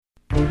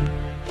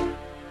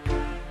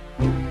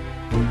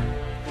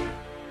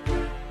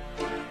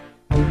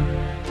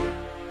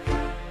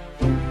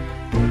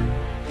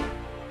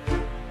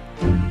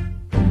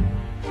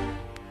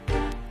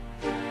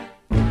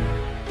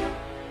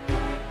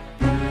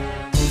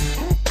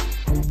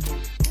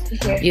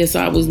Yeah, so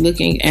I was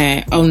looking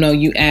at, oh no,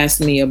 you asked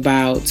me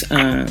about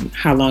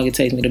how long it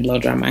takes me to blow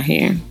dry my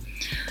hair.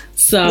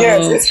 So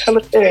yes, it's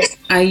hella thick.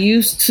 I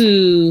used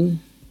to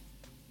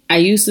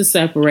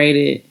separate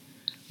it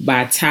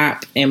by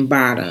top and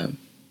bottom,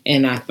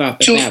 and I thought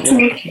that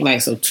was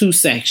like, so 2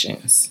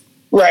 sections.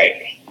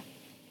 Right.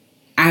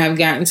 I have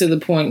gotten to the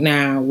point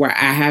now where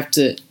I have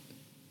to,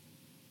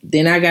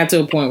 then I got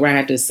to a point where I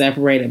had to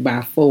separate it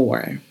by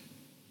 4.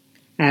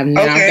 I have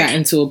now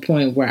gotten to a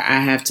point where I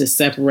have to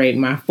separate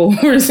my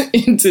 4s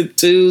into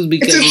 2s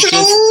because it's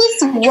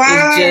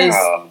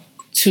just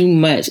too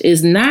much.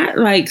 It's not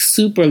like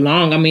super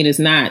long. I mean, it's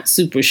not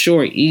super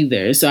short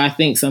either. So I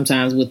think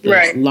sometimes with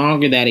the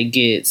longer that it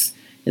gets,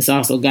 it's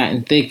also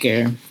gotten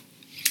thicker.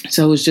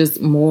 So it's just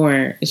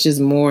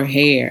more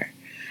hair.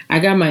 I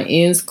got my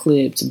ends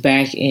clipped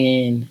back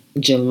in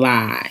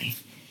July.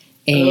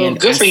 And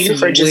good for you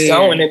for just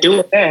going and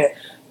doing that.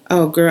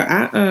 Oh, girl,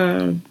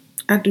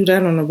 I do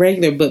that on a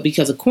regular, but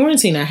because of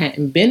quarantine, I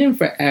hadn't been in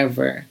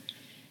forever.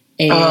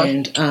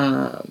 And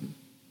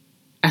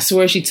I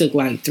swear she took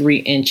like 3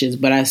 inches,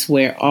 but I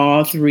swear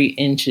all 3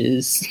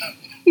 inches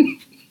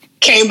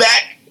came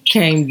back.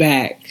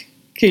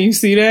 Can you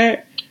see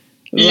that?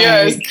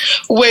 Yes.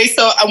 Wait,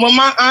 so when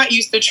my aunt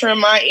used to trim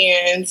my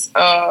ends,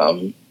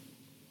 and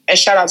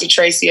shout out to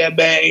Tracy at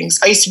Bangs,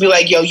 I used to be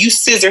like, yo, you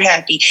scissor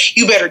happy.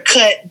 You better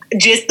cut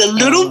just a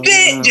little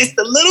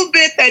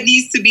bit that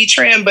needs to be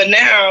trimmed. But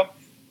now,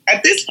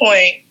 at this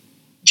point,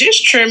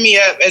 just trim me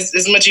up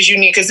as much as you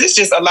need, because it's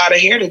just a lot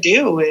of hair to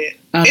deal with.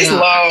 It's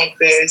long,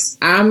 sis.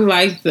 I'm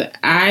like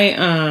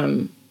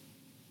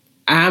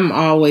I'm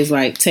always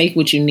like, take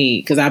what you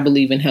need, because I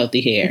believe in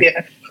healthy hair.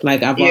 Yeah.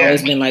 Like, I've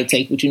always been like,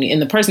 take what you need.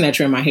 And the person that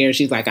trimmed my hair,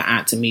 she's like an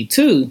aunt to me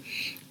too.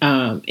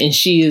 And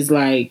she is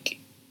like,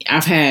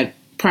 I can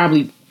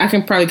probably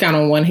count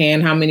on one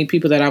hand how many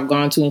people that I've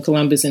gone to in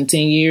Columbus in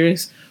 10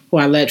 years who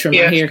I let trim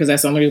my hair, because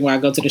that's the only reason why I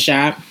go to the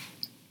shop.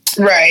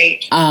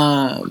 Right.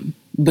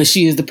 But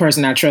she is the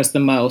person I trust the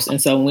most.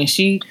 And so when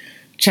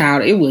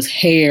it was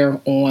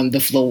hair on the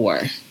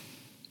floor.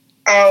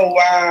 Oh,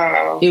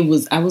 wow.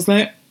 I was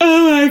like,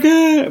 oh my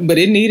God. But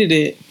it needed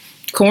it.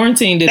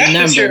 Quarantine did a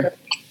number. True.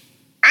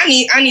 I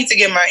need to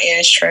get my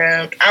ends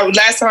trimmed.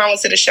 Last time I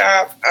went to the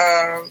shop,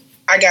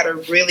 I got a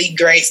really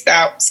great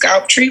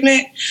scalp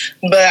treatment,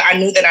 but I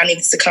knew that I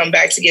needed to come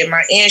back to get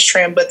my ends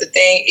trimmed. But the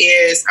thing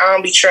is, I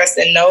don't be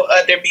trusting no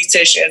other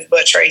beauticians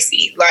but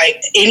Tracy.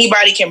 Like,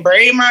 anybody can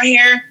braid my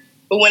hair,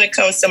 but when it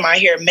comes to my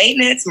hair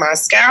maintenance, my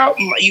scalp,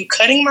 you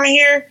cutting my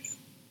hair,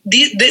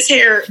 this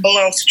hair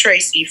belongs to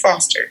Tracy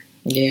Foster.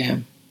 Yeah.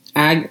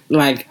 Let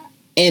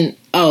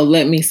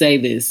me say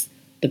this.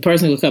 The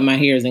person who cut my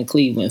hair is in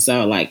Cleveland.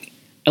 So, like,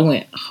 I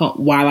went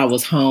home, while I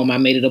was home, I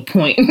made it a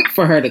point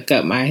for her to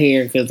cut my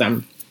hair, because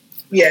I'm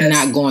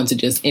not going to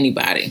just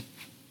anybody.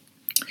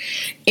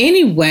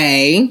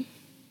 Anyway,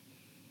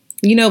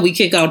 we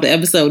kick off the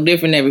episode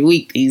different every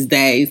week these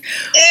days.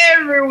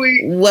 Every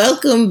week.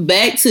 Welcome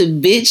back to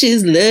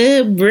Bitches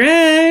Love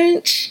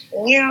Brunch.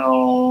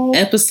 Meow.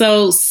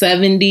 Episode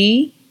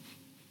 70.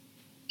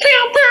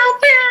 Pew, pew,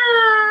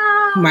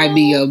 pew. Might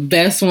be your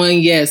best one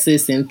yet,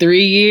 sis. In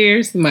 3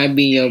 years, might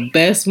be your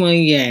best one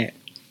yet.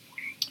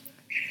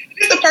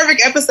 It's the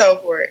perfect episode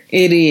for it.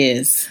 It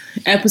is.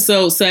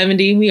 Episode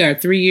 70. We are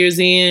 3 years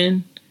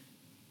in.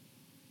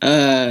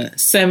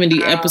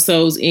 70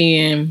 episodes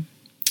in.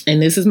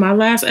 And this is my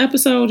last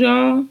episode,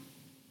 y'all.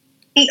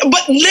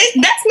 But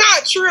that's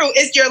not true.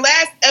 It's your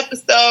last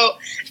episode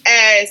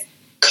as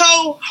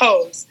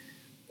co-host.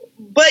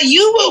 But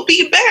you will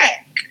be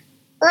back,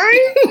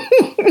 right?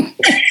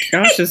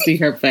 Y'all should see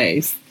her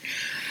face.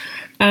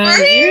 Right?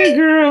 Yeah,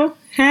 girl.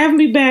 Have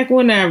me back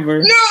whenever.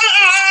 No,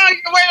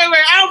 wait.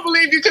 I don't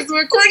believe you, because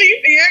when Courtney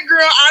said,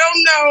 girl, I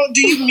don't know.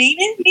 Do you mean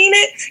it? Mean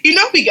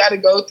it? We got to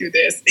go through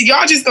this.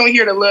 Y'all just don't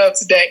hear the love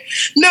today.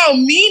 No,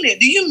 mean it.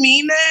 Do you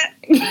mean that?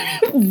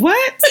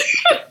 What?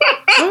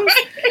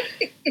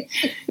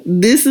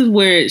 This is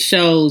where it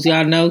shows.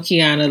 Y'all know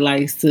Kiana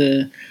likes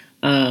to,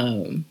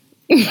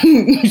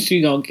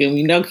 she gonna kill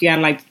me.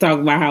 Kiana likes to talk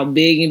about how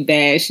big and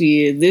bad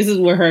she is. This is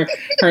where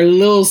her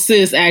little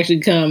sis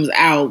actually comes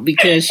out,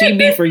 because she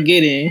be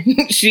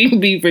forgetting. She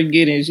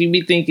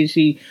be thinking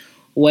she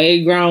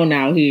way grown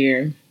out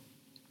here.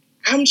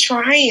 I'm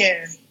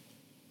trying.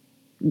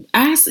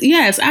 I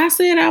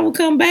said I would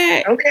come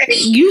back. Okay.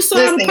 You saw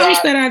the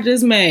post that I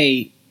just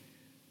made.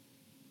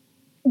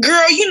 Girl,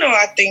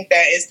 I think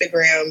that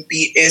Instagram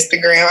be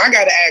Instagram. I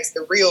gotta ask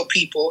the real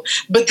people.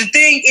 But the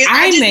thing is,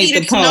 I just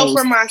needed to know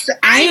for myself.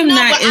 I am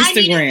not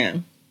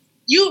Instagram.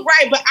 You're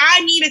right, but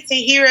I needed to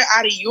hear it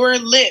out of your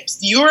lips,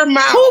 your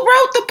mouth. Who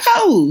wrote the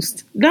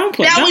post? Don't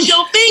play. That was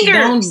your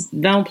fingers.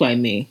 Don't play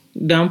me.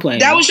 Don't play me.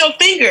 That was your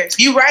fingers.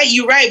 You're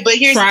right. But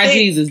here's the thing. Try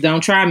Jesus.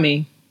 Don't try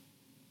me.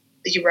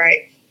 You're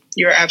right.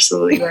 You're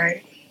absolutely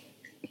right.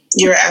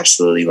 You're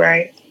absolutely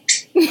right.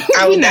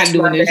 You're not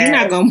doing this. You're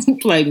not going to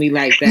play me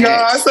like that.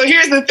 No, so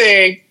here's the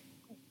thing.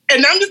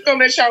 And I'm just going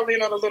to let y'all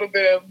in on a little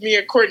bit of me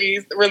and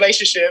Courtney's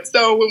relationship.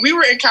 So when we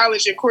were in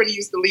college and Courtney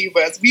used to leave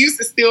us, we used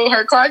to steal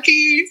her car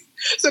keys.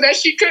 so that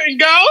she couldn't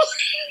go.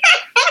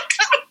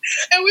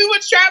 And we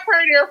would trap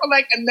her there for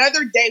like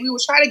another day. We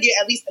would try to get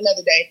at least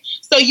another day.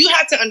 So you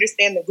have to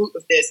understand the root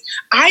of this.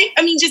 I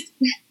mean, just,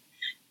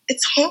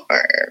 it's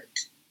hard.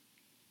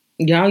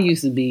 Y'all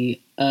used to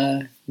be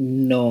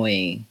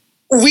annoying.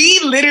 We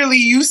literally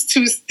used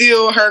to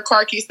steal her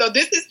car keys. So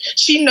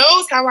she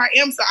knows how I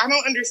am. So I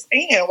don't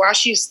understand why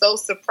she's so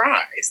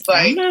surprised.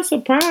 Like, I'm not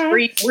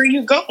surprised. Where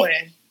you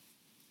going?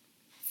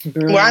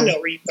 Girl. Well, I know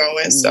where you're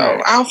going. So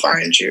right. I'll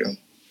find you.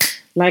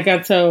 Like I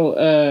told,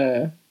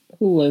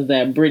 who was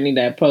that? Brittany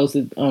that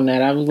posted on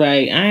that. I was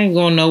like, I ain't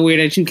going nowhere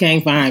that you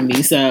can't find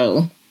me.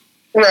 So.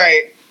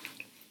 Right.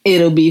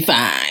 It'll be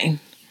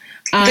fine.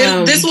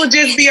 This will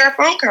just be our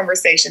phone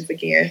conversations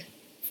again.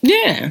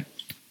 Yeah.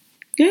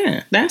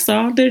 Yeah, that's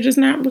all. They're just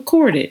not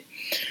recorded.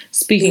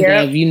 Speaking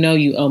of,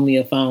 you owe me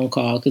a phone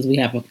call because we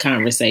have a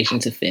conversation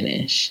to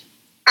finish.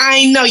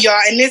 I know, y'all.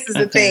 And this is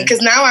the thing, because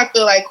now I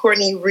feel like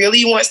Courtney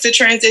really wants to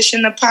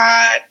transition the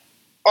pod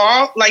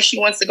off, like she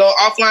wants to go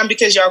offline,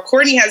 because y'all,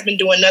 Courtney has been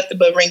doing nothing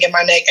but wringing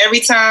my neck.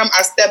 Every time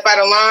I step out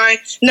of line,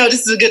 no,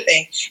 this is a good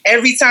thing.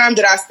 Every time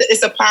that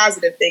it's a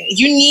positive thing.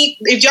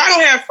 If y'all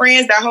don't have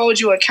friends that hold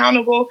you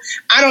accountable,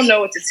 I don't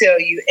know what to tell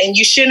you. And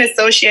you shouldn't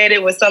associate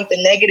it with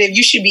something negative.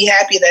 You should be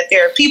happy that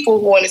there are people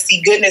who want to see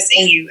goodness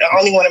in you and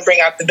only want to bring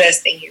out the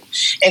best in you.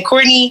 And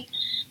Courtney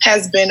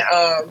has been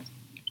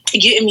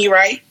getting me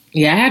right.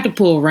 Yeah, I had to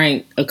pull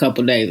rank a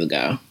couple days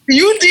ago.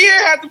 You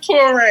did have to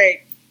pull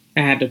rank. I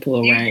had to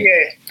pull rank.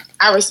 Yeah,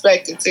 I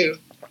respect it too.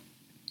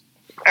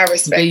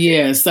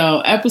 Yeah,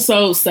 so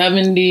episode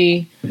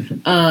 70,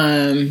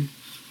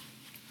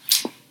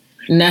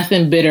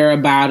 nothing bitter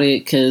about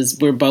it because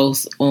we're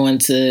both on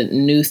to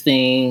new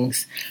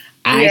things.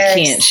 I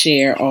can't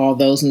share all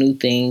those new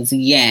things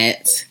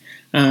yet,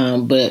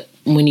 but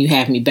when you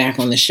have me back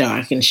on the show,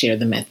 I can share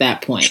them at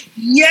that point.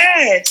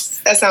 Yes,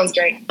 that sounds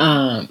great.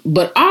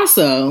 But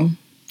also,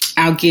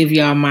 I'll give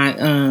y'all my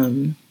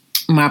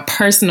my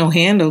personal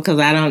handle because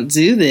I don't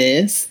do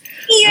this.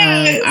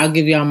 Yes. I'll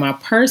give y'all my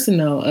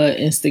personal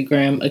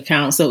Instagram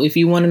account. So if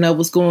you want to know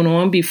what's going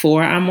on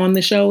before I'm on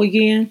the show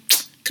again,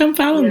 come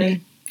follow me,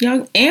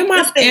 y'all. And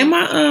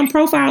my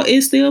profile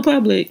is still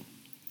public.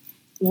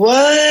 What?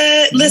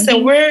 Mm-hmm.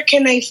 Listen, where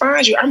can they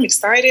find you? I'm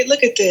excited.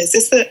 Look at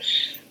this.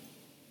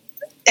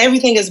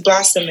 Everything is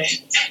blossoming.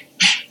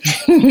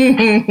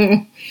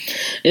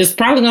 It's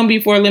probably gonna be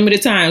for a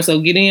limited time, so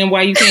get in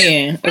while you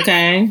can.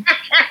 Okay.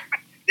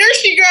 There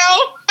she go.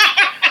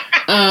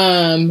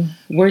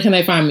 Where can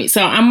they find me?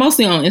 So I'm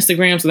mostly on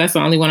Instagram, so that's the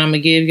only one I'm gonna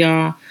give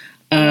y'all.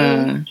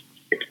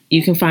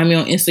 You can find me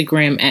on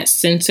Instagram at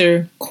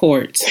Center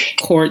Court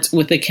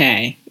with a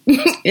K.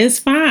 It's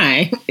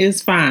fine.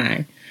 It's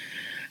fine.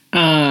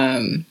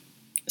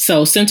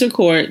 So Center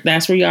Court,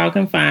 that's where y'all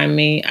can find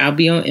me. I'll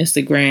be on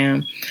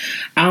Instagram.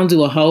 I don't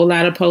do a whole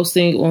lot of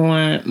posting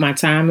on my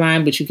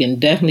timeline, but you can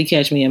definitely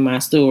catch me in my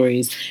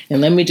stories. And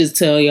let me just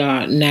tell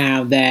y'all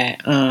now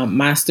that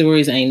my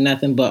stories ain't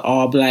nothing but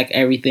all black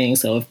everything.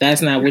 So if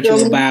that's not what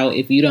you're about,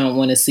 if you don't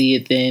want to see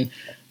it, then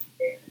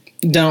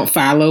don't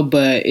follow.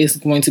 But it's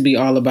going to be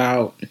all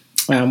about,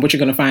 what you're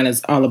going to find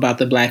is all about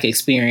the black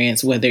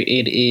experience, whether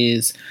it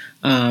is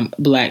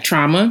black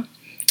trauma,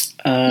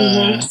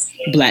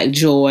 black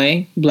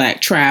joy,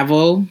 black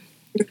travel,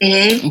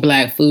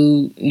 black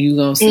food. You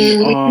gonna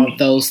see all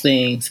those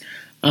things.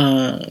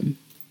 There's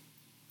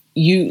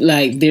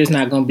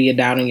not gonna be a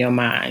doubt in your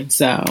mind.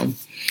 So,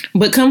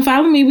 but come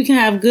follow me. We can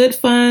have good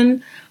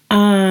fun,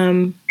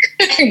 fun,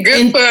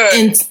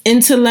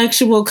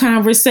 intellectual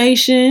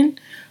conversation.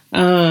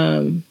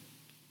 Come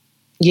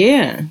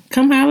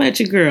holler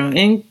at your girl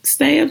and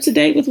stay up to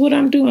date with what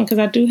I'm doing because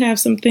I do have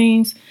some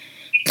things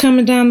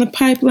coming down the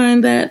pipeline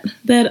that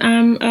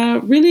I'm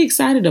really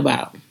excited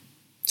about.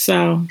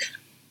 So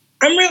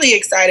I'm really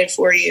excited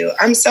for you.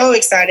 I'm so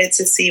excited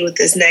to see what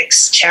this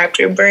next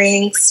chapter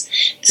brings.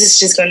 This is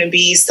just going to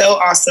be so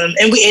awesome.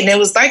 And it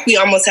was like we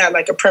almost had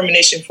like a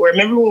premonition for it.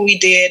 Remember when we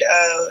did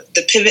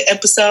the pivot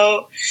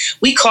episode?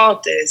 We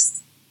called this.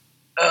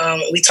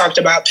 We talked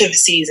about pivot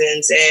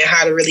seasons and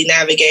how to really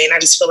navigate. And I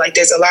just feel like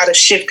there's a lot of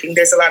shifting.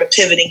 There's a lot of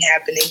pivoting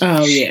happening.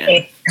 Oh, yeah.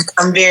 And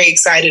I'm very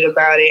excited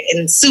about it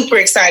and super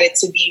excited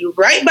to be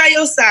right by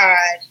your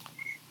side,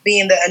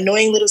 being the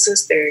annoying little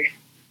sister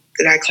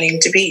that I claim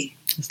to be.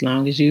 As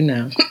long as you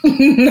know.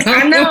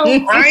 I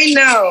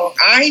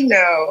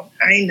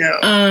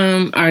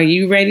know. Are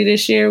you ready to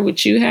share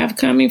what you have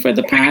coming for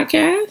the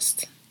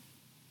podcast?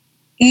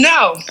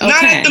 No,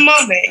 not at the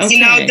moment.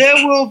 Okay.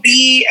 There will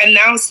be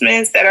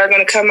announcements that are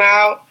going to come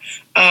out.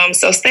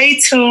 So stay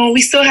tuned.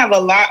 We still have a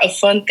lot of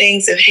fun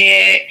things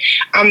ahead.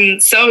 I'm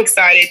so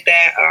excited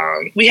that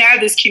we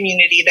have this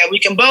community that we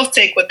can both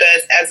take with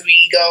us as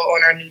we go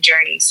on our new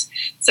journeys.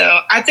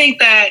 So I think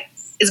that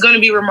is going to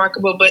be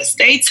remarkable, but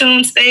stay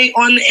tuned. Stay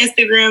on the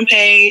Instagram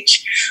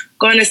page.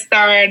 Going to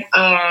start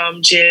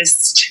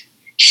just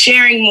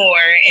sharing more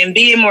and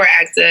being more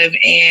active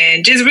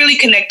and just really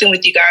connecting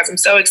with you guys. I'm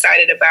so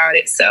excited about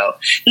it. So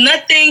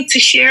nothing to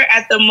share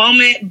at the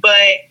moment,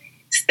 but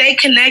stay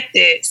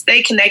connected,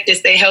 stay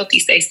healthy,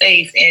 stay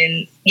safe.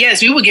 And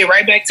yes, we will get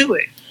right back to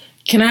it.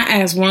 Can I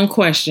ask one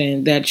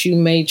question that you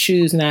may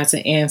choose not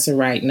to answer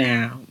right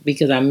now?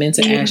 Because I meant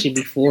to ask you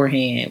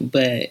beforehand,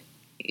 but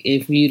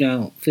if you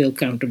don't feel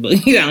comfortable,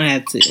 you don't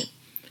have to.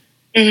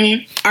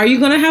 Are you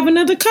going to have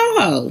another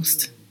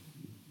co-host?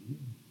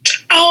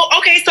 Oh,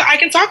 okay. So I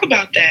can talk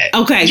about that.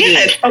 Okay.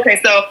 Yes. Good.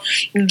 Okay. So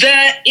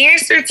the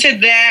answer to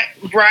that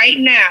right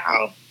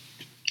now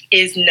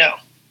is no.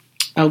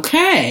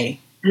 Okay.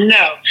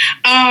 No.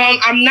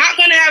 I'm not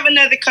going to have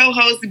another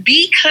co-host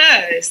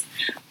because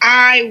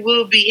I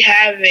will be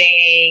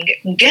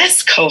having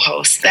guest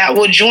co-hosts that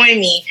will join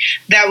me,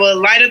 that will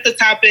light up the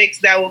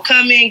topics, that will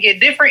come in, get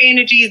different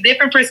energies,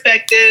 different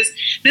perspectives.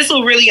 This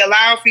will really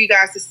allow for you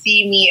guys to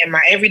see me in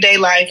my everyday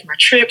life, my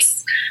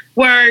trips,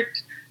 work,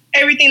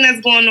 everything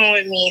that's going on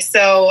with me.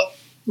 So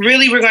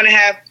really, we're going to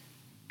have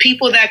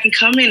people that can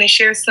come in and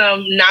share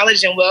some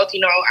knowledge and wealth.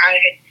 You know, I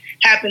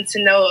happen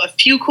to know a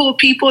few cool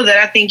people that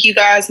I think you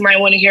guys might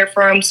want to hear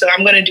from. So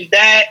I'm going to do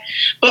that.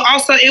 But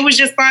also, it was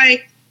just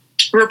like,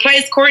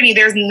 replace Courtney.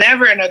 There's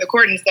never another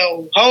Courtney.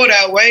 So hold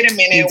up, wait a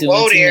minute,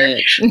 whoa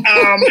there.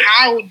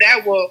 How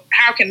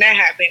can that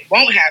happen? It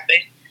won't happen.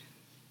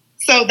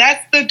 So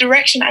that's the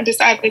direction I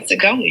decided to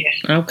go in.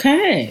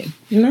 Okay,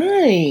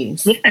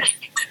 nice. Yeah.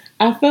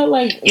 I felt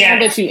like, now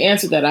that you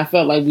answered that, I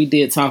felt like we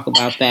did talk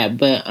about that.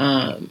 But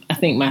I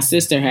think my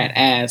sister had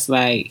asked,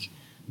 like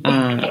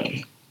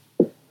who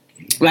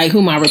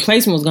my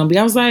replacement was going to be.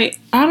 I was like,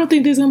 I don't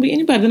think there's going to be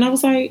anybody. And I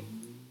was like,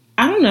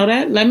 I don't know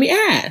that. Let me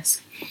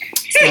ask.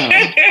 So.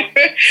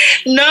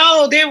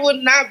 No, there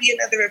will not be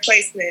another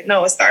replacement.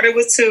 No, it started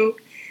with 2.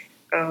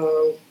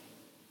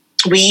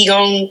 We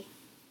gonna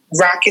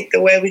rock it the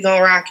way we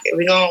gonna rock it.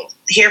 We gonna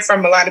hear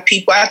from a lot of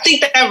people. I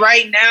think that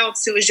right now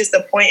too is just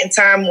a point in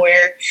time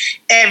where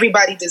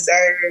everybody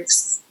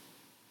deserves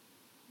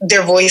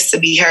their voice to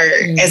be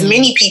heard. As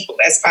many people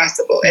as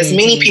possible,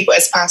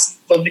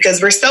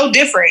 because we're so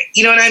different.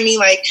 You know what I mean?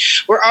 Like,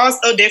 we're all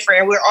so different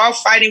and we're all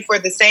fighting for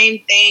the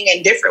same thing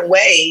in different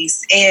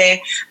ways.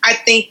 And I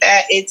think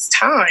that it's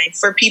time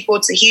for people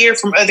to hear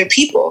from other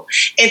people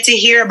and to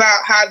hear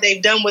about how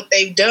they've done what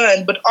they've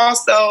done, but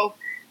also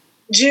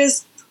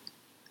just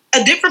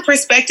a different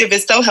perspective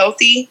is so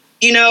healthy.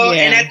 You know,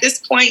 and at this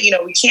point, you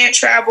know, we can't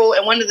travel.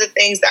 And one of the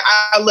things that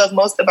I love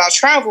most about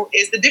travel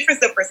is the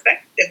difference of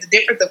perspective, the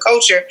difference of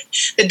culture,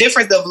 the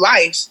difference of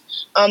life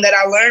that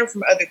I learned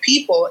from other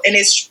people. And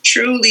it's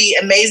truly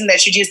amazing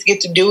that you just get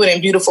to do it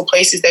in beautiful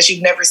places that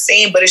you've never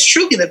seen. But it's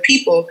truly the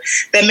people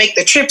that make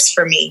the trips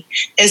for me.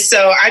 And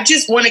so I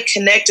just want to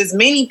connect as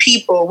many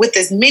people with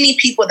as many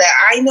people that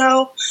I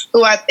know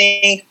who I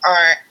think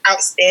are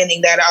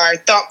outstanding, that are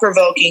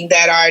thought-provoking,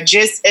 that are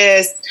just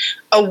as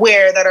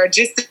aware, that are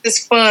just as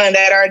fun,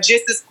 that are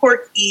just as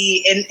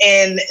quirky,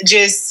 and I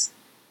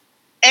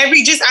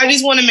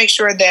just want to make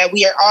sure that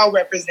we are all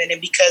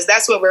represented, because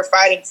that's what we're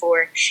fighting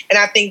for. And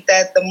I think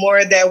that the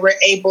more that we're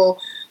able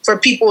for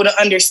people to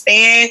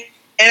understand,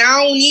 and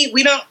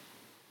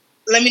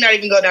let me not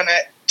even go down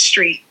that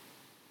street.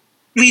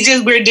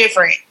 We're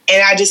different.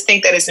 And I just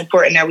think that it's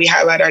important that we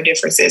highlight our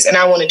differences, and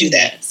I want to do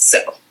that. So.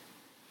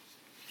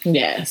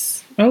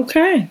 Yes.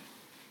 Okay.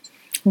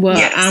 Well,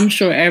 yes. I'm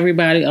sure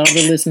everybody, all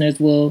the listeners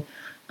will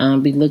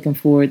be looking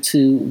forward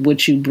to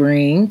what you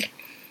bring.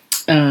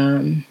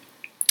 I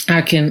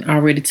can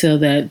already tell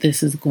that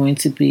this is going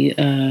to be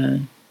a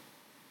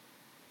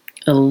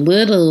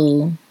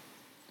little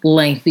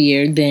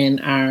lengthier than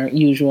our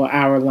usual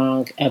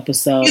hour-long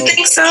episode. You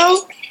think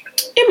so?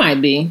 It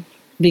might be,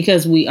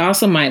 because we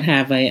also might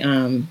have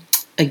a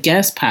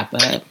guest pop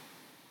up.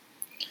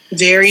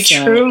 Very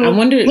true. I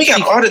wonder. We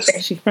got all the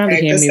things. She can probably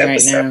hear me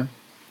right now.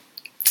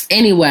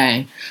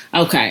 Anyway,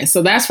 okay,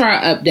 so that's for our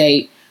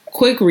update.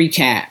 Quick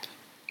recap.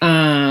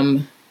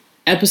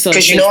 Episode 69.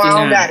 Because you know I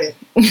don't got it.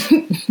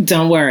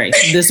 Don't worry.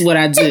 This is what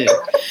I do.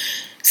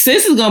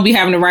 Sis is going to be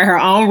having to write her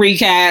own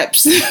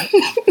recaps.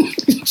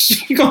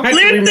 She's going to have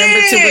to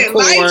remember to record.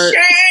 Life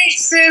changed,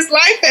 sis.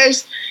 Life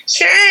has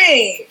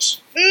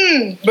changed.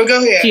 But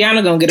go ahead.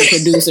 Kiana going to get a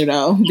producer,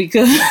 though,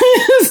 because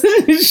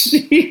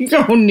she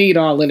going to need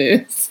all of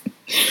this.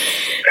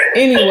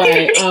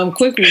 Anyway,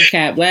 quick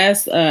recap.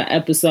 Last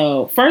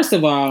episode, first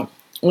of all,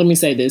 let me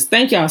say this.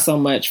 Thank y'all so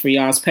much for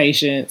y'all's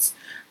patience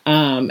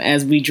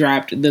as we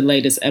dropped the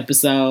latest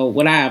episode.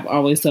 What I have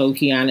always told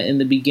Kiana in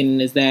the beginning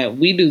is that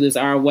we do this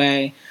our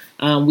way.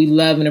 We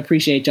love and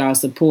appreciate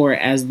y'all's support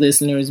as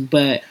listeners,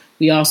 but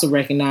we also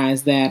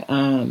recognize that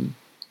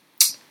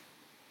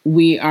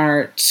we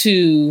are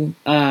two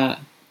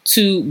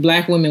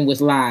Black women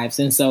with lives,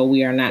 and so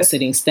we are not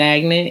sitting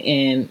stagnant,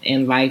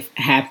 and life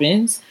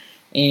happens.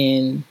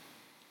 And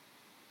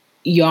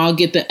y'all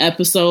get the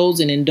episodes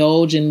and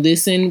indulge and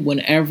listen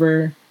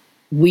whenever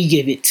we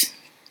give it.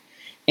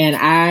 And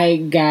I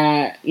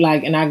got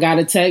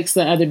a text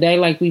the other day,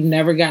 like we've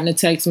never gotten a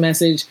text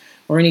message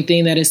or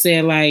anything that has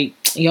said like,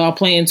 y'all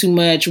playing too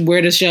much,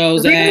 where the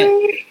show's at.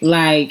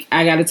 Like,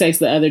 I got a text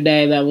the other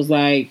day that was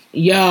like,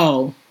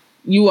 yo,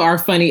 you are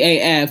funny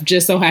AF.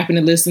 Just so happened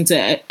to listen to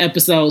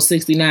episode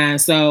 69.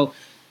 So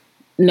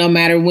no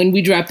matter when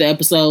we drop the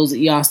episodes,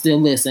 y'all still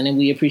listen, and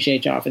we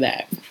appreciate y'all for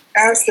that.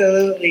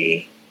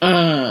 Absolutely.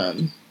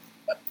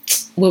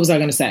 What was I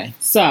going to say?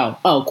 So,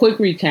 quick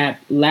recap.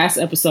 Last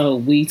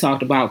episode, we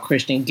talked about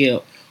Christian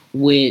guilt,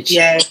 which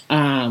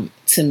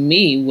to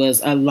me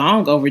was a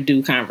long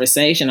overdue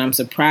conversation. I'm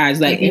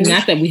surprised.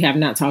 Not that we have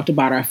not talked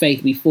about our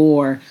faith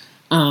before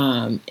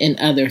in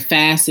other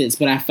facets,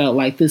 but I felt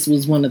like this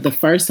was one of the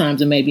first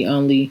times, and maybe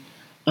only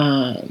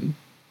one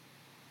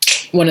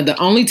of the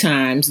only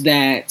times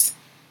that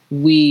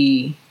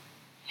we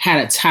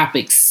had a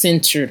topic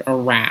centered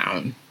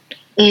around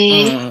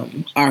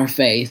our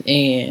faith.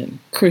 And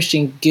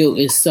Christian guilt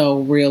is so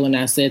real, and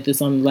I said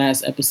this on the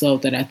last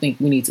episode, that I think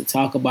we need to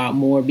talk about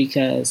more,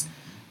 because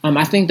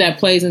I think that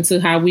plays into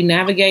how we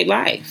navigate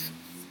life.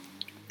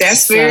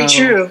 That's very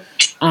true.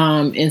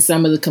 And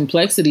some of the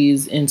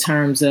complexities in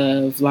terms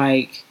of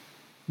like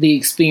the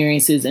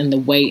experiences and the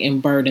weight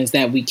and burdens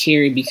that we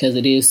carry, because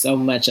it is so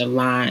much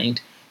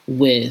aligned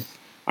with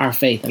our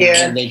faith and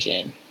our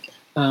religion.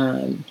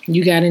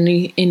 You got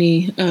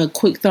any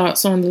quick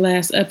thoughts on the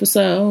last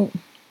episode?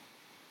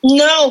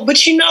 No,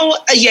 but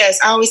yes,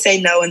 I always say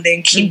no and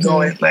then keep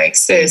going. Like,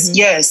 sis,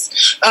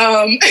 yes.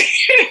 I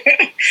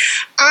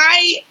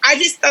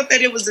just thought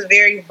that it was a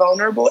very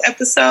vulnerable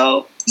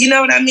episode. You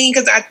know what I mean?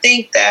 Because I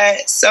think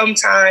that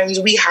sometimes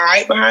we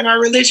hide behind our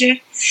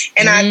religion.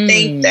 And I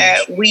think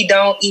that we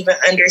don't even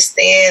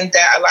understand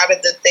that a lot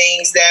of the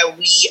things that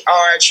we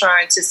are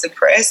trying to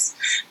suppress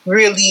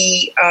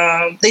really,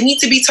 they need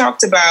to be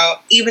talked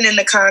about, even in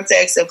the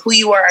context of who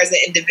you are as an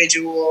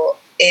individual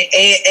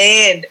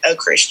and a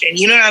Christian.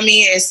 You know what I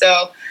mean? And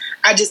so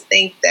I just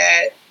think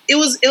that it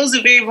was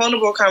a very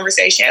vulnerable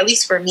conversation. At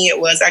least for me, it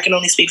was. I can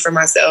only speak for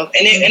myself.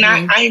 And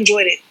I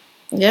enjoyed it.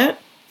 Yeah.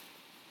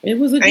 It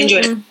was a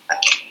good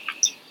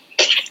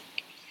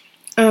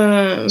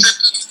one.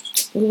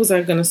 What was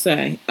I going to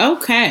say?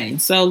 Okay,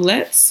 so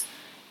let's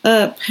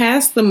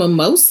pass the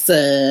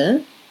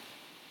mimosa.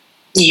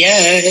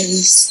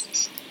 Yes.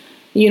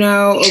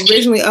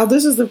 Originally,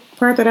 this is the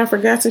part that I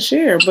forgot to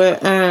share,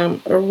 but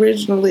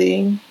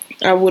originally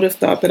I would have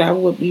thought that I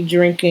would be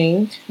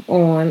drinking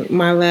on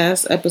my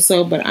last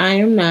episode, but I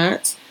am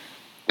not.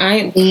 I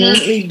am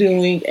currently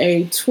doing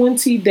a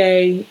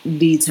 20-day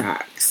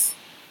detox.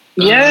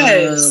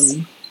 Yes.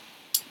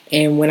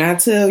 And when I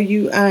tell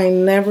you I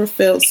never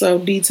felt so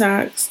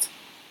detoxed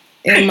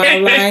in my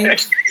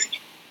life.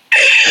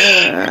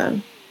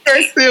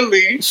 That's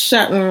silly.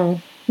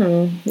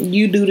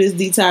 You do this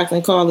detox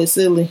and call it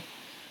silly.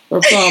 Or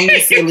call me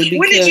silly.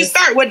 When did you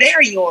start? What day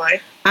are you on?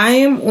 I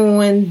am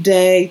on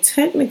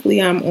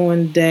technically I'm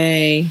on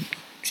day,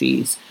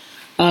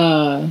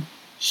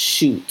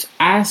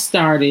 I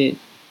started,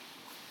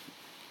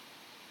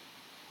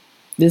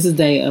 this is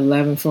day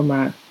 11 for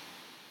my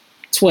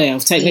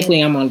 12. Technically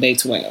I'm on day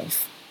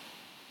 12.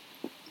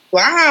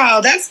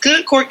 Wow, that's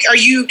good.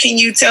 Can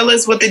you tell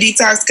us what the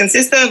detox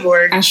consists of?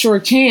 Or I sure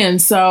can.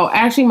 So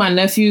actually my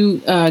nephew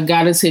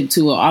got us hip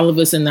to it. All of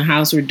us in the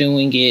house were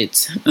doing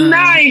it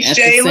nice, at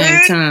Jalen. the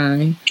same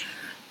time.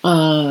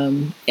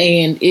 And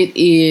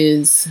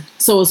it's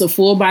a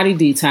full body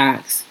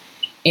detox,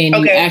 and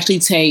you actually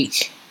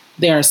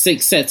there are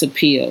 6 sets of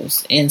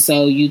pills. And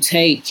so you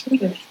take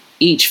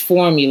each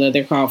formula,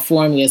 they're called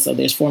formulas. So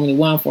there's formula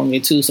 1,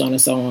 formula 2, so on and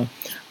so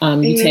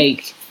on. You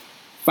take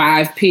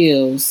 5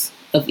 pills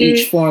of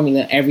each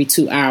formula every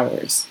 2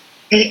 hours.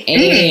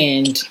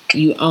 And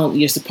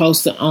you're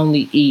supposed to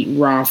only eat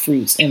raw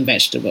fruits and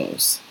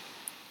vegetables.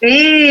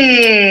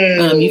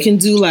 You can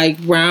do like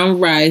brown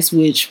rice,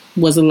 which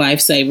was a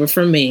lifesaver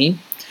for me.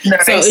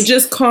 Nice. So it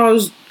just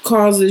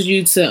causes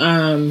you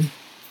to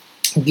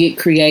get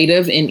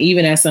creative. And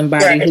even as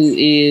somebody who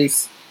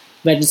is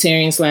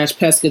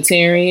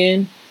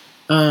vegetarian/pescatarian,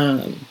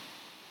 I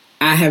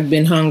have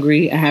been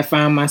hungry. I have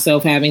found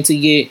myself having to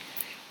get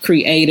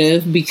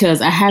creative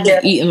because I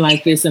haven't eaten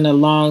like this in a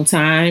long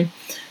time.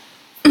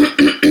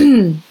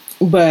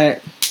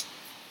 But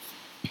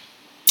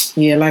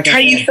yeah, like how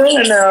you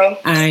feeling though?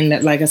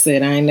 Like I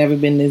said, I ain't never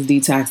been this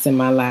detoxed in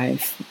my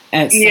life.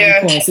 At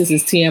some points, this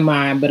is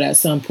TMI, but at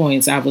some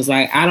points I was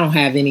like, I don't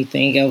have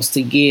anything else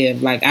to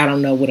give. Like, I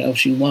don't know what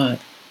else you want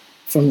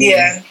from me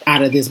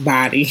out of this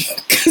body,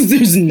 because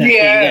there's nothing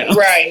else.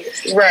 Right.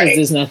 Because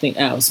there's nothing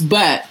else.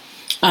 But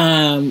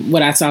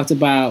what I talked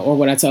about, or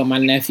what I told my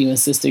nephew and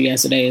sister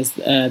yesterday, is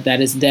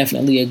that it's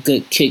definitely a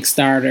good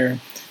Kickstarter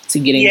to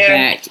getting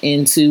back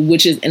into,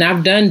 and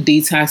I've done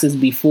detoxes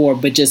before,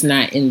 but just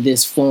not in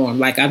this form.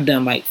 Like, I've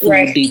done like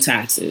food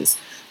detoxes,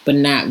 but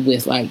not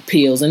with like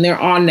pills, and they're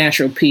all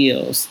natural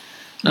pills.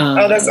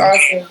 That's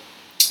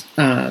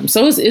awesome.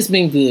 So it's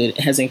been good. It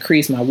has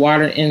increased my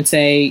water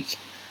intake.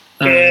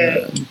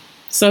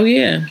 So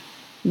yeah,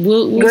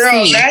 we'll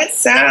Girl, see. That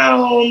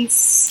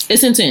sounds...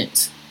 It's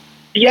intense.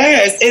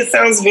 Yes, it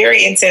sounds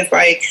very intense.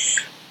 Like,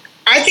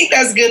 I think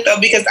that's good though,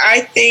 because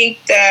I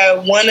think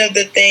that one of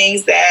the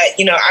things that,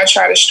 I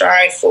try to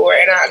strive for,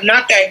 and I'm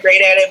not that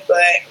great at it,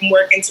 but I'm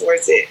working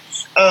towards it,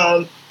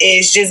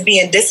 is just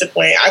being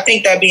disciplined. I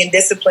think that being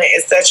disciplined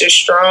is such a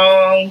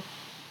strong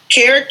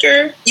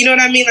character. You know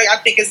what I mean? Like, I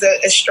think it's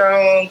a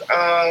strong,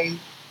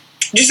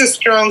 just a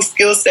strong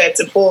skill set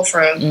to pull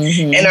from.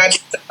 Mm-hmm. And I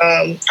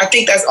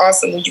think that's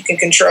awesome when you can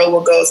control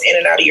what goes in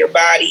and out of your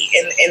body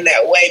in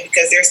that way,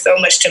 because there's so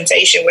much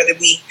temptation, whether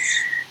we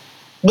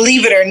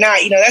believe it or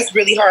not. You know, that's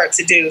really hard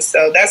to do.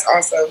 So that's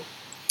awesome.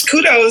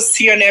 Kudos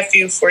to your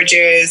nephew for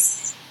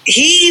just,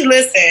 he on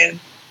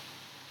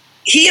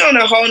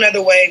a whole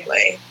nother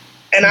wavelength,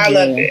 and I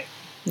love it.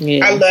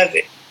 Yeah. I love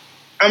it.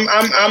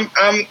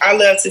 I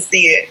love to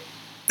see it.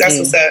 That's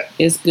what's up.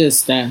 It's good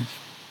stuff.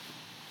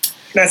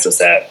 That's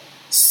what's up.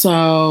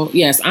 So,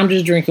 yes, I'm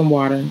just drinking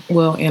water.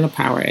 Well, and a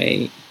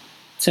Powerade.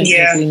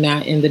 Technically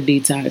not in the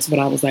detox, but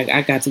I was like,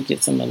 I got to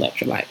get some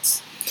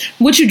electrolytes.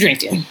 What you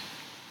drinking?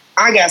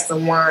 I got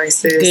some wine,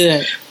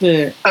 sis.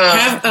 Good.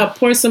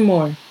 Pour some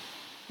more.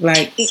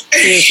 Like,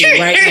 seriously,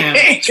 right now,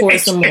 pour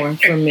some more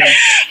for me.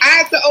 I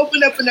have to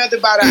open up another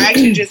bottle. I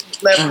actually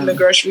just left from the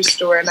grocery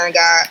store, and I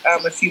got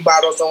a few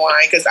bottles of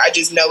wine because I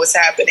just know what's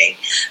happening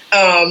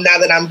now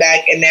that I'm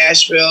back in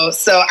Nashville.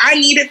 So I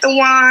needed the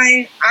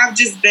wine. I've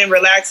just been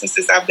relaxing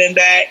since I've been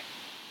back.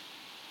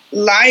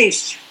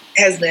 Life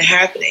has been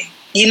happening.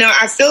 You know,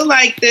 I feel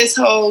like this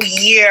whole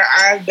year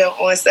I've been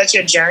on such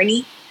a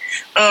journey.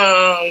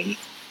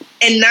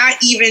 And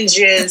not even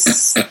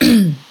just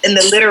in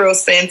the literal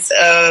sense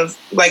of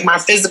like my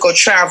physical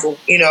travel,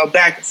 you know,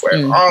 back and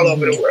forth all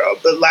over the world,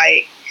 but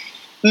like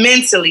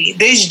mentally,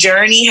 this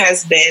journey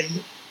has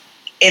been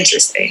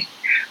interesting.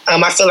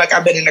 I feel like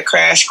I've been in a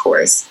crash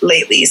course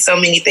lately. So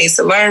many things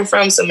to learn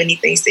from, so many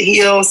things to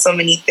heal, so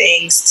many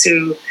things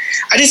to.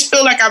 I just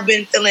feel like I've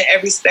been feeling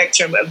every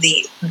spectrum of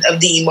the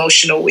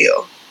emotional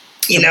wheel,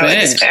 you know, in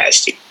this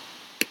past year.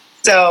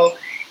 So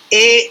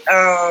it.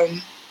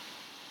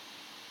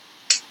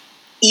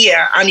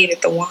 Yeah, I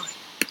needed the wine.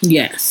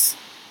 Yes.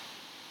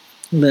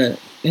 Look,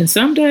 and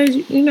some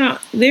days, you know,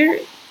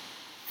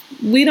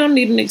 we don't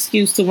need an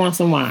excuse to want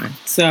some wine.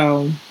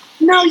 So.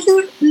 No,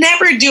 you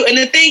never do. And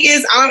the thing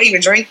is, I don't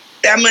even drink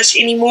that much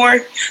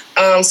anymore.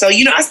 So,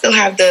 you know, I still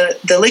have the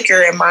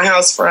liquor in my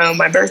house from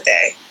my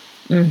birthday.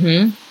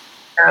 Mm-hmm.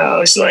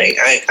 It's like,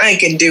 I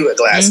can do a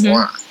glass of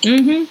wine.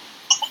 Mm-hmm.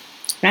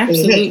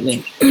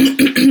 Absolutely.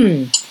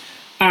 Mm-hmm.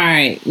 All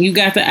right. You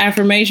got the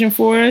affirmation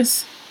for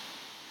us?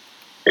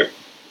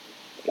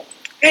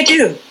 I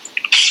do.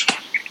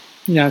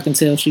 Y'all can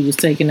tell she was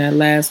taking that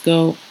last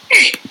gulp.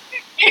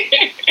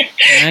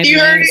 You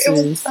heard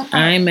it?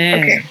 I'm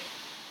mad. Okay.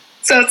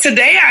 So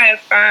today I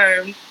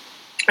affirm,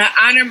 I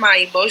honor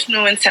my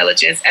emotional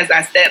intelligence as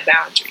I set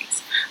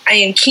boundaries. I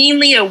am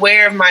keenly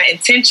aware of my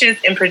intentions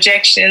and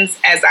projections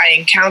as I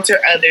encounter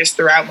others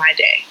throughout my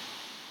day.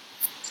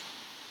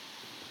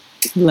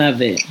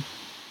 Love it.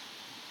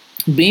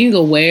 Being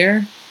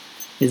aware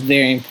is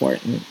very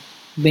important.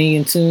 Being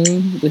in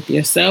tune with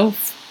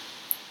yourself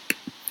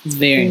is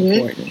very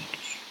important.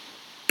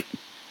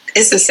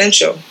 It's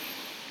essential.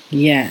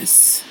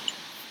 Yes.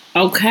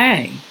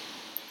 Okay.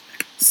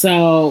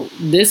 So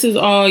this is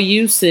all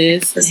you,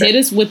 sis. Hit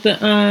us with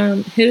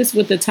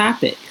the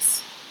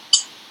topics.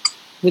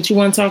 What you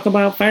want to talk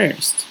about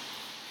first?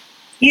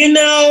 You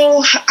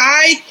know,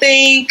 I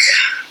think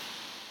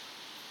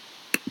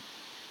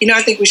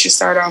we should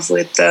start off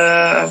with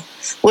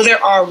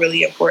they're all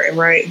really important,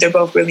 right? They're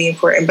both really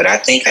important. But I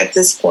think at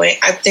this point,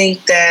 I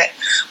think that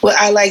what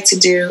I like to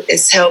do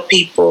is help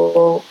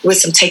people with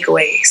some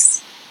takeaways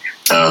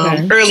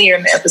earlier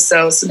in the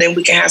episode, so then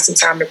we can have some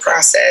time to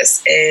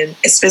process and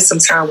spend some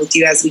time with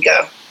you as we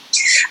go.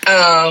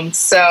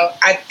 So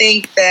I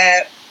think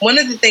that one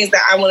of the things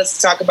that I wanted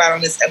to talk about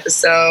on this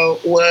episode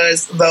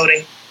was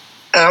voting.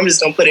 I'm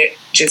just going to put it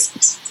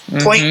just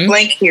point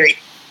blank period.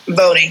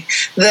 Voting,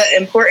 the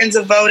importance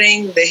of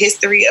voting, the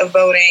history of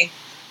voting,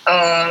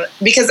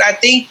 because I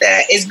think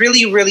that it's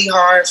really, really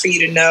hard for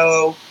you to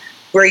know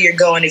where you're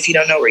going if you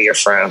don't know where you're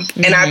from.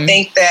 Mm-hmm. And I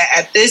think that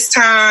at this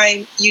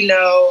time, you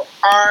know,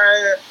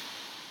 our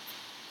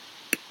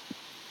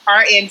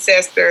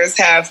ancestors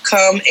have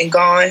come and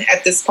gone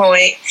at this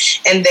point,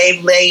 and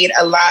they've laid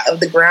a lot of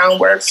the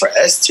groundwork for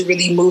us to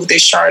really move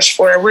this charge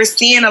forward. We're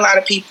seeing a lot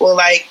of people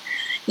like,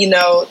 you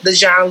know, the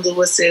John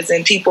Lewises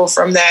and people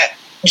from that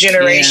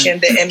generation,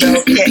 the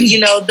MLK, you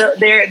know,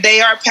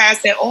 they are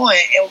passing on,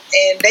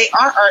 and they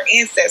are our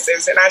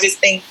ancestors. And I just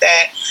think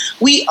that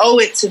we owe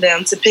it to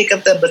them to pick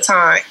up the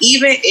baton,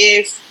 even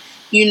if,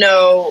 you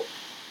know,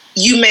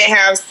 you may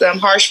have some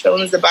harsh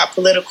feelings about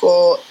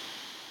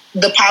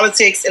the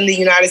politics in the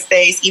United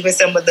States, even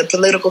some of the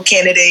political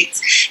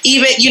candidates,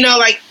 even, you know,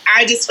 like,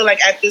 I just feel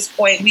like at this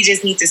point, we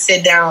just need to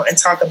sit down and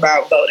talk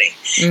about voting.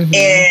 Mm-hmm.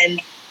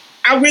 And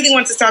I really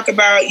want to talk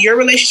about your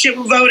relationship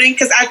with voting,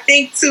 because I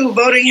think, too,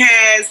 voting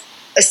has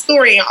a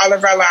story in all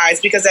of our lives,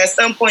 because at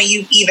some point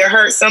you've either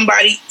heard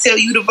somebody tell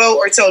you to vote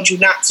or told you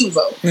not to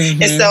vote.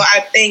 Mm-hmm. And so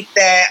I think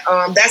that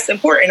that's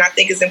important. I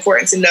think it's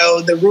important to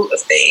know the root of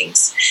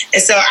things.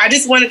 And so I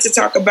just wanted to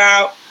talk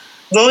about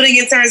voting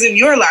in terms of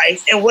your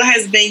life and what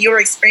has been your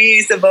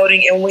experience of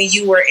voting and when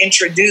you were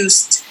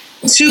introduced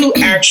to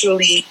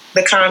actually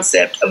the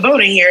concept of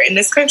voting here in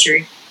this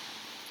country.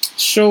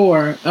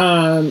 Sure.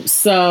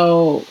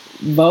 So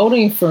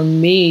voting for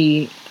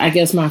me, I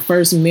guess my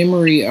first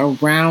memory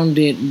around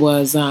it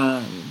was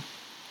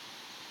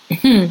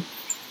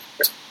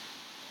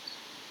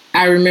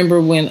I remember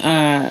when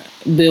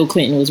Bill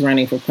Clinton was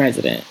running for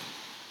president.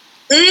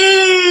 So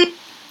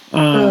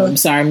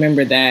I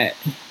remember that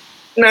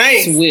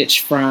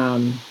switch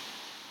from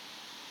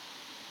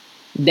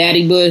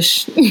Daddy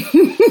Bush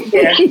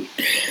to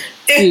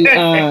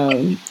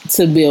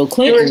Bill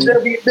Clinton.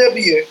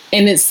 WW.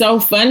 And it's so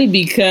funny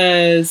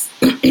because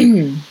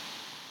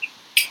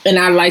and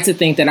I like to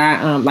think that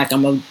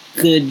I'm a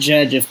good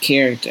judge of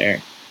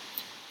character.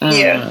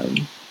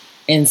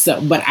 And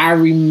so, but I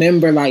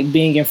remember like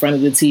being in front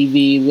of the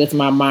TV with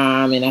my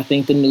mom, and I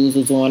think the news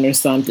was on or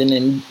something,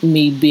 and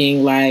me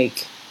being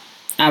like,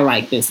 I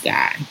like this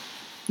guy.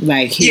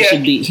 Like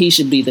he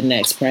should be the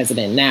next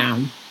president.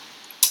 Now,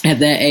 at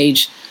that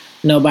age,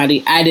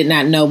 I did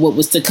not know what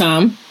was to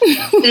come.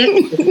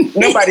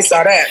 Nobody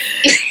saw that.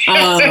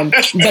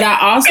 But I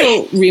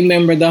also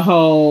remember the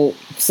whole,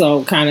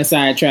 so kind of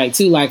sidetrack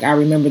too, like I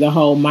remember the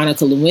whole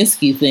Monica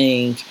Lewinsky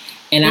thing.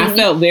 And I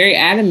felt very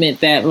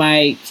adamant that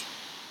like,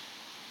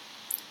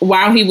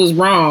 while he was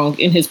wrong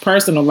in his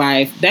personal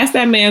life, that's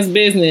that man's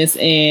business.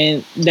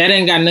 And that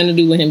ain't got nothing to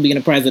do with him being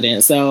a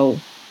president. So,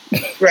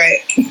 right.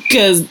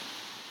 Because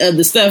of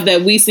the stuff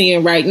that we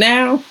seeing right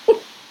now.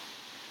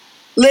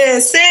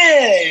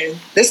 Listen,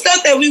 the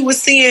stuff that we were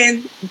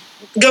seeing,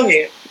 go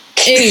ahead.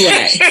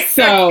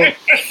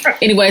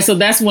 Anyway, so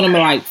that's one of my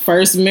like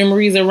first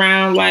memories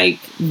around like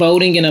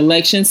voting in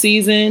election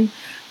season.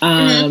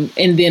 And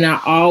then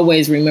I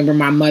always remember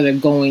my mother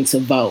going to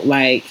vote.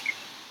 Like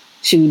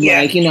she was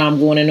like, I'm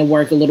going into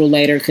work a little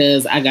later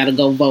because I got to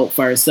go vote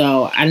first.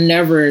 So I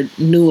never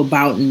knew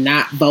about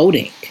not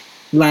voting.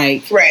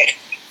 Like, right.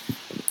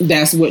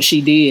 That's what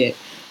she did.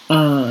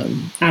 I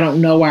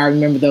don't know why I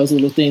remember those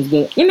little things,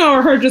 but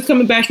or her just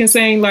coming back and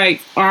saying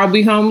like, I'll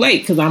be home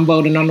late because I'm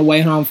voting on the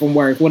way home from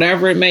work,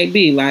 whatever it may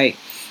be. Like,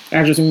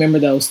 I just remember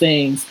those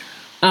things.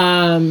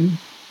 And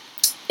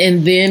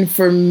then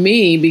for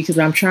me, because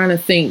I'm trying to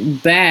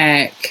think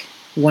back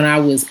when I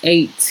was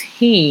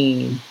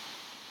 18,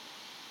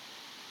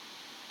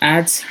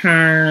 I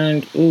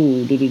turned,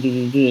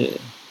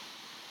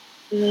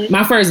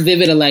 my first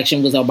vivid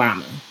election was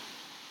Obama.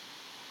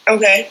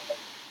 Okay.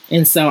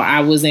 And so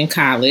I was in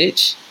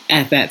college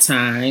at that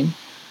time.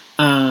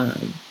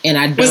 And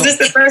was this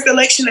the first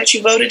election that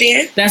you voted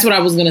in? That's what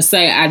I was going to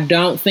say. I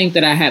don't think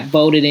that I had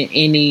voted in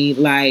any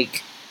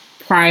like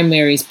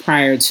primaries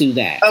prior to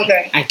that.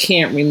 Okay. I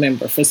can't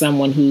remember for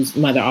someone whose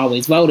mother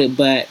always voted,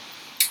 but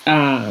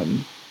I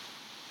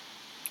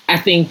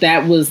think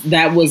that was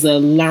a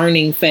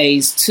learning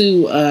phase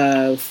too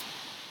of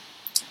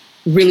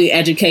really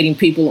educating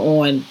people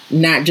on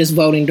not just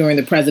voting during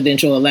the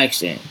presidential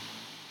election.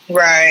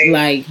 Right.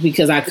 Like,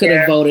 because I could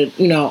have voted,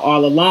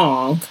 all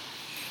along.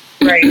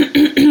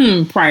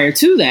 Right. Prior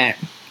to that.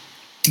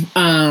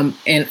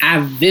 And I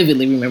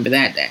vividly remember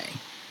that day.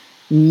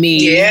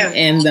 Me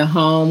and the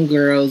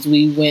homegirls,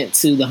 we went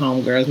to the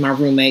homegirls, my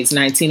roommates,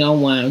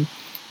 1901.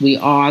 We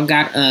all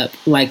got up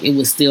like it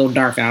was still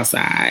dark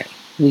outside.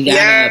 We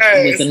got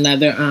up with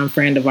another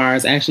friend of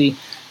ours, actually,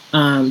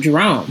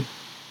 Jerome.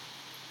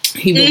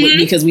 He went with,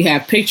 because we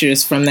have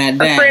pictures from that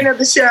day. A friend of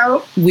the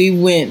show. We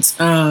went,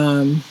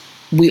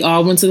 we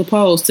all went to the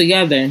polls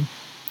together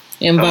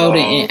and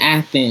voted in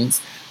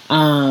Athens.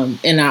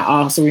 And I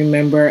also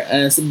remember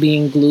us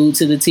being glued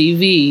to the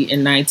TV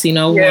in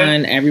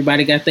 1901. Yeah.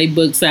 Everybody got their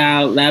books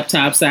out,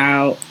 laptops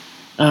out.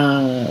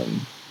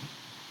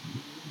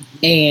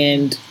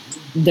 And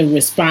the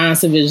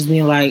response of it just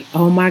being like,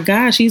 oh my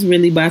gosh, he's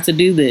really about to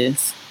do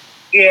this.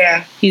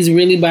 Yeah. He's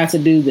really about to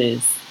do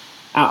this.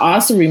 I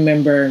also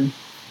remember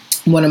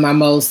one of my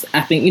most,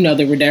 I think,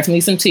 there were definitely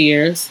some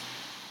tears.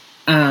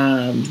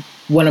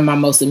 One of my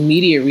most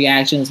immediate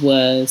reactions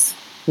was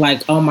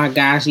like, oh my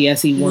gosh,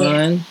 yes, he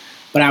won.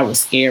 But I was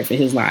scared for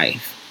his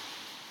life.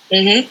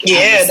 Mm-hmm.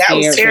 Yeah, that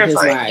was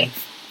terrifying.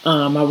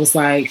 I was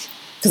like,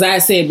 because I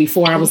had said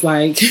before, I was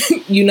like,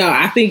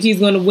 I think he's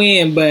going to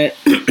win, but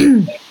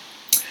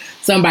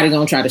somebody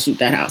going to try to shoot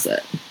that house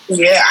up.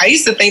 Yeah, I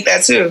used to think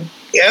that too.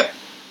 Yep.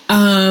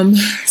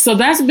 So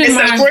that's been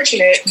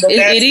unfortunate. But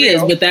it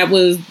is, but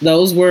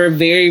those were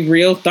very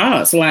real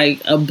thoughts.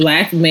 Like a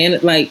black man,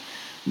 like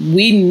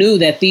we knew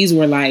that these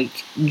were like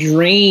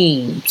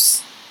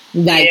dreams.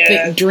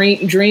 Like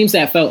dreams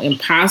that felt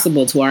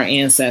impossible to our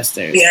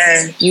ancestors.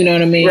 Yeah. You know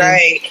what I mean?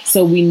 Right.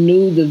 So we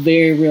knew the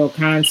very real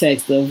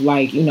context of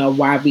like,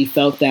 why we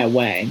felt that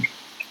way.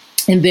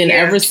 And then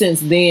ever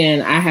since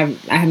then, I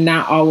have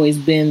not always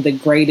been the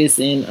greatest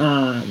in,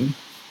 and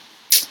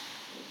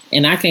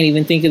I can't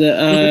even think of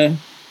the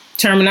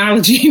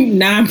terminology,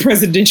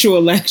 non-presidential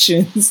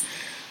elections.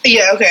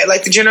 Yeah. Okay.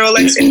 Like the general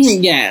elections.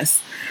 Yes.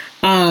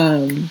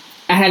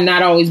 I had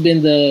not always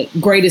been the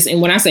greatest,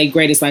 and when I say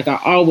greatest, like I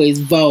always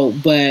vote,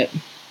 but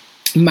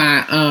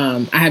my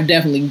I have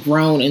definitely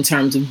grown in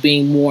terms of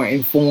being more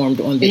informed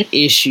on the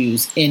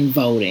issues in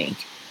voting,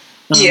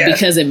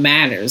 because it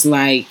matters.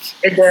 Like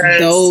it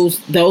does.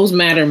 Those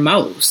matter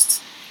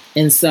most,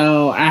 And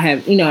so I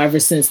have, ever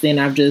since then,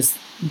 I've just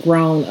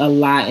grown a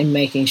lot in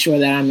making sure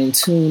that I'm in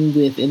tune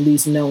with at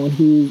least knowing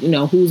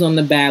who's on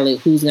the ballot,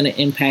 who's going to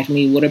impact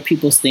me, what are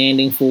people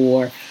standing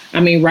for.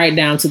 I mean, right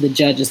down to the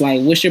judges,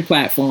 like, what's your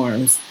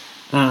platforms?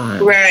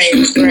 Right.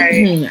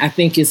 I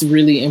think it's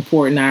really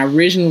important. I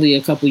originally,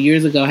 a couple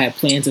years ago, had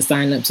planned to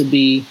sign up to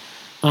be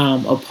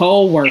a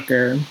poll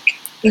worker.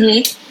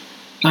 Ended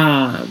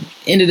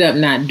up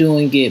not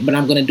doing it, but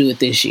I'm going to do it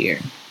this year.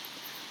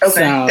 Okay,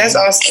 so, that's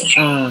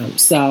awesome.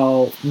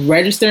 So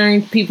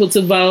registering people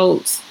to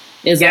vote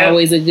is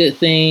always a good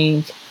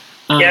thing.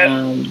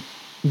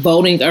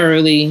 Voting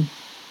early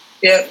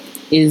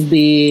is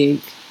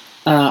big.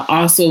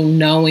 Also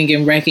knowing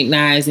and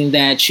recognizing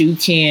that you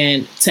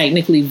can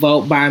technically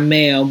vote by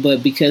mail,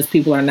 but because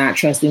people are not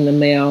trusting the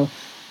mail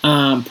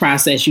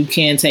process, you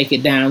can take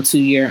it down to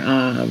your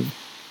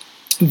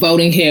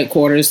voting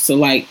headquarters. So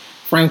like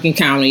Franklin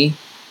County,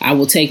 I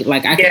will take it, I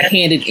can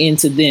hand it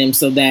into them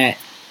so that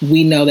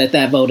we know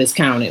that vote is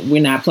counted.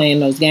 We're not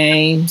playing those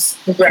games.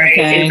 Right,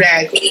 okay?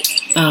 Exactly.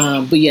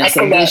 But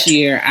so this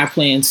year I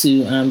plan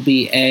to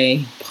be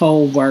a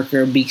poll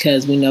worker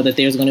because we know that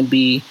there's going to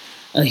be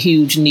a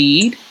huge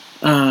need.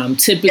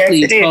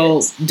 Typically,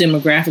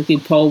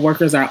 demographically, poll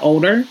workers are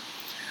older.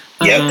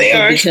 They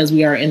are. Because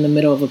we are in the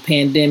middle of a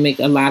pandemic,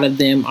 a lot of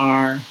them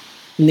are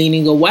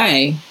leaning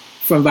away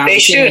from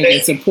volunteering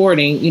and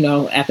supporting,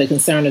 at the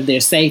concern of their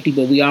safety.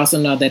 But we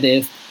also know that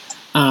if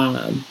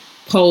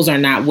polls are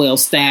not well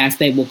staffed,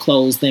 they will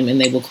close them,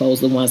 and they will close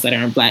the ones that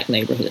are in Black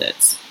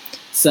neighborhoods.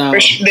 So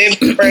they're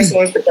the first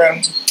ones to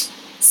come.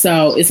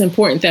 So it's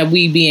important that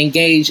we be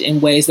engaged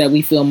in ways that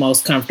we feel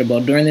most comfortable.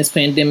 During this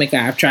pandemic,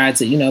 I've tried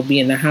to, be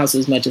in the house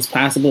as much as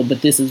possible,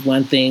 but this is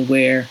one thing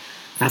where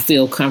I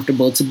feel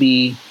comfortable to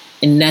be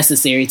and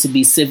necessary to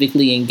be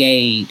civically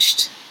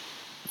engaged.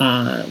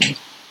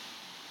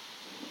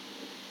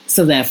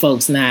 So that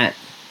folks not,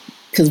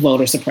 because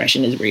voter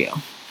suppression is real.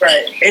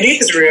 Right. It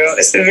is real.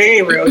 It's a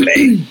very real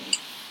thing.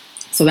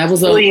 So that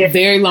was a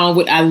very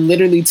long, I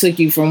literally took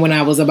you from when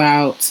I was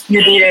about.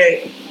 You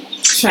did.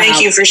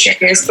 Thank you for sharing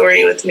your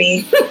story with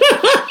me.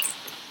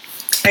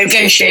 I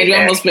appreciate it. You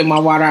almost spit my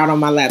water out on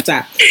my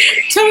laptop.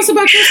 Tell us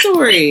about your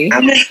story.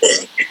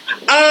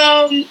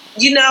 I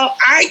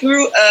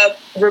grew up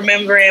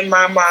remembering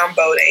my mom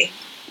voting.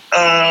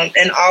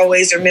 And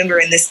always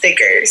remembering the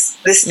stickers.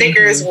 The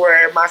stickers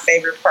were my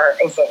favorite part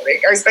of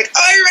voting. I was like,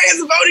 oh, everybody has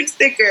a voting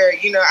sticker.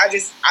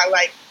 I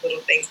like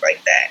little things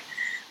like that.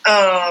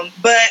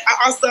 But I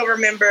also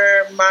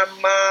remember my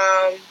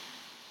mom.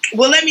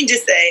 Well, let me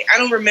just say, I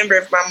don't remember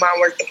if my mom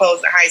worked the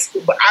polls in high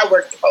school, but I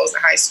worked the polls in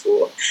high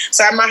school.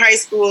 So at my high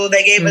school,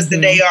 they gave us the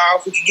day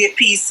off. We could get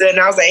pizza. And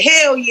I was like,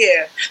 hell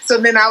yeah. So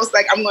then I was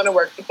like, I'm going to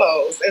work the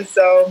polls. And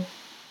so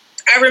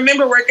I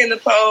remember working the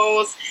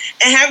polls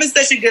and having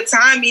such a good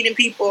time meeting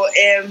people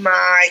in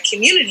my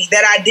community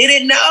that I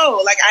didn't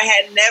know. Like, I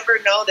had never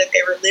known that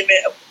they were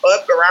living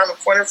up around the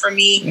corner from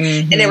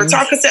me. And they were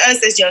talking to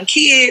us as young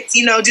kids,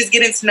 just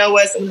getting to know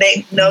us. And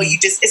they know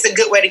it's a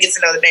good way to get to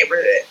know the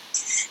neighborhood.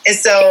 And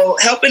so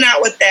helping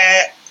out with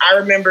that, I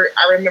remember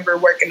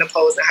working the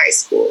polls in high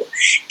school.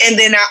 And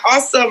then I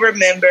also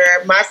remember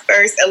my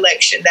first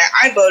election that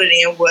I voted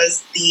in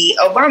was the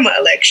Obama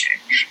election.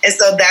 And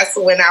so that's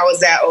when I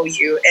was at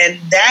OU.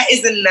 And that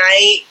is a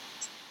night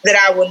that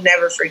I will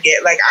never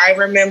forget. Like, I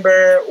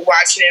remember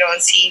watching it on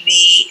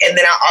TV. And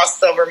then I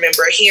also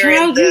remember hearing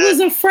you was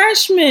a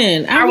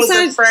freshman. I was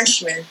a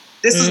freshman.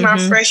 This was my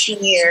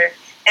freshman year.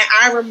 And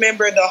I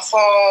remember the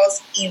halls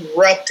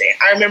erupting.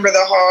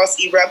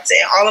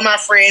 All of my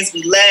friends,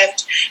 we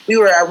left. We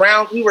were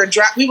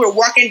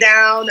walking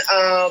down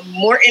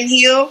Morton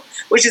Hill,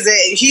 which is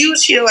a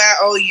huge hill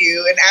at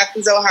OU in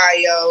Athens,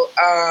 Ohio.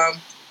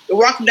 We're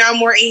walking down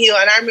Morton Hill,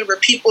 and I remember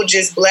people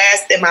just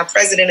blasting "My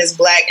President is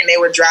Black," and they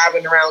were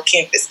driving around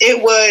campus.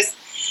 It was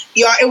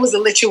a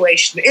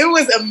lituation. It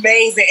was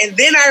amazing. And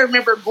then I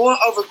remember going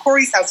over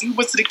Corey's house. We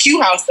went to the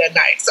Q house that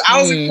night. So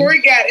I was with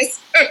Corey Gaddis.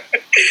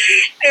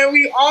 And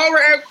we all were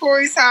at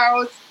Corey's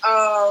house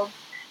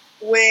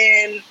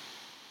when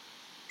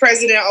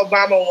President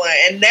Obama won.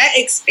 And that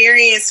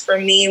experience for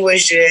me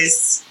was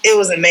it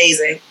was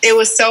amazing. It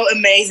was so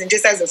amazing.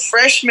 Just as a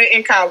freshman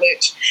in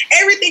college,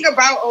 everything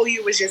about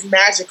OU was just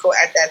magical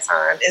at that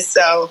time. And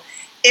so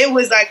it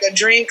was like a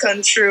dream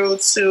come true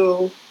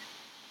to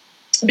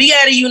be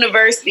at a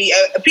university,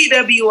 a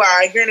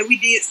PWI. Granted, we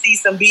did see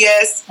some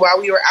BS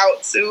while we were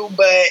out too,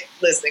 but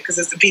listen, because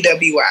it's a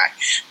PWI.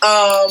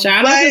 I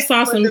just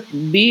saw some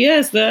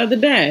BS the other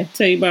day.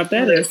 Tell you about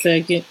that in a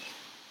second.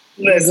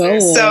 Listen,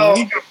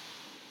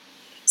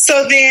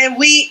 so then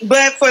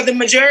but for the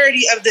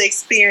majority of the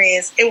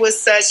experience, it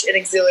was such an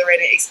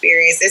exhilarating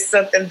experience. It's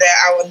something that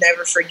I will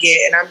never forget,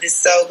 and I'm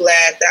just so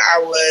glad that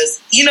I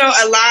was,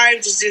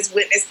 alive to just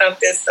witness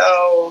something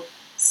so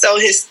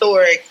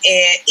historic.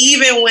 And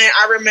even when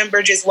I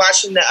remember just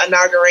watching the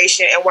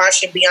inauguration and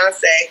watching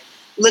Beyonce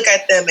look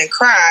at them and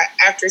cry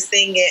after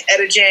singing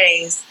Etta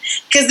James,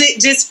 because it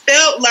just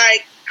felt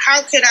like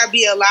how could I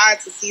be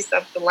alive to see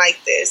something like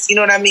this? You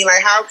know what I mean?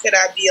 Like, how could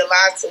I be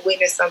alive to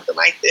witness something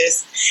like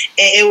this?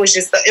 And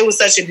it was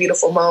such a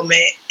beautiful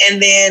moment.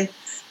 And then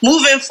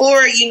moving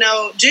forward, you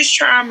know, just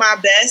trying my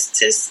best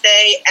to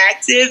stay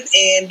active.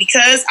 And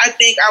because I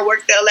think I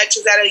worked the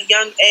elections at a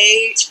young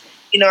age,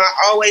 you know, I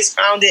always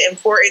found it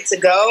important to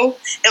go.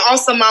 And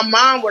also my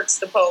mom works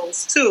the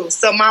polls too.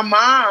 So my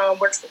mom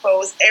works the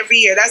polls every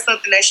year. That's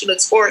something that she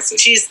looks forward to.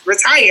 She's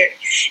retired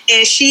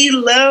and she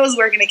loves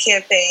working the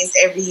campaigns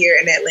every year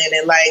in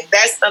Atlanta. Like,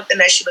 that's something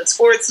that she looks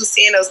forward to,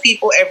 seeing those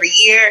people every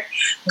year,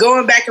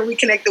 going back and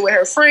reconnecting with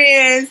her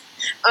friends.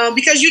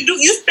 Because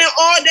you spend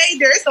all day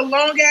there. It's a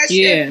long ass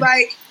shift.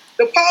 Like,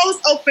 the polls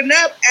open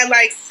up at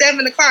like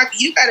 7 o'clock.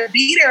 You gotta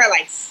be there at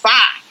like 5.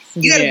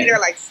 You gotta be there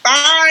at like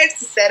 5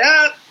 to set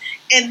up.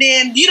 And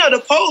then, you know, the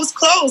polls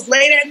close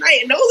late at night.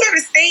 And those are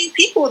the same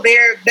people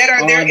there that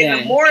are there in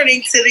the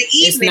morning to the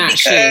evening. It's not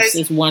shifts.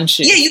 It's one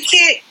shift. Yeah, you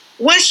can't,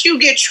 once you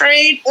get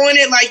trained on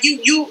it, like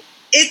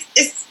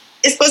it's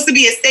supposed to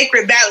be a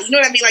sacred battle. You know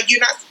what I mean? Like,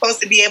 you're not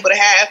supposed to be able to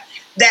have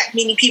that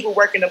many people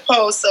working the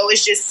polls. So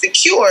it's just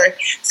secure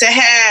to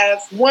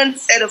have one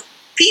set of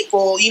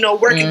people, you know,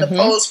 working the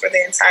polls for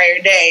the entire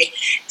day.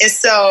 And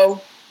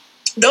so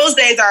those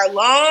days are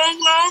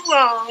long, long,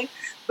 long.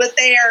 But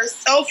they are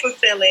so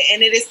fulfilling,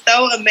 and it is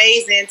so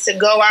amazing to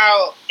go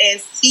out and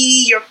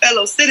see your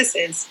fellow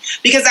citizens,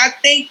 because I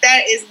think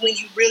that is when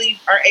you really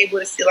are able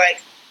to see,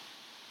 like,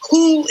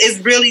 who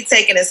is really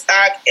taking a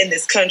stock in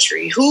this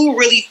country, who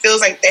really feels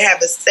like they have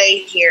a say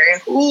here,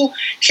 and who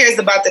cares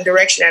about the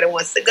direction that it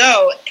wants to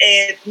go.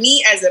 And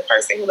me, as a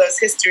person who loves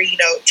history, you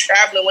know,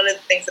 traveling, one of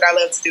the things that I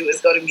love to do is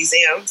go to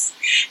museums.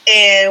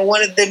 And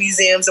one of the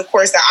museums, of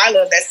course, that I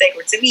love, that's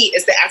sacred to me,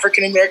 is the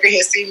African American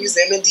History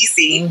Museum in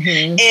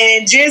D.C.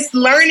 And just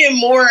learning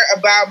more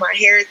about my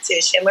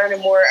heritage and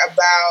learning more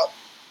about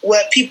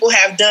what people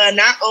have done,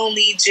 not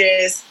only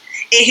just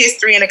in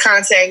history in the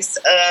context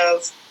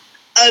of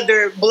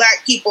other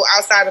Black people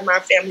outside of my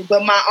family,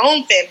 but my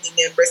own family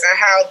members, and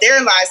how their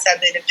lives have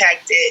been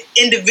impacted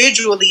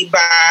individually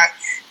by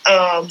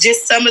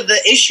just some of the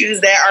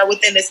issues that are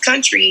within this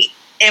country,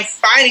 and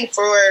fighting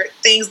for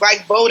things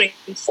like voting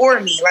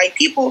for me. Like,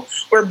 people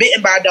were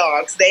bitten by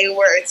dogs, they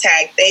were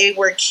attacked, they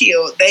were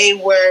killed, they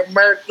were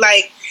murdered.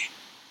 Like,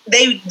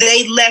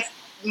 they left.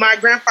 My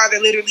grandfather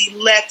literally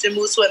left and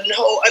moved to a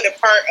whole other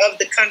part of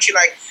the country.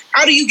 Like,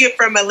 how do you get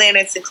from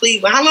Atlanta to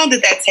Cleveland? How long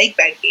did that take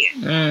back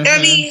then? You know what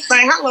I mean?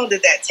 Like, how long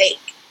did that take?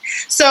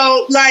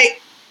 So,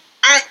 like,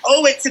 I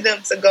owe it to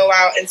them to go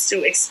out and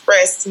to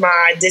express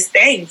my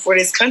disdain for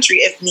this country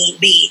if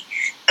need be.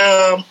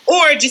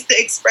 Or just to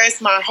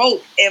express my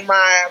hope and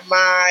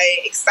my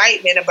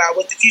excitement about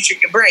what the future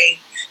can bring.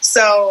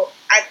 So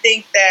I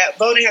think that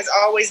voting has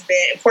always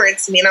been important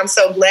to me. And I'm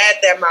so glad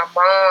that my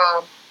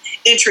mom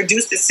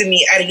introduced it to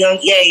me at a young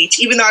age,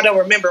 even though I don't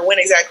remember when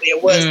exactly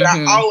it was, but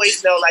I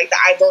always know, like, the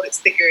I voted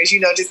stickers, you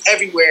know, just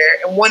everywhere,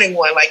 and wanting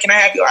one, like, can I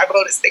have your I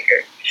voted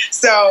sticker?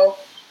 So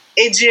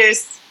it's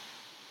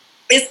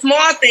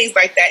small things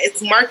like that.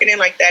 It's marketing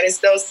like that. It's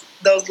those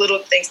little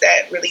things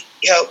that really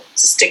help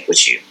to stick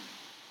with you.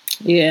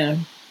 Yeah.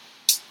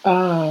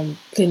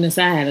 Goodness,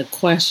 I had a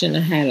question, I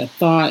had a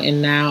thought,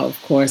 and now,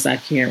 of course, I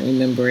can't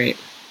remember it.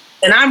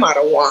 And I'm out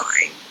of wine.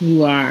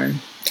 You are.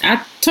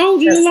 I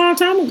told you a long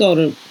time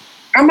ago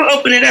I'm going to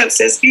open it up,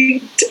 sis.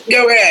 You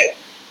go ahead.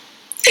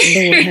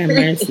 Lord have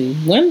mercy.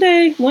 One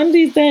of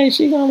these days,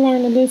 she's going to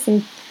learn to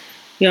listen,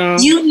 y'all.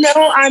 You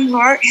know I'm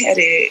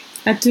hard-headed.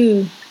 I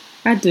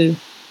do.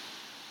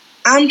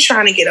 I'm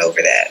trying to get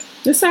over that.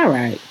 It's all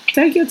right.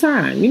 Take your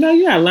time. You know,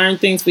 you got to learn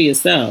things for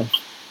yourself.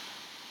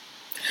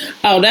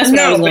 Oh, that's what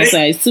I was going to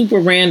say. Super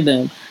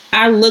random.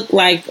 I look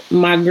like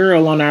my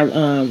girl on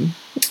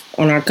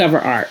our cover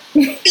art.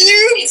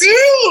 You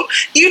do.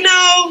 You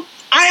know,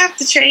 I have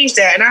to change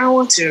that, and I don't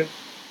want to.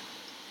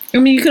 I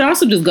mean, you could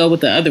also just go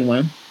with the other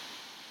one.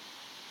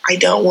 I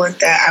don't want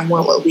that. I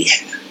want what we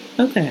have.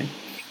 Okay.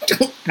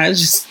 I was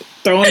just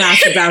throwing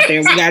options out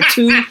there.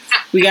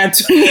 We got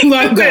two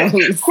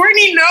logos.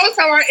 Courtney knows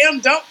how I am.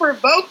 Don't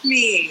provoke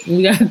me.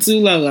 We got 2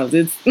 logos.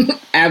 It's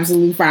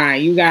absolutely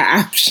fine. You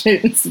got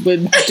options, but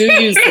do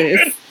use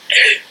this.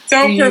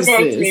 Don't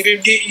provoke me to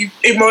get you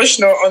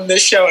emotional on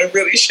this show and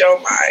really show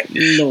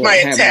my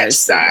attached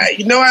side.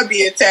 You know I'd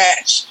be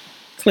attached.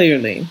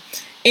 Clearly.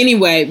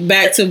 Anyway,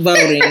 back to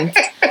voting.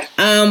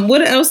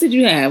 What else did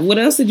you have? What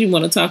else did you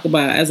want to talk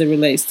about as it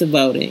relates to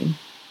voting?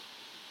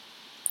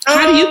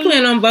 How do you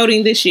plan on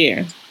voting this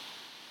year?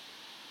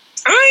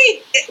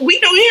 We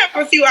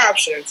have a few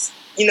options.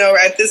 You know,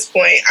 at this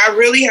point, I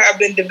really have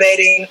been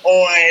debating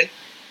on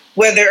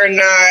whether or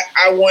not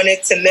I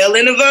wanted to mail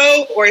in a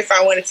vote or if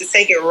I wanted to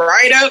take it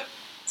right up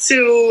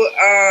to,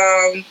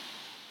 I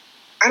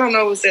don't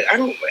know, I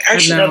don't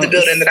actually know the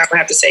building that I'm going to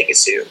have to take it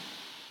to.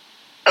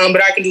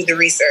 But I can do the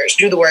research.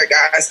 Do the work,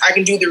 guys. I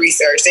can do the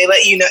research. They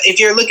let you know. If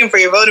you're looking for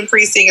your voting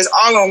precinct, it's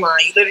all online.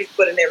 You literally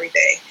put in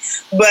everything.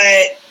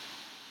 But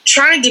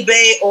trying to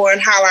debate on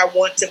how I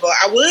want to vote.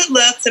 I would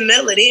love to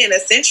mail it in,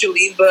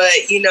 essentially.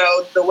 But, you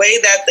know, the way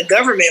that the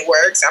government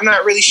works, I'm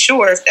not really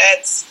sure if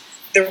that's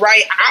the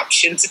right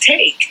option to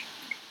take.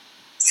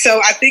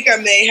 So I think I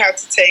may have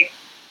to take,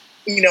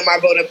 my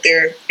vote up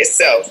there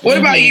itself. What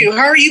about you?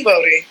 How are you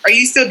voting? Are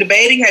you still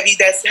debating? Have you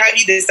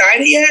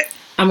decided yet?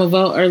 I'm going to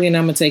vote early and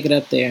I'm going to take it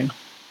up there.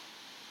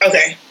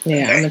 Okay. Yeah,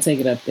 okay. I'm going to take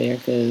it up there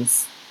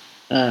because,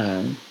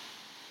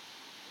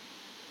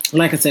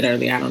 like I said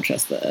earlier, I don't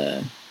trust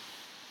the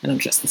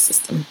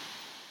system.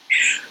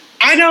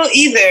 I don't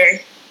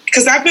either,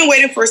 because I've been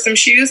waiting for some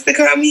shoes to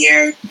come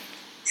here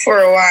for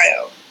a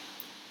while.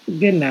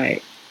 Good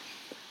night.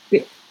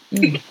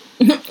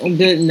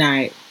 Good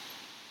night.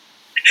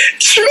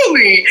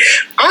 Truly,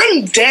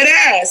 I'm dead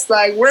ass.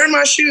 Like, where are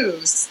my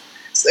shoes?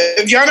 So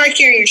if y'all not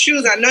carrying your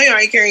shoes, I know y'all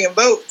ain't carrying your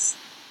votes,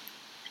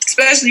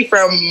 especially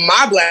from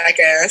my black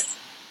ass.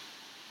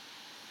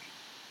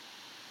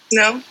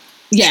 No?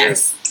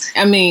 Yes.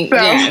 I mean,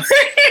 yes.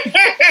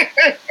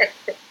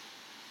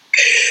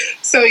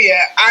 So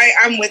yeah,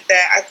 I'm with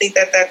that. I think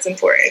that's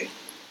important.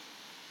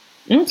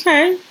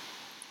 Okay.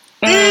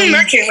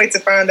 I can't wait to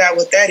find out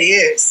what that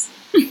is.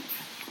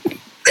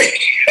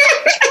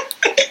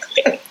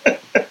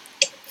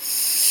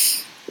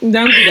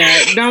 Don't do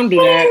that. Don't do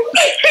that.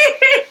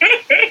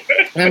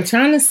 I'm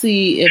trying to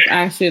see if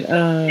I should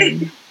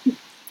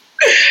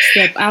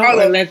step out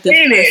or let this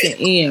person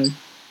in.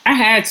 I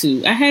had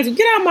to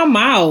get out my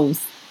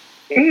mouth.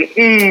 Let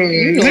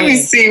me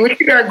see what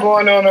you got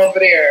going on over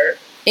there.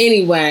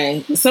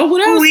 Anyway, so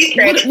what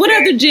else? What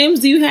other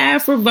gems do you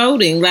have for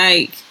voting?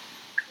 Like,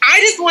 I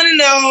just want to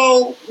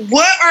know,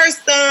 what are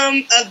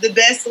some of the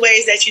best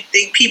ways that you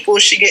think people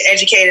should get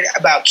educated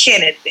about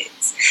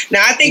candidates?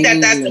 Now, I think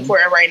that's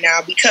important right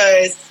now,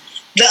 because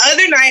the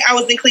other night I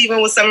was in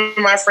Cleveland with some of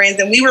my friends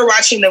and we were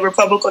watching the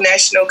Republican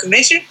National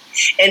Convention,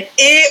 and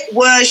it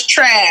was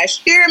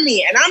trash. Hear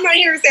me. And I'm not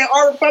here to say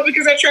all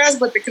Republicans are trash,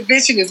 but the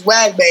convention is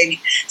wag,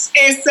 baby.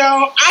 And so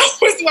I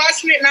was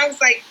watching it and I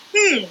was like,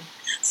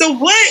 So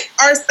what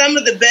are some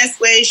of the best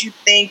ways you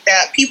think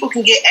that people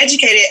can get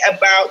educated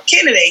about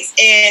candidates?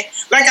 And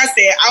like I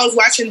said, I was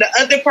watching the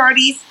other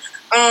parties'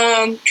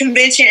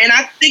 convention, and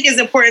I think it's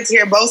important to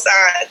hear both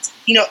sides,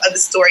 of the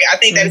story. I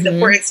think that it's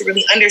important to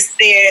really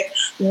understand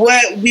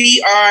what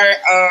we are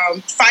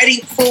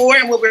fighting for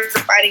and what we're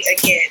fighting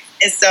against.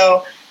 And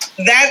so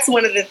that's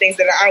one of the things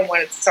that I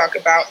wanted to talk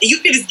about. You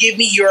can just give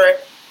me your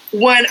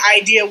one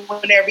idea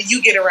whenever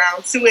you get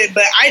around to it.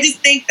 But I just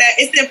think that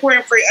it's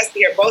important for us to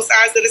hear both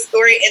sides of the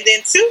story. And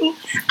then two,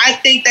 I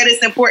think that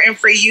it's important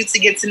for you to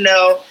get to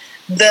know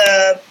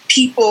the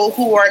people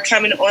who are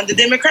coming on the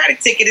Democratic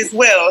ticket as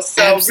well.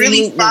 So Absolutely.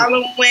 Really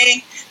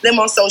following them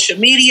on social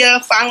media,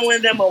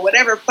 following them on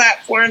whatever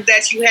platforms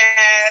that you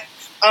have.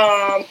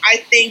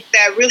 I think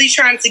that really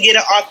trying to get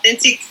an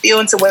authentic feel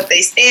into what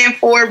they stand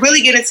for,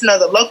 really getting to know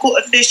the local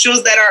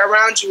officials that are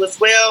around you as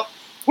well.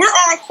 We're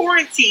all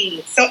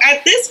quarantined. So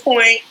at this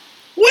point,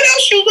 what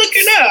else you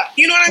looking up?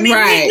 You know what I mean?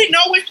 Right. We know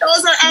what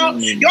shows are out.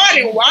 Y'all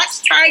didn't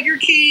watch Tiger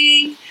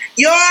King.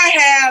 Y'all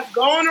have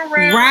gone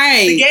around.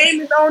 Right. The game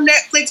is on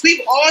Netflix.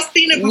 We've all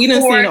seen it before. We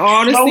done seen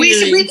all the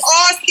series. We've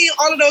all seen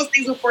all of those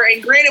things before.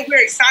 And granted,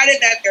 we're excited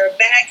that they're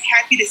back.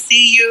 Happy to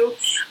see you.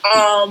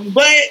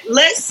 But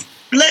let's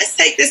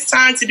take this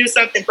time to do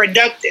something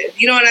productive.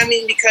 You know what I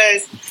mean?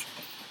 Because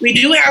we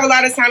do have a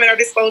lot of time at our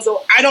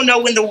disposal. I don't know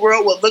when the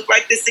world will look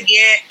like this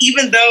again,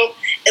 even though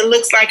it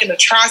looks like an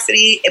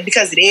atrocity,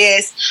 because it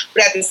is.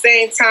 But at the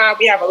same time,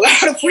 we have a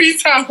lot of free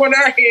time on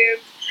our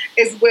hands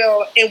as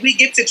well. And we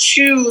get to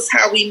choose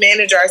how we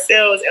manage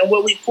ourselves and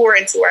what we pour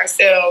into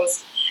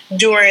ourselves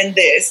during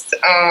this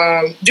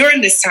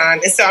time.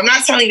 And so I'm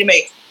not telling you to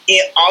make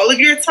it all of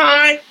your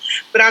time,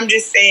 but I'm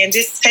just saying,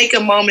 just take a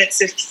moment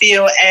to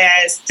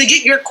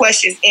get your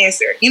questions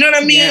answered. You know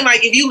what I mean? Yeah.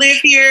 Like, if you live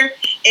here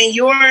and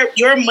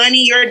your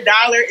money, your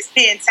dollar is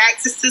paying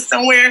taxes to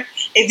somewhere,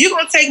 if you're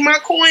going to take my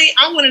coin,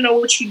 I want to know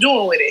what you're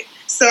doing with it.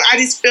 So I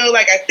just feel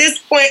like at this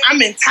point,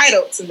 I'm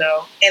entitled to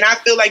know. And I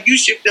feel like you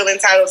should feel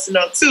entitled to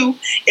know too,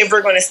 if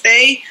we're going to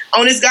stay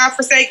on this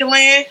godforsaken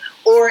land,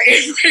 or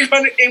if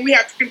we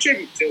have to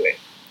contribute to it.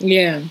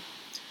 Yeah.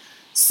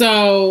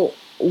 So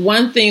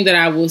one thing that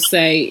I will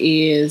say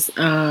is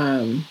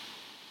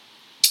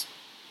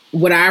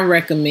what I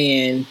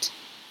recommend.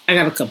 I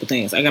got a couple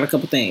things,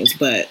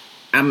 but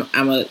I'm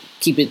gonna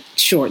keep it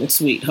short and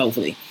sweet,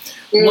 hopefully.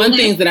 Mm-hmm. One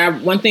thing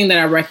that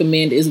I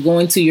recommend is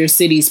going to your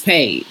city's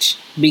page,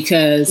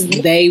 because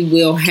they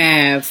will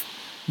have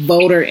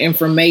voter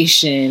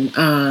information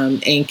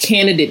and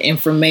candidate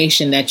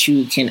information that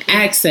you can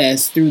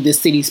access through the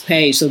city's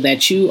page, so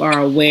that you are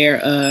aware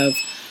of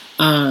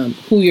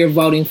who you're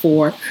voting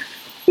for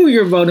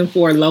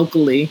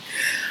locally.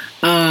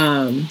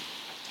 And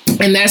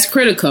that's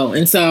critical.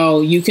 And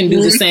so you can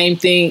do the same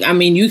thing. I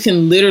mean, you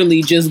can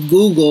literally just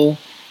Google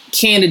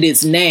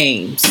candidates'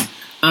 names.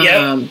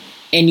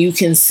 And you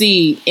can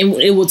see, and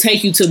it will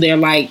take you to their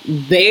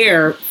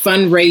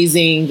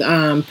fundraising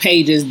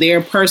pages,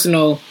 their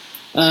personal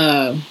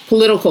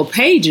political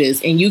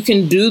pages. And you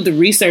can do the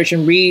research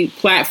and read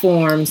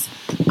platforms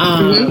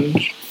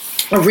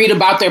or read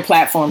about their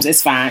platforms.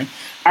 It's fine.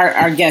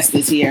 Our guest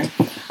is here.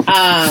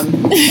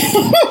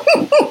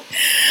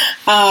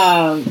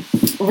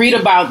 read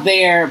about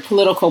their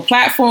political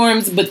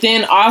platforms, but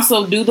then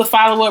also do the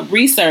follow-up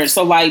research.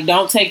 So, like,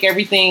 don't take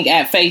everything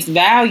at face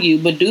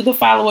value, but do the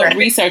follow-up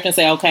research and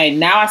say, okay,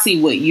 now I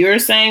see what you're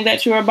saying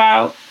that you're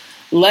about.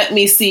 Let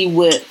me see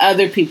what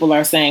other people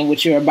are saying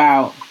what you're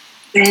about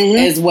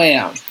as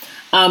well.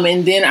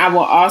 And then I will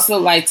also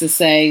like to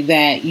say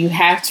that you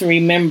have to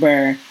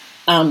remember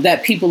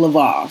that people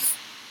evolve.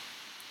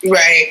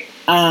 Right.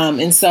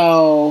 And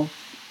so,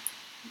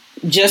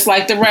 just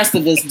like the rest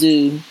of us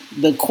do,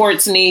 the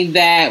Courtney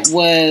that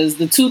was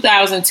the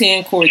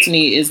 2010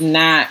 Courtney is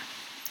not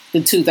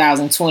the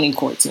 2020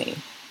 Courtney.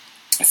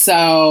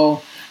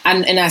 So,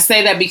 and I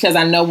say that because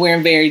I know we're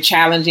in very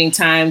challenging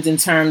times in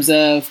terms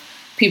of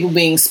people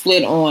being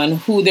split on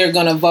who they're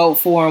going to vote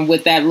for and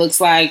what that looks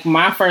like.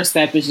 My first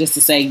step is just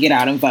to say, get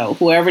out and vote.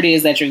 Whoever it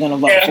is that you're going to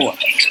vote for.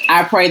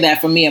 I pray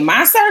that for me and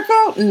my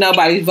circle,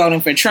 nobody's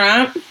voting for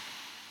Trump.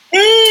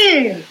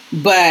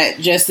 But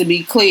just to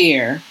be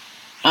clear,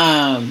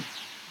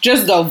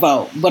 just go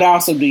vote, but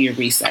also do your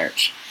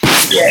research.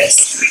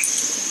 Yes.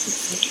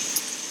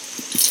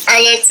 I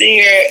love to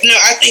hear it. No,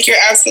 I think you're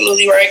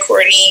absolutely right,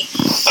 Courtney.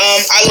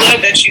 I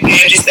love that you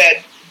gave just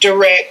that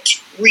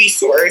direct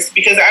resource,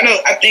 because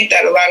I think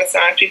that a lot of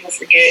times people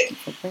forget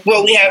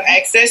what we have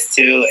access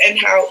to and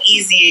how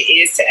easy it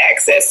is to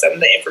access some of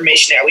the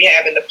information that we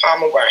have in the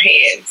palm of our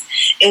hands.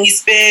 And we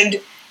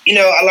spend,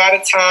 a lot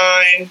of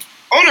time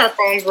on our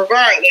phones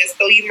regardless.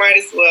 So you might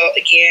as well,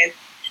 again,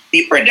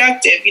 be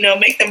productive,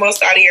 make the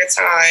most out of your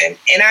time.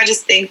 And I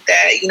just think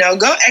that,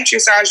 go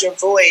exercise your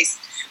voice.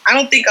 I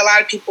don't think a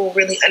lot of people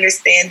really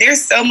understand.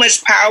 There's so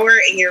much power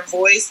in your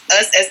voice,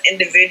 us as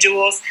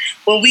individuals.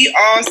 When we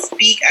all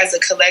speak as a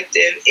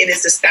collective, it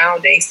is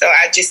astounding. So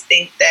I just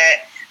think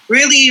that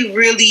really,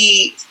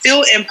 really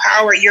feel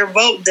empowered. Your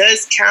vote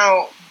does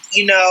count.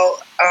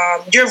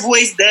 Your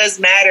voice does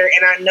matter.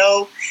 And I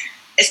know,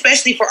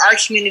 especially for our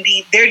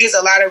community, there are just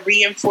a lot of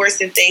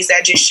reinforcing things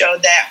that just show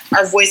that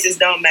our voices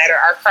don't matter.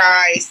 Our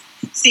cries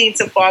seem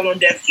to fall on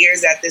deaf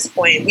ears at this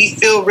point. We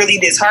feel really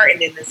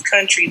disheartened in this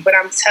country, but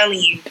I'm telling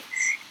you,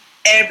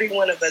 every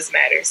one of us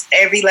matters.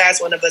 Every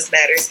last one of us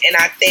matters. And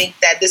I think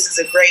that this is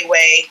a great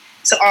way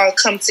to all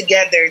come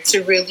together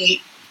to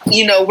really,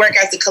 work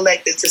as a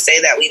collective to say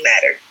that we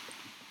matter.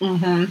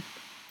 Mm-hmm.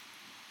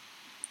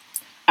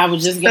 I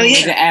was just going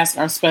to ask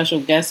our special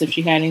guest if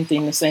she had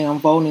anything to say on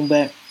voting,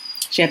 but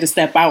she had to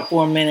step out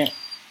for a minute.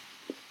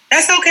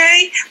 That's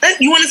okay.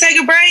 You want to take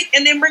a break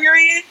and then bring her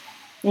in?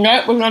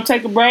 Nope, we're going to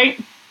take a break.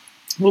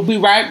 We'll be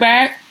right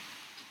back.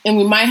 And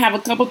we might have a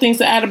couple things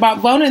to add about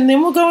voting, and then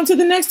we'll go into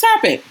the next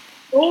topic.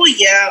 Oh,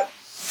 yeah.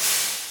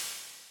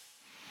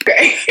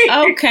 Okay.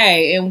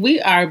 Okay, and we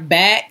are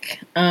back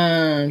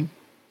to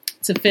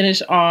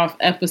finish off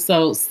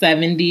episode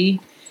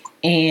 70.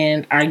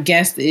 And our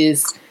guest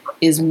is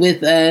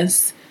with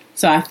us.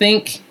 So I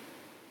think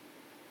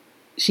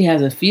she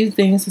has a few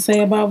things to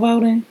say about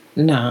voting.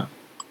 No.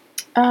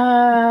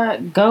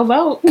 Go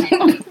vote.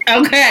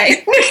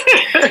 Okay.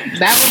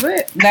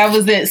 That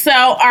was it.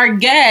 So our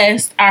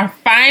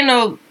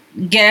final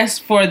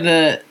guest for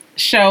the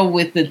show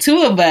with the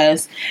two of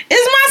us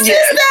is my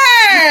sister.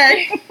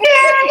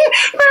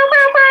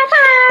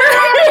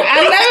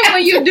 I love it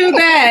when you do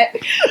that.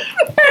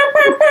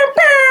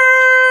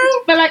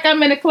 Feel like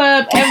I'm in a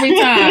club every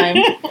time.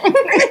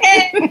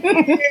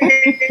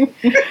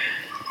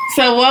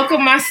 So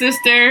welcome my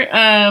sister,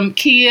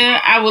 Kia.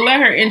 I will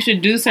let her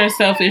introduce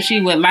herself if she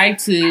would like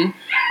to.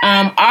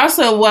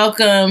 Also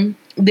welcome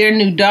their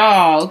new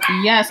dog.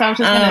 Yes, I was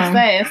just going to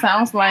say, it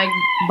sounds like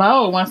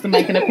Bo wants to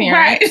make an appearance.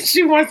 Right,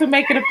 she wants to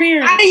make an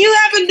appearance. You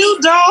have a new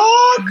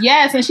dog?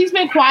 Yes, and she's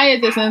been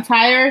quiet this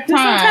entire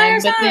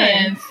time. But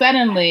then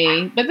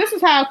suddenly, but this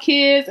is how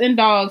kids and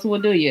dogs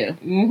will do you.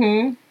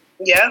 Mm-hmm.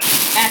 Yep.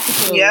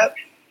 Absolutely. Yep.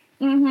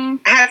 Mm-hmm.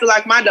 I have to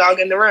lock my dog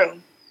in the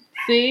room.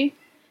 See?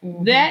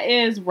 Mm-hmm. That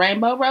is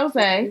Rainbow Rose,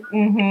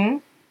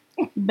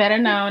 better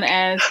known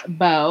as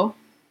Bo.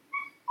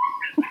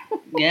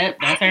 Yep,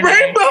 that's her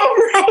Rainbow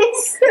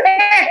Rose.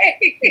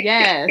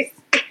 Yes,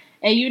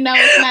 and it's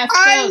not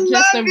spelled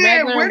just a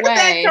regular way. Where did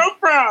that come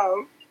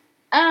from?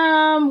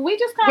 We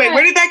just kind of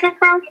where did that come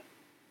from?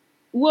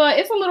 Well,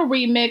 it's a little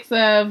remix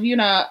of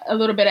a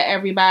little bit of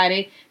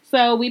everybody.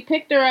 So we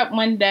picked her up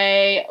one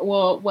day.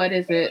 Well, what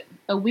is it?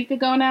 A week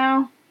ago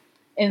now.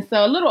 And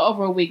so a little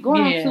over a week,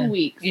 going on 2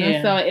 weeks. Yeah.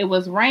 And so it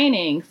was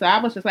raining. So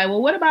I was just like,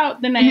 well, what about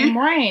the name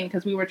Rain?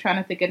 Because we were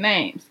trying to think of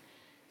names.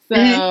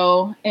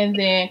 So, and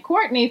then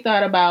Courtney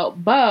thought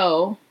about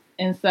Bo.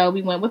 And so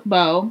we went with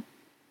Bo.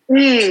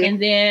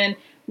 And then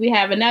we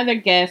have another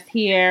guest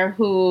here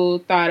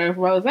who thought of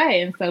Rose.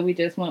 And so we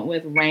just went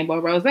with Rainbow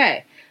Rose.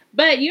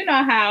 But you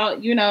know how,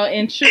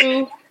 in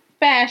true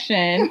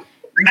fashion,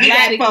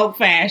 Black folk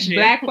fashion.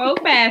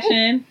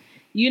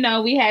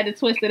 We had to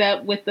twist it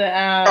up with the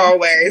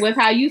always with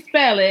how you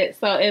spell it.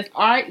 So it's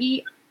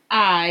REIGNBEAUX.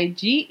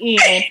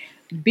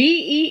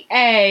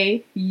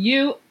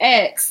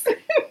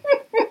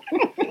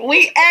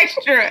 We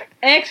extra,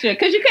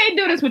 because you can't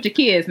do this with your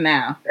kids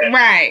now.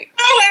 Right?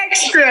 So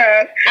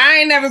extra. I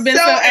ain't never been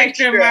so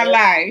extra in my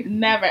life.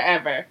 Never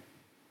ever.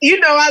 You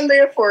know, I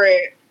live for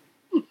it.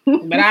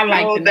 But I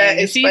like that.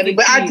 It's funny.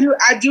 But I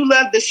do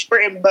love the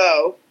short and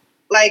bow,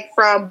 like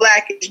from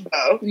Blackish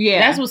Bow. Yeah,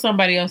 that's what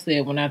somebody else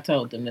said when I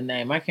told them the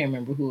name. I can't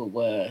remember who it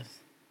was.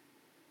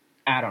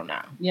 I don't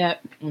know.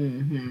 Yep.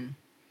 Mm-hmm.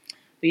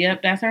 But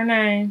yep, that's her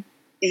name.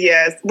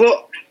 Yes.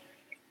 Well,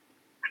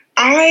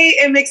 I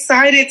am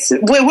excited to.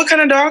 Wait, what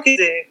kind of dog is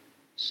it?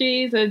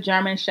 She's a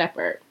German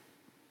Shepherd.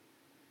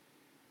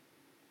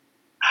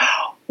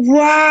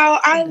 Wow,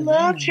 I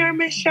love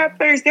German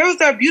Shepherds.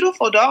 Those are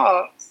beautiful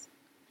dogs.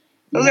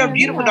 Those are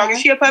beautiful dogs.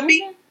 Is she a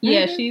puppy? Mm-hmm.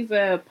 Yeah, she's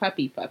a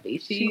puppy.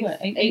 She's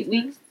 8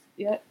 weeks.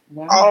 Yep.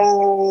 Wow.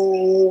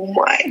 Oh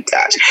my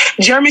gosh.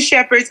 German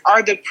Shepherds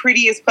are the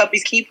prettiest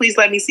puppies. Can you please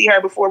let me see her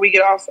before we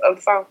get off of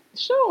the phone?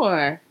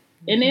 Sure.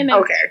 And then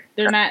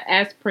they're not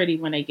as pretty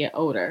when they get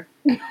older.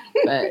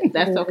 But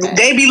that's okay.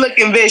 They be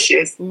looking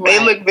vicious. Right. They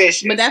look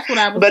vicious. But that's what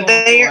I was But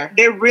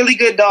they're really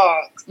good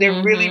dogs.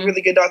 They're really,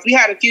 really good dogs. We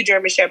had a few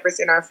German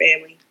Shepherds in our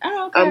family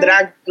that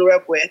I grew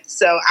up with.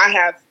 So I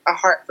have a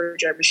heart for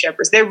German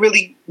Shepherds. They're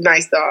really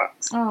nice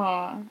dogs.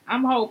 Oh,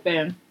 I'm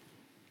hoping.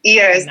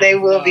 Yes, they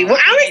will be. Well,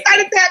 I'm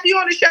excited to have you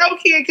on the show,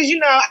 kid, because, you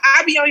know,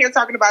 I be on here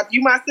talking about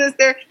you, my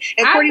sister,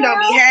 and Courtney don't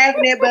be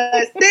having it,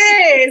 but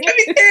sis, let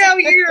me tell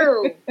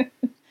you.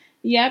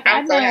 Yep,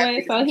 I know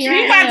it. So here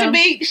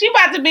she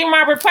about to be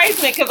my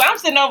replacement because I'm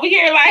sitting over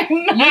here like,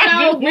 you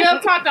know, real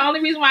talk. The only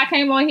reason why I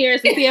came on here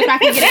is to see if I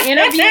could get an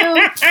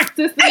interview,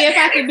 to see if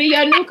I could be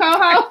your new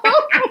co-host.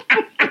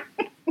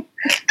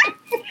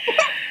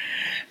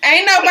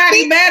 Ain't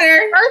nobody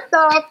better. First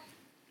off,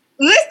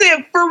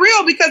 listen, for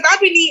real, because I've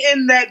been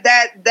needing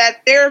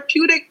that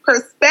therapeutic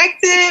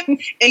perspective,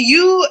 and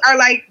you are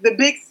like the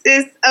big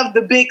sis of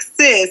the big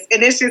sis,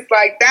 and it's just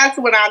like that's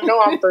when I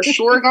know I'm for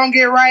sure gonna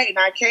get right, and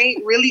I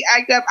can't really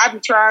act up. I've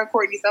been trying,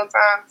 Courtney,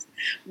 sometimes,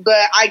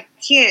 but I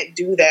can't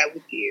do that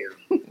with you.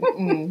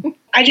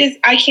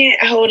 I can't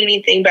hold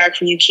anything back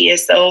from you, Kia.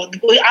 So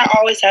I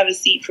always have a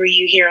seat for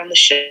you here on the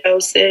show,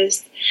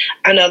 sis.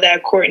 I know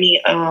that,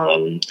 Courtney.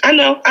 I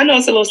know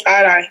it's a little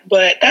side eye,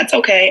 but that's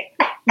okay.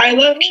 I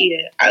love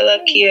Kia. I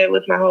love Kia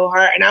with my whole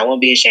heart, and I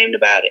won't be ashamed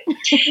about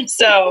it.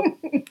 So,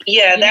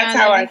 yeah, that's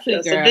how I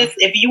feel. So this,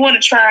 if you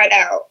want to try it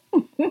out,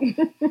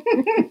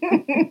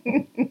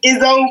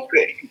 it's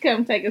open.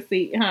 Come take a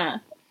seat, huh?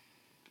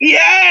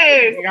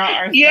 Yes.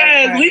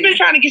 Yes. We've been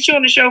trying to get you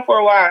on the show for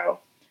a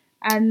while.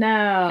 I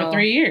know. For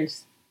 3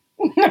 years.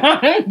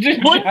 What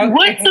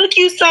took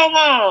you so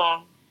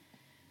long?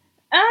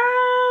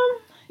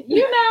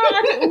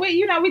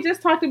 We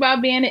just talked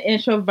about being an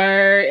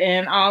introvert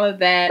and all of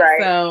that.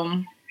 Right.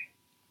 So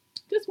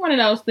just one of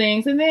those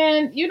things. And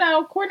then,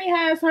 Courtney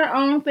has her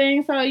own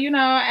thing. So,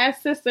 as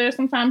sisters,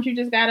 sometimes you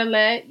just got to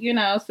let,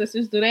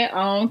 sisters do their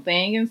own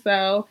thing. And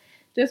so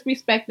just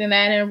respecting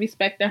that and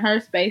respecting her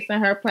space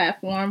and her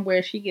platform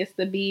where she gets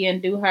to be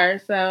and do her.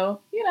 So,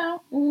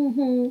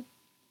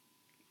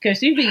 Because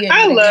she be getting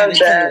I love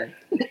that.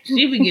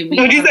 She be getting me.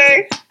 What'd you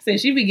say? So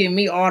she be getting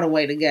me all the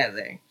way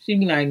together. She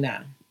be like, no.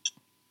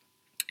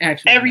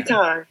 Actually, every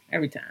time.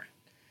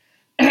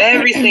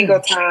 Every single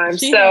time.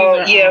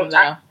 So,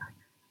 yeah.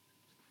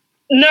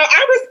 No,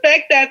 I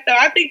respect that, though.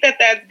 I think that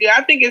that's good.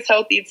 I think it's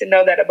healthy to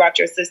know that about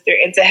your sister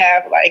and to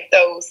have, like,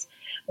 those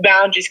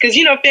boundaries. Because,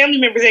 family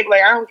members, they be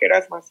like, I don't care.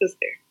 That's my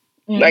sister.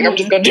 Mm-hmm. Like, I'm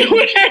just going to do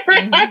whatever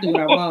do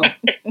what I want.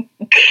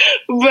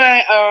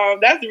 But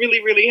that's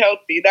really, really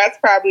healthy. That's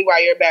probably why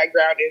your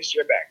background is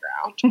your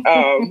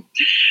background.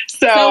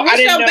 So what's I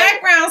didn't your know,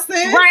 background,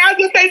 sis? Right, I was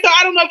going to say, so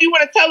I don't know if you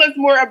want to tell us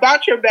more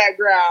about your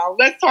background.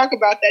 Let's talk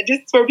about that,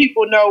 just so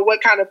people know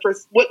what kind of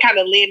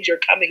lens you're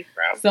coming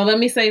from. So let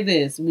me say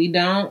this. We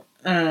don't,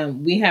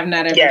 we have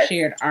not ever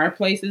shared our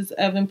places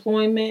of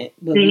employment,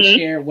 but we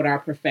share what our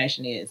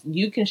profession is.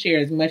 You can share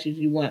as much as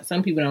you want.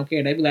 Some people don't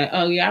care. They be like,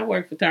 oh yeah, I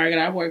work for Target.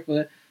 I work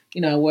for,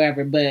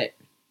 wherever, but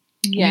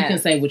you can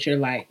say what your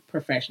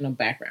professional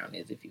background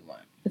is if you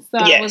want. So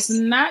I was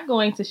not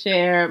going to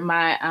share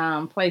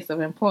my place of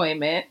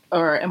employment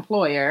or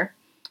employer.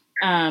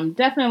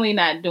 Definitely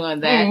not doing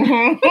that.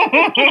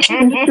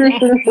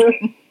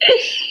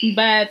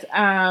 But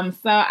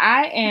so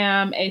I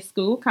am a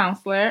school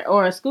counselor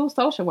or a school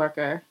social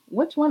worker.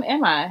 Which one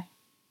am I?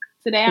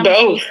 Today I'm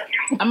both.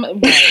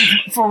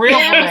 For real.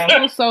 I'm a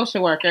school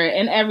social worker,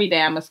 and every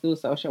day I'm a school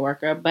social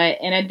worker. But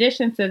in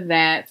addition to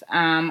that,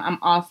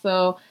 I'm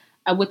also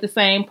with the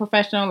same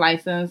professional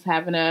license,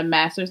 having a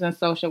master's in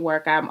social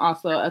work. I'm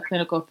also a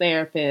clinical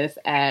therapist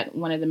at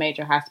one of the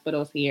major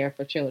hospitals here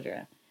for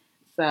children.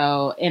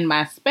 So in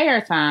my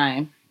spare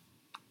time,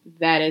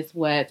 that is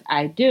what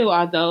I do.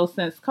 Although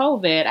since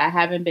COVID, I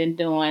haven't been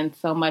doing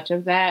so much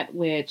of that,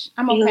 which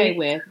I'm okay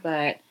with.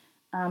 But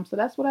so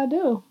that's what I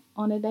do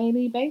on a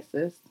daily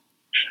basis.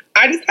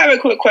 I just have a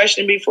quick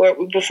question before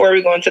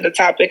we go into the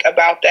topic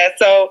about that.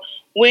 So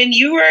when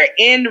you are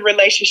in a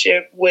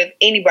relationship with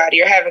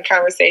anybody or having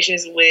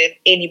conversations with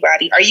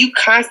anybody, are you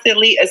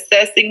constantly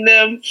assessing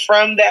them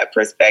from that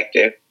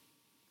perspective?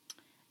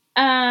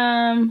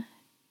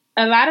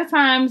 A lot of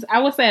times, I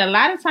would say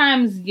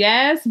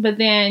yes, but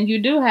then you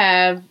do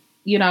have,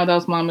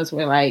 those moments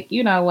where like,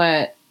 you know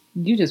what,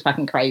 you just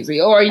fucking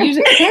crazy, or you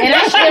just, and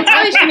I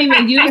probably shouldn't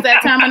even use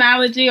that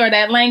terminology or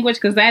that language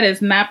because that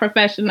is not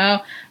professional.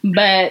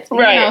 But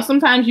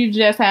sometimes you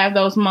just have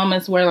those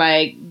moments where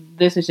like,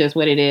 this is just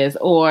what it is,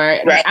 or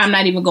I'm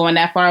not even going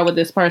that far with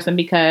this person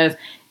because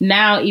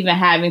now even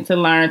having to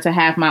learn to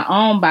have my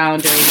own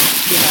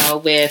boundaries,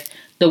 with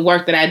the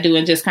work that I do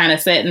and just kind of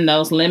setting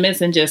those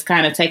limits and just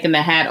kind of taking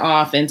the hat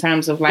off in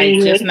terms of like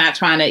just not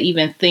trying to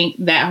even think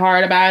that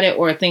hard about it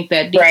or think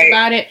that deep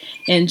about it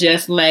and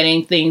just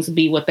letting things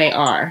be what they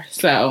are.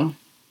 So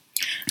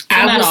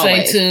I would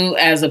say too,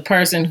 as a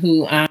person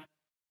who, as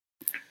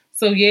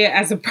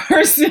a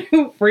person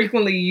who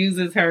frequently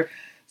uses her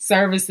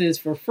services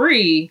for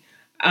free,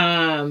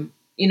 I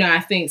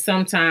think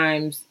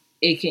sometimes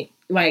it can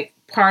like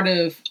part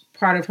of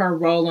her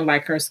role and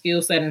like her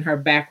skill set and her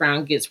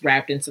background gets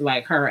wrapped into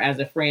like her as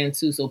a friend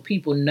too. So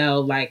people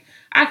know like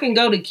I can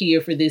go to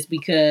Kia for this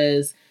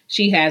because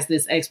she has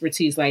this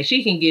expertise. Like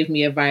she can give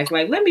me advice.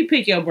 Like, let me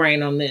pick your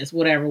brain on this,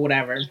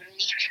 whatever.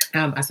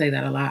 I say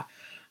that a lot.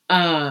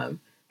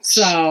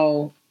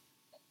 So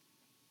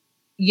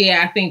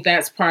yeah, I think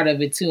that's part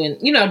of it too. And,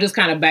 just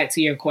kind of back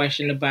to your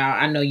question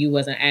about, I know you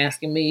wasn't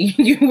asking me,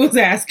 you was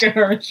asking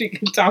her, she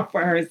can talk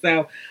for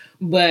herself.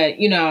 But,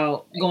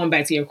 going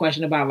back to your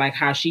question about like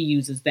how she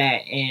uses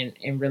that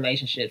in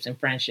relationships and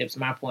friendships,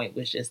 my point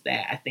was just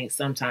that I think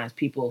sometimes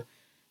people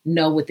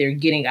know what they're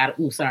getting out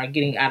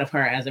of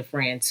her as a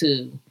friend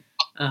too.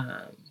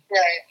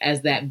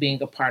 As that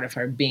being a part of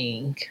her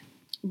being.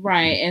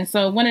 Right. And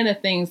so one of the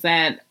things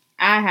that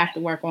I have to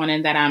work on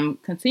and that I'm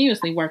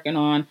continuously working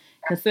on,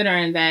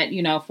 considering that,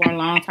 for a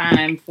long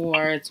time,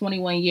 for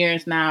 21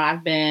 years now,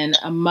 I've been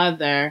a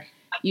mother,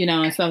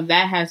 and so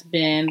that has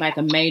been like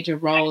a major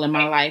role in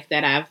my life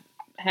that I've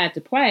had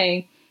to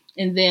play.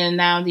 And then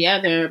now the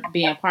other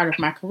being part of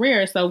my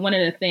career. So one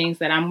of the things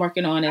that I'm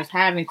working on is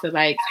having to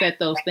like set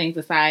those things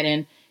aside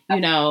and,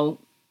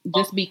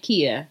 just be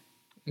Kia.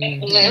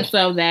 Mm-hmm.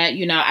 So that,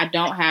 I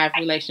don't have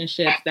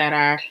relationships that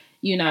are,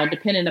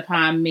 dependent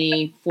upon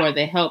me for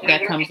the help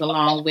that comes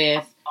along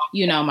with,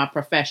 my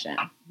profession.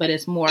 But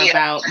it's more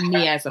about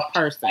me as a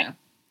person.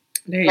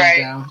 There you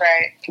go.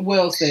 Right.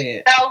 Well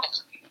said. No,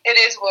 it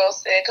is well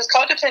said because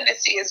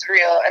codependency is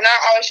real. And I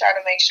always try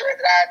to make sure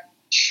that I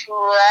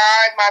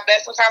try my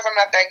best. Sometimes I'm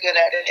not that good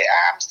at it.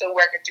 I'm still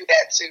working through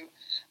that too.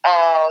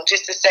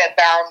 Just to set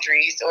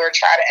boundaries or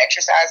try to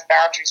exercise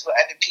boundaries with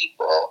other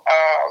people.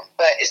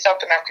 But it's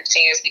something I'm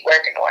continuously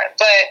working on.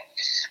 But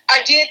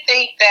I did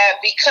think that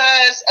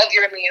because of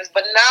your lens,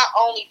 but not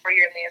only for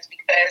your lens,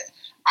 because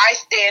I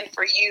stand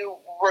for you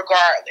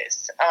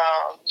regardless.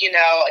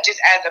 Just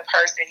as a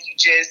person,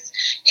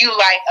 you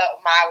light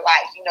up my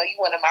life. You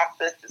one of my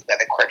sisters,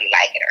 whether Courtney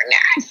like it or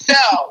not. So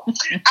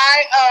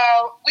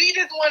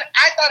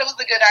I thought it was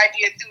a good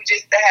idea too,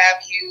 just to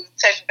have you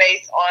touch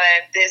base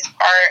on this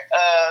part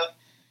of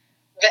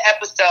the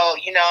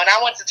episode, and I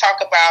want to talk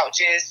about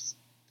just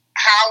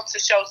how to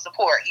show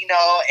support, and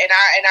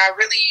I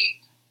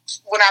really,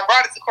 when I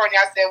brought it to Courtney,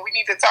 I said, we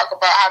need to talk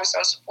about how to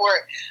show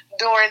support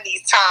during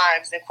these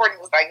times. And Courtney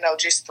was like, no,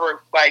 just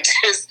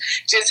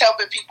just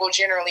helping people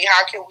generally.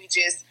 How can we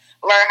just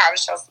learn how to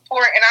show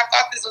support? And I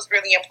thought this was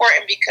really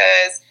important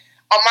because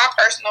on my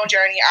personal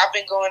journey, I've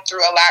been going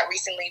through a lot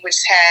recently, which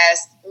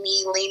has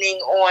me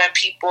leaning on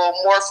people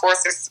more for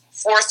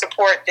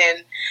support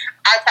than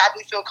I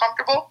probably feel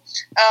comfortable.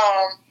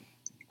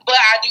 But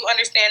I do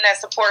understand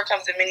that support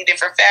comes in many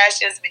different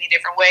fashions, many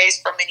different ways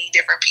from many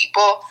different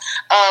people.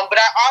 But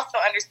I also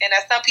understand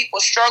that some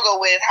people struggle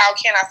with, how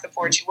can I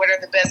support you? What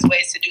are the best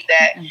ways to do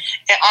that?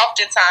 And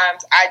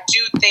oftentimes I do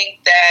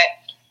think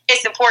that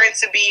it's important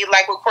to be,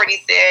 like what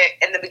Courtney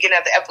said in the beginning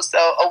of the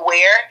episode,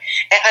 aware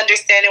and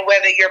understanding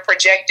whether you're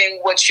projecting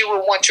what you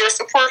would want your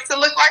support to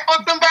look like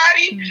on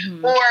somebody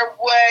or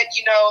what,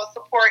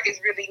 support is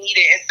really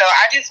needed. And so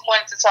I just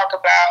wanted to talk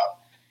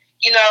about,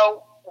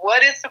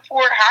 what is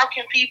support? How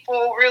can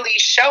people really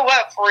show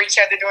up for each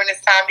other during this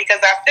time? Because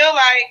I feel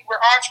like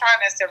we're all trying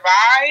to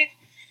survive.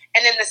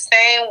 And in the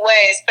same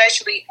way,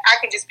 especially, I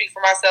can just speak for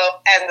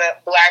myself as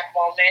a Black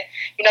woman,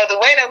 the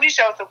way that we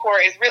show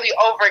support is really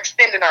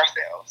overextending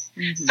ourselves.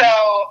 Mm-hmm. So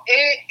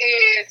it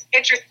is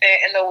interesting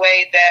in the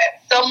way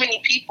that so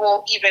many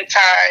people even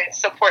tie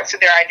support to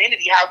their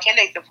identity. How can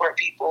they support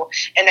people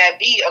and that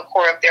be a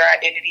core of their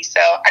identity? So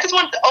I just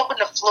wanted to open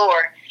the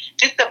floor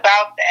just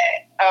about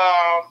that.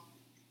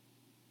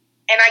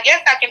 And I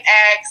guess I can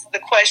ask the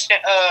question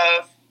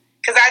of,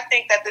 because I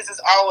think that this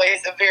is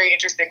always a very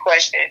interesting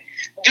question.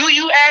 Do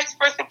you ask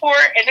for support?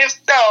 And if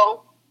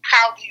so,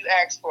 how do you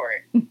ask for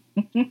it?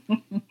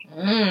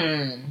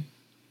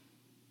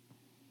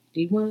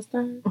 Do you want to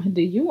start?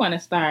 Do you want to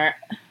start?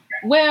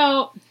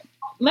 Well,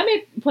 let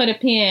me put a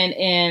pin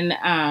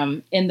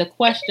in the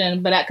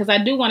question, but because I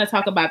do want to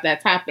talk about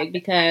that topic,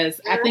 because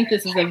I think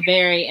this is a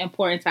very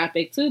important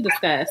topic to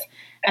discuss.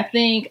 I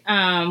think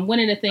one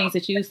of the things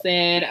that you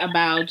said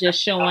about just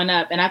showing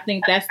up, and I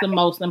think that's the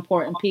most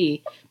important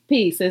piece,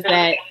 piece is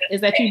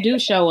that you do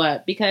show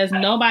up, because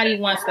nobody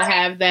wants to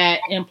have that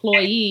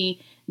employee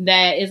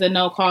that is a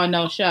no call,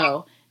 no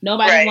show.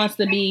 Nobody wants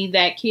to be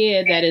that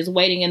kid that is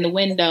waiting in the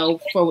window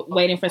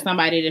waiting for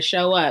somebody to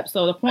show up.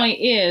 So the point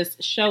is,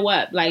 show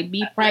up, like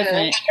be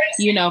present,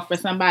 for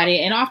somebody.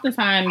 And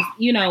oftentimes,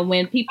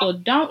 when people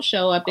don't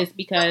show up, it's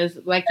because,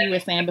 like you were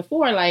saying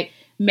before, like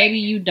maybe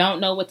you don't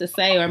know what to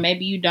say, or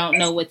maybe you don't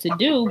know what to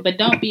do, but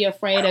don't be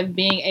afraid of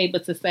being able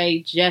to say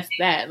just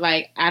that.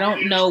 Like, I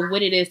don't know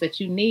what it is that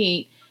you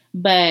need,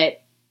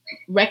 but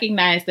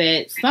recognize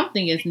that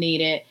something is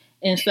needed.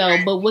 And so,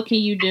 but what can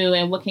you do,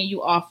 and what can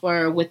you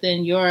offer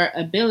within your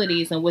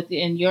abilities and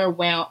within your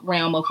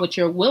realm of what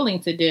you're willing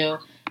to do,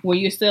 where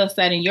you're still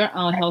setting your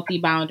own healthy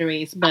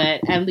boundaries,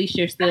 but at least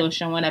you're still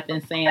showing up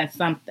and saying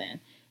something.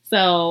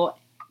 So,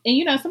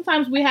 and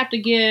sometimes we have to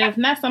give,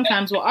 not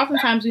sometimes, well,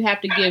 oftentimes we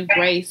have to give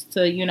grace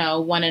to,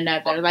 one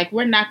another. Like,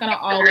 we're not going to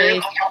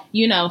always,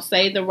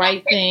 say the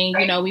right thing.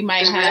 We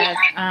might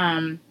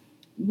have,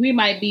 we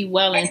might be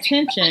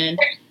well-intentioned,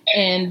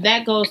 and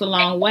that goes a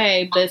long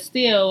way, but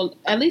still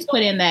at least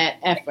put in that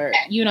effort,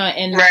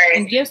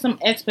 and give some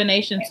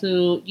explanation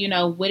to,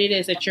 what it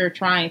is that you're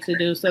trying to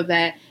do, so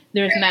that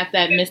there's not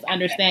that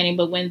misunderstanding.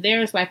 But when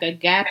there's like a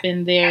gap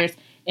and there's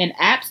an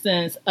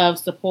absence of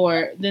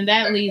support, then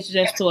that leads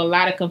just to a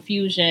lot of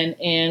confusion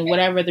in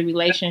whatever the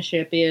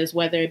relationship is,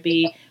 whether it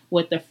be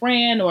with a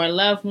friend or a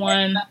loved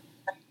one,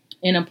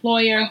 an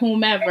employer,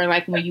 whomever.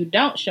 Like, when you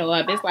don't show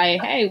up, it's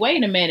like, hey,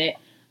 wait a minute.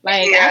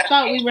 Like, I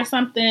thought we were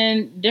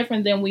something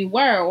different than we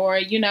were, or,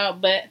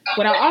 but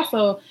what I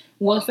also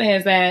will say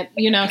is that,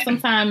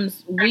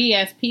 sometimes we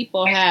as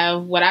people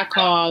have what I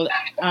call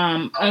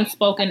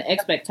unspoken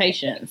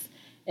expectations.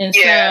 And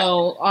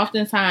so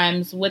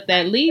oftentimes what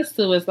that leads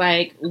to is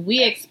like,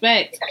 we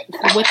expect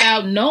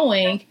without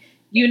knowing,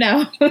 Do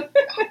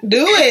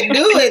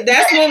it.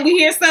 That's when we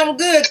hear something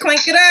good.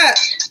 Clink it up.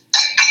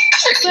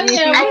 So, I was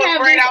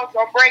afraid I was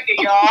going to break it,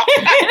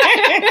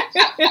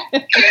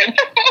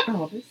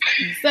 y'all.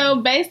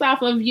 So based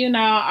off of,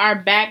 our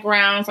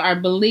backgrounds, our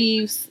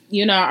beliefs,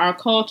 our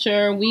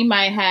culture, we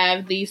might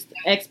have these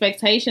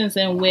expectations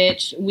in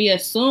which we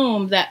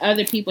assume that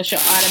other people should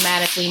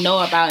automatically know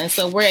about. And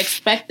so we're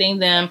expecting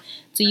them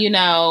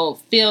to,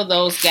 fill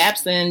those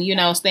gaps and,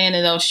 stand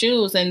in those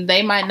shoes. And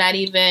they might not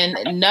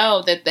even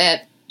know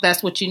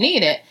that's what you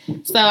needed.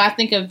 So I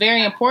think a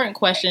very important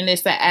question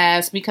is to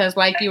ask, because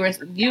like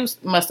you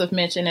must have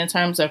mentioned in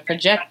terms of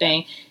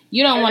projecting,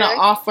 you don't want to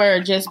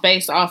offer just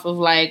based off of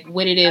like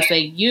what it is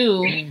that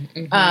you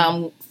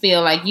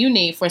feel like you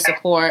need for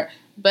support.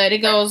 But it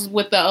goes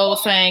with the old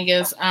saying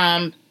is,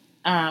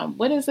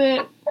 what is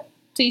it?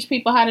 Teach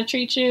people how to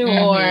treat you,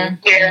 or,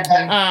 but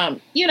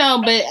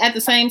at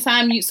the same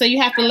time,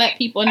 you have to let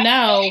people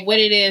know what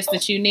it is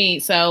that you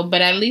need. So,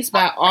 but at least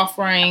by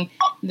offering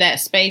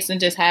that space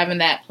and just having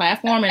that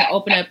platform and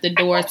open up the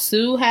door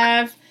to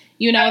have,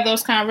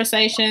 those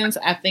conversations,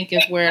 I think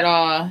is where it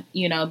all,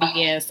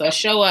 begins. So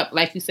show up,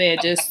 like you said,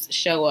 just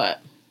show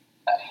up.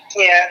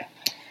 Yeah.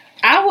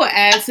 I will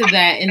add to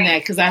that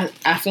because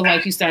I feel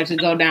like you started to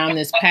go down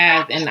this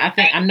path, and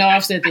I know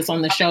I've said this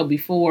on the show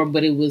before,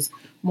 but it was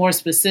more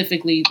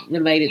specifically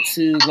related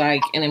to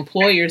like an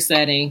employer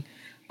setting.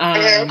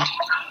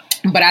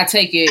 But I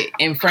take it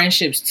in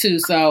friendships too.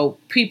 So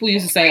people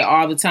used to say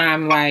all the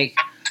time, like,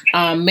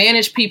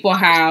 manage people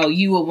how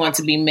you would want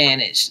to be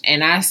managed.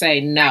 And I say,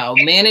 no,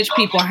 manage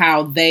people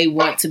how they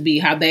want to be,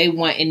 how they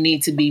want and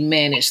need to be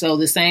managed. So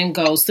the same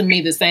goes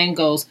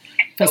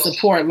for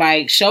support.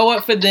 Like, show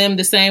up for them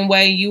the same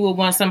way you would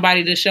want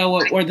somebody to show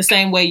up, or the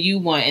same way you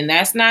want. And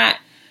that's not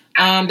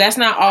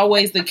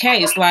always the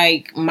case.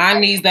 Like, my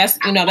needs, that's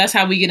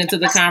how we get into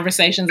the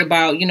conversations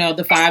about,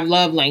 the 5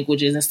 love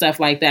languages and stuff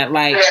like that.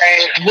 Like,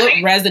 what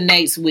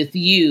resonates with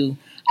you.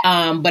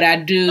 But I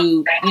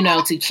do,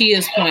 to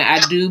Kia's point, I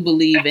do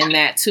believe in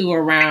that too,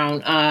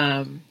 around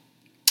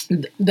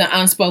the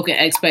unspoken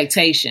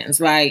expectations.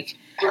 Like,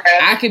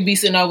 I could be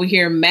sitting over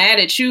here mad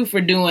at you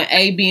for doing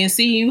A, B, and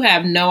C. You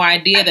have no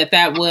idea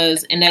that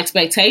was an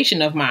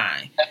expectation of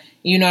mine.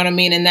 You know what I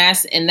mean? And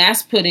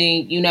that's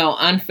putting,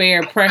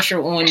 unfair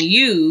pressure on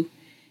you,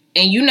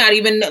 and you not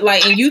even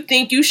like, and you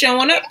think you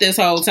showing up this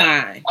whole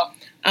time.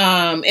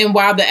 And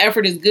while the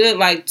effort is good,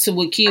 like to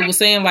what Kia was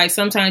saying, like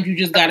sometimes you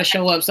just got to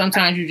show up.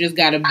 Sometimes you just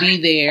got to be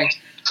there.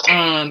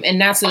 And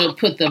not to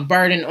put the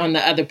burden on the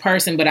other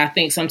person, but I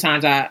think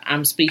sometimes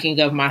I'm speaking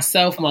of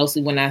myself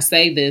mostly when I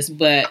say this,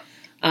 but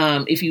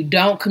if you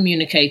don't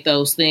communicate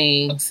those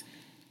things,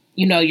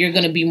 you're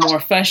going to be more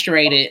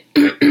frustrated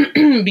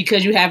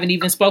because you haven't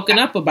even spoken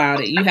up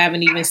about it. You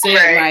haven't even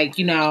said like,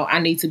 I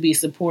need to be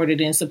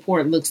supported, and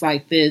support looks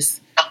like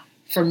this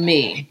for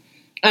me.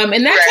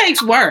 And that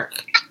takes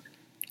work.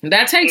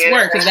 That takes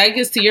work, because that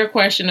gets to your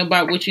question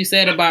about what you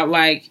said about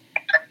like,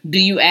 do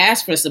you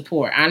ask for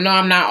support? I know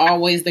I'm not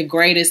always the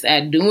greatest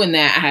at doing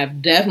that. I have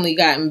definitely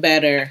gotten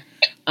better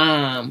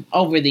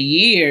over the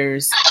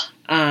years.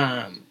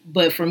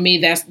 But for me,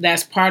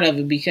 that's part of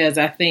it, because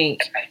I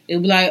think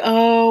it'll be like,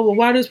 oh, well,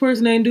 why this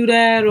person ain't do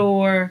that?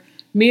 Or,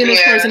 Me and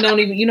this person don't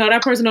even,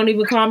 that person don't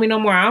even call me no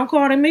more. I don't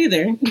call them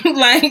either.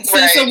 Like,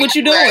 so what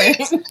you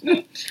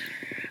doing?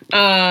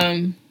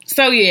 Right.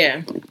 So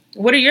yeah,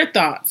 what are your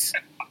thoughts?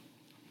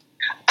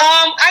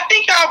 I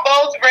think y'all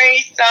both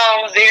raised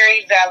some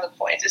very valid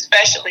points,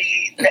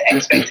 especially the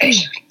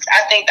expectation piece.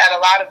 I think that a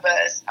lot of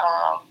us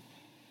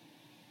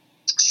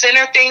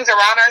center things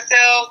around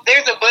ourselves.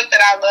 There's a book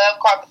that I love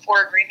called The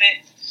 4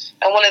 Agreements,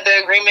 and one of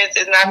the agreements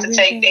is not to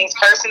take things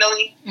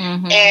personally.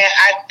 Mm-hmm. And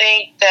I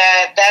think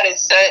that is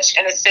such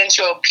an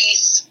essential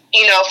piece,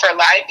 for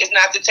life, is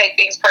not to take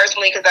things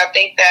personally, because I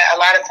think that a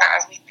lot of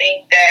times we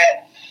think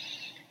that,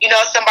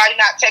 somebody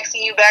not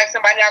texting you back,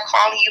 somebody not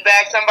calling you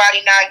back,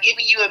 somebody not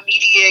giving you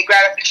immediate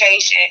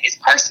gratification is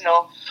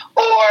personal,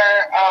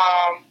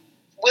 or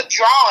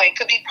withdrawing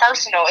could be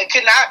personal. It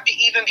could not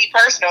even be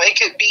personal. It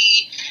could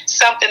be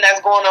something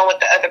that's going on with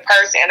the other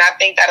person. And I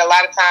think that a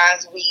lot of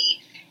times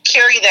we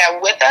carry that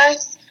with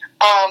us,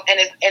 and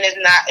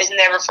it's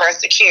never for us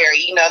to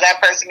carry.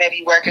 That person may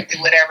be working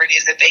through whatever it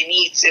is that they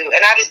need to.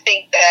 And I just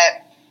think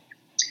that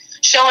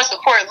showing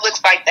support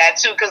looks like that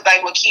too, because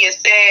like what Kia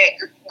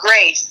said,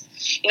 grace.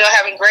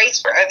 Having grace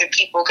for other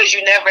people, because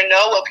you never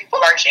know what people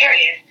are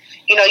carrying.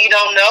 You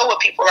don't know what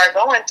people are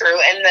going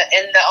through, and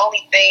the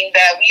only thing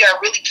that we are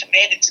really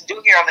commanded to do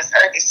here on this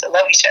earth is to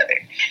love each other.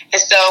 And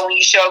so when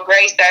you show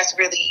grace, that's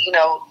really,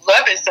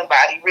 loving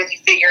somebody, really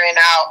figuring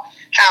out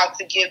how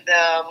to give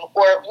them,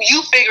 or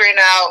you figuring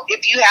out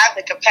if you have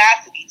the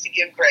capacity to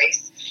give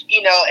grace,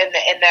 in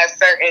that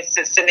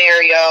certain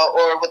scenario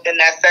or within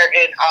that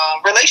certain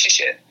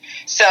relationship.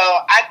 So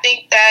I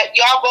think that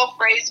y'all both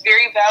raised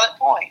very valid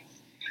points.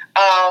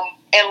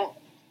 And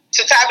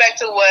to tie back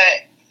to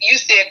what you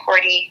said,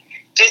 Courtney,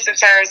 just in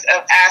terms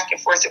of asking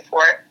for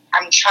support,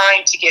 I'm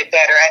trying to get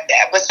better at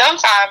that. But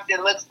sometimes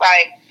it looks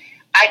like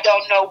I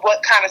don't know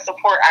what kind of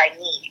support I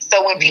need.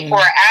 So when people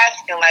are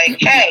asking, like,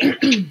 hey,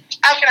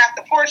 how can I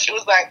support you?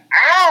 It's like,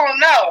 I don't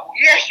know.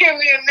 You gotta give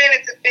me a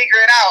minute to figure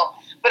it out.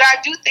 But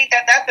I do think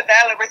that that's a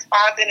valid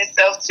response in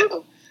itself,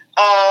 too.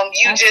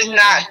 You Absolutely. Just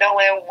not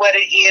knowing what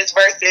it is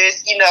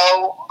versus,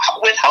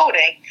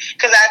 withholding.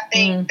 Because I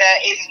think that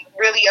it's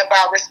really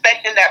about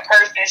respecting that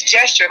person's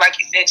gesture. Like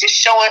you said, just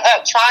showing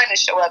up, trying to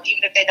show up,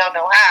 even if they don't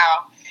know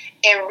how.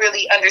 And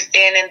really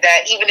understanding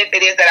that even if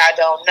it is that I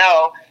don't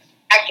know,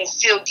 I can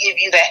still give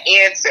you that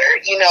answer,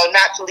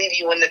 not to leave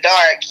you in the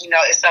dark,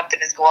 if something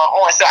is going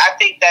on. So I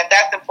think that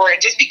that's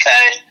important, just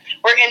because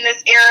we're in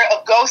this era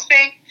of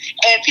ghosting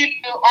and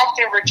people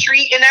often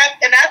retreat, and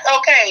that's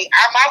okay.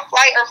 My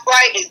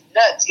flight is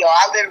nuts, y'all.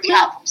 I literally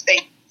hop from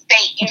state to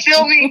state. You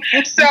feel me?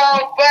 So,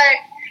 but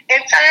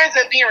in terms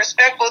of being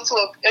respectful to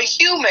a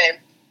human,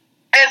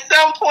 at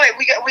some point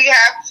we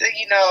have to,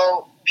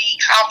 be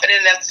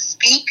confident enough to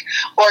speak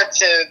or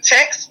to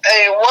text,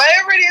 and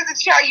whatever it is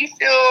that how you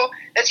feel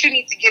that you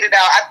need to get it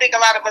out. I think a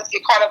lot of us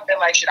get caught up in,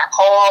 like, should I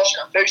call? Should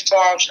I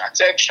FaceTime? Should I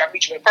text? Should I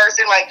meet you in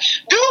person? Like,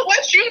 do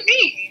what you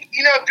need.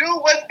 Do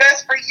what's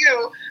best for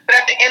you. But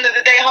at the end of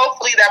the day,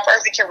 hopefully that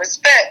person can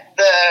respect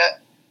the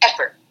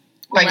effort.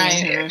 Like you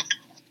said.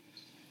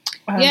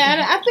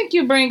 Yeah, I think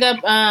you bring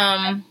up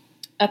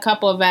a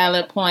couple of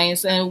valid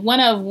points, and one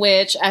of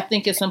which I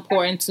think it's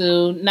important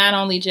to not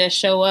only just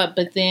show up,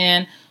 but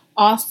then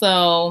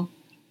also,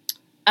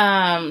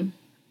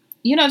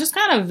 just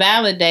kind of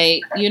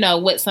validate,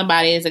 what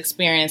somebody is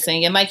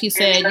experiencing. And like you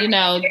said,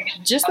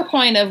 just the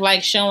point of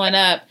like showing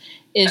up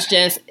is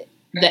just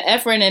the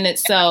effort in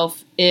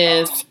itself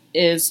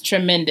is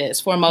tremendous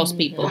for most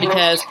people,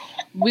 because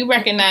we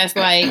recognize,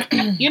 like,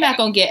 you're not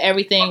going to get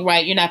everything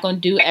right. You're not going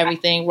to do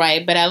everything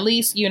right, but at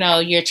least,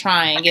 you're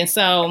trying. And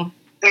so,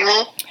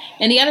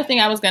 and the other thing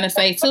I was going to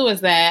say, too,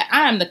 is that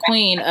I am the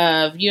queen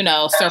of,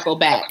 circle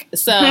back.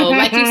 So,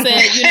 like you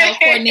said,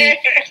 Courtney,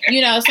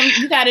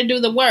 you got to do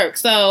the work.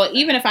 So,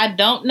 even if I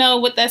don't know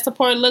what that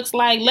support looks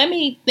like, let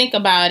me think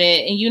about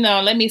it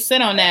and, let me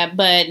sit on that,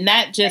 but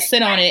not just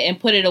sit on it and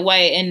put it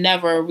away and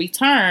never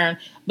return.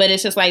 But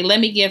it's just like, let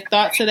me give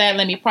thought to that.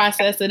 Let me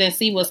process it and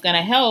see what's going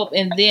to help.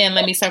 And then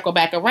let me circle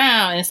back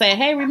around and say,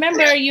 hey,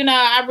 remember,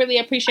 I really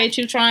appreciate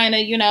you trying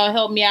to,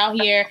 help me out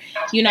here.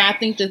 I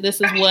think that this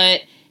is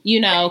what,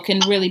 can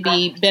really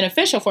be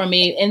beneficial for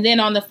me. And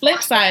then on the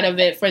flip side of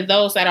it, for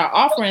those that are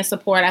offering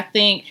support, I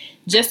think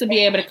just to be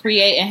able to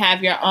create and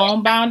have your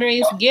own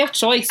boundaries, give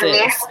choices.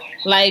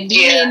 Like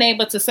being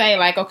able to say,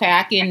 like, okay,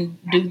 I can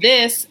do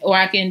this or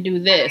I can do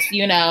this,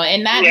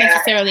 and not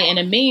necessarily in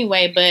a mean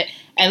way, but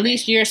at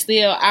least you're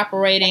still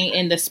operating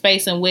in the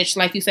space in which,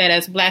 like you said,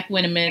 as Black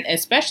women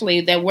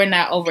especially, that we're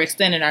not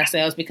overextending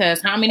ourselves.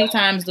 Because how many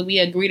times do we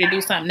agree to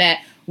do something that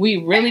we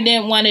really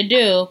didn't want to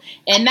do,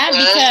 and not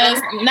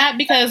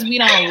because we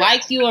don't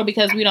like you or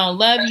because we don't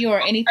love you or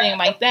anything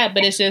like that,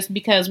 but it's just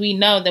because we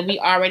know that we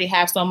already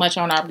have so much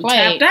on our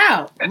plate.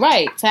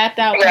 Tapped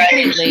out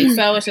completely.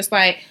 So it's just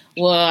like,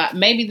 well,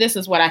 maybe this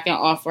is what I can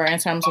offer in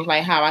terms of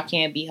like how I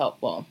can be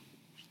helpful.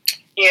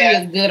 She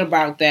is good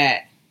about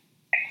that.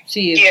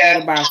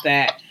 Good about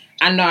that.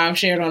 I know I've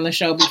shared on the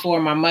show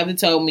before. My mother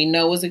told me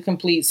no is a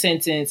complete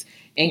sentence,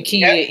 and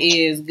Kia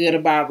is good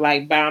about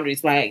like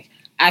boundaries. Like,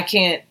 I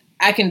can't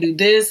I can do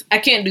this. I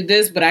can't do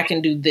this, but I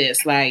can do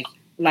this. Like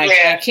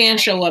I can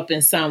show up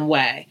in some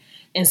way.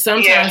 And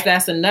sometimes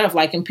that's enough.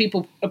 Like, and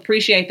people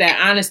appreciate that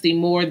honesty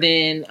more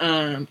than,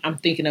 I'm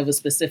thinking of a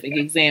specific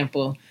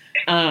example.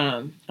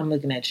 I'm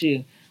looking at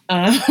you.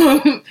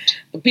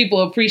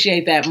 People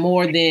appreciate that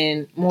more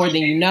than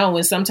you know.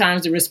 And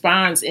sometimes the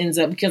response ends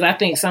up, because I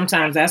think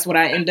sometimes that's what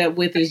I end up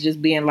with, is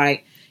just being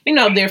like, you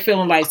know, they're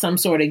feeling like some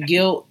sort of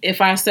guilt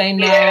if I say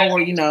no, or,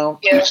 you know,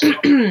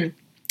 feeling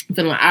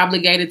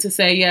obligated to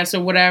say yes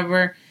or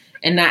whatever,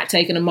 and not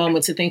taking a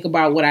moment to think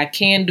about what I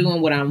can do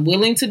and what I'm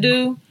willing to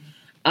do.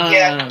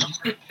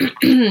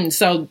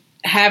 So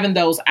having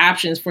those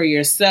options for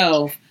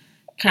yourself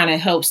kind of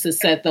helps to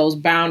set those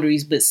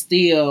boundaries, but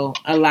still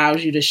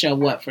allows you to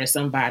show up for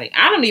somebody.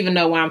 I don't even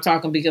know why I'm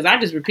talking, because I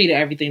just repeated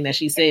everything that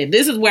she said.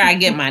 This is where I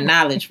get my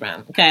knowledge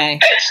from. Okay.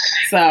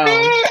 So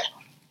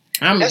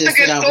I'm just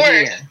sit over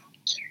here.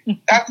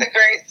 That's a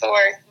great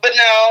source. But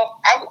no,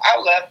 I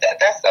love that.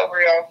 That's so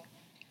real.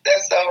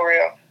 That's so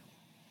real.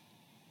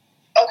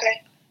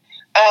 Okay.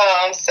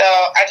 So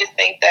I just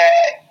think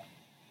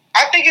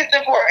it's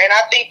important.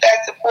 I think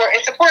that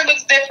support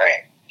looks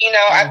different. You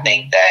know, I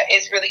think that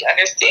it's really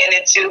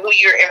understanding too who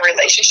you're in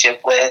relationship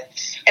with.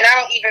 And I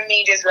don't even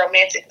mean just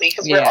romantically,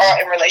 because we're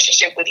all in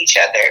relationship with each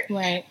other.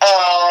 Right.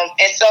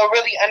 And so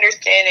really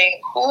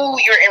understanding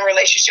who you're in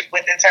relationship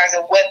with in terms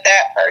of what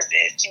that person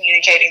is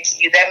communicating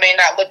to you. That may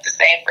not look the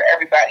same for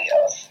everybody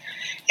else.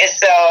 And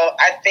so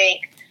I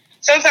think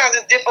sometimes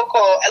it's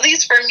difficult, at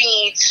least for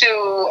me,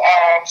 to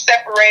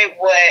separate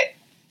what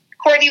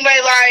Courtney may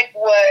like,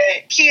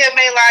 what Kia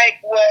may like,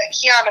 what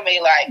Kiana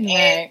may like. Right.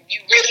 And you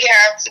really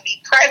have to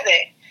be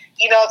present,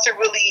 you know, to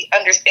really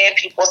understand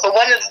people. So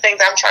one of the things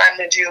I'm trying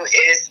to do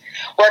is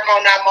work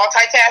on not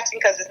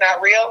multitasking, because it's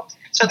not real,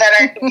 so that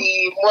I can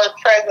be more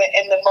present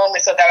in the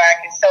moment, so that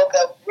I can soak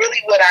up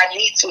really what I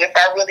need to if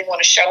I really want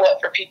to show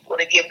up for people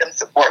to give them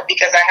support,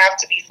 because I have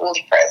to be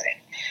fully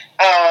present.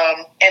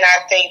 And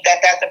I think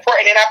that that's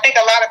important. And I think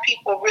a lot of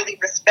people really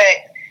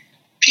respect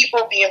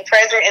people being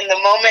present in the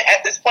moment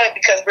at this point,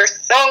 because we're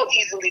so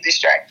easily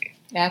distracted.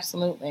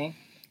 Absolutely.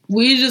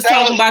 We just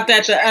talked about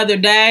that the other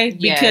day,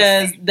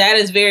 because that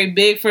is very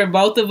big for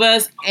both of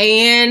us.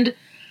 And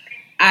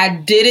I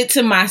did it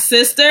to my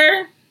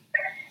sister.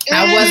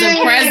 I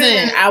wasn't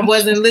present. I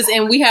wasn't listening.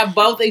 And we have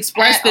both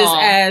expressed this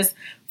as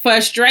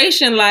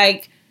frustration.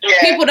 Like,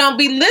 people don't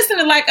be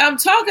listening like I'm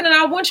talking, and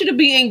I want you to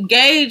be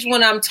engaged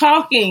when I'm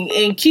talking.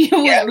 And Kia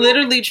was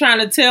literally trying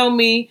to tell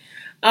me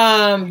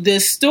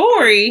this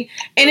story,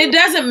 and it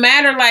doesn't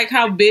matter like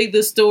how big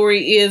the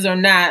story is or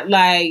not.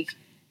 Like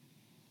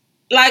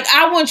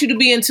I want you to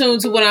be in tune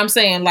to what I'm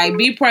saying. Like,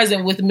 be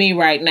present with me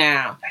right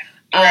now.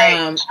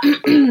 Right.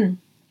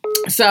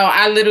 So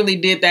I literally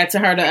did that to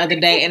her the other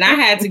day, and I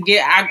had to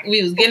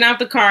we was getting out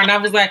the car, and I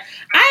was like,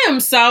 I am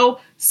so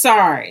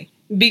sorry,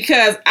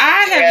 because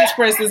I have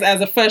expressed this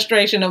as a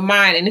frustration of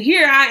mine, and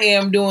here I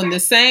am doing the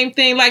same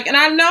thing. Like, and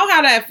I know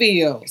how that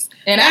feels.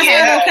 And I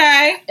said,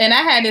 okay. And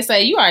I had to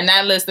say, you are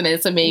not listening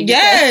to me.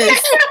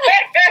 Yes.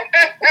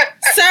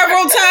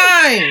 Several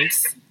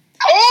times.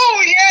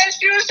 Oh, yes.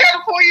 She was trying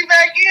to pull you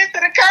back into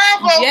the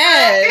combo.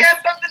 Yes. She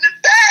had something to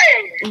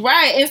say.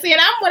 Right. And see,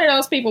 and I'm one of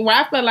those people where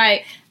I feel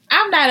like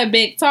I'm not a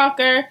big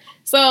talker.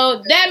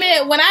 So, damn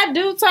it, when I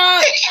do talk,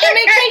 I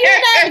mean, can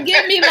you not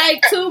give me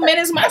like 2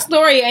 minutes? My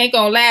story ain't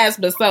gonna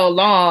last but so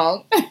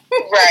long.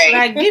 Right.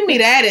 Like, give me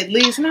that at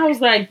least. And I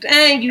was like,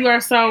 dang, you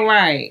are so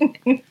right.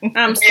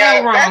 I'm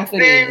so wrong for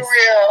this.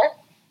 Real.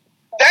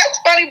 That's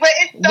funny, but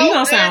it's so we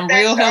gonna sound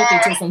real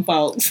healthy to some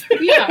folks.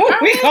 Yeah,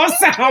 we gonna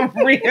sound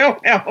real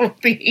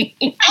healthy.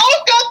 I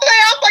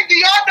was like, do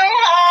y'all know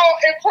how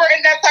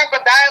important that type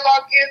of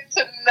dialogue is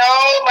to know?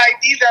 Like,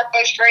 these are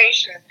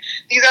frustrations.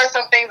 These are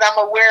some things I'm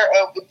aware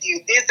of with you.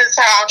 This is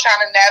how I'm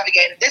trying to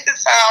navigate it. This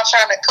is how I'm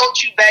trying to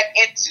coach you back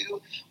into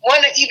one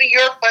of even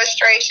your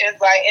frustrations,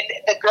 like, and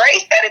the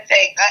grace that it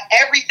takes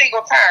every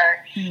single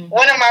turn. Mm-hmm.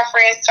 One of my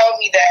friends told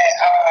me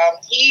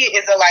that he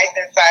is a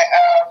licensed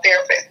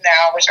therapist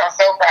now, which I'm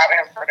so proud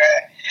of him for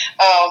that.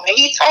 And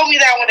he told me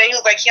that one day. He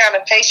was like,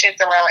 Kiana, patience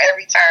around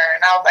every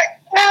turn. I was like,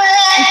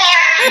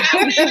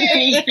 I was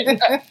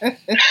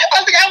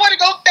like, I want to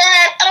go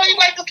fast. I don't even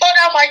like to slow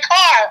down my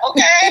car,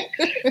 okay?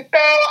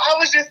 So I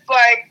was just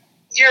like,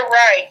 you're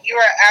right. You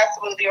are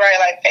absolutely right.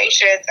 Like,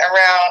 patience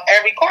around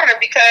every corner,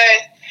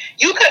 because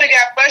you could have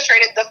got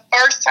frustrated the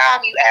first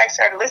time you asked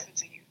her to listen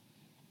to you.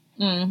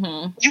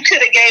 Mm-hmm. You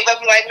could have gave up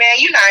and like, man,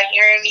 you're not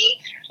hearing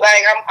me.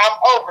 Like, I'm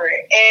over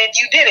it. And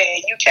you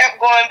didn't. You kept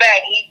going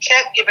back. And you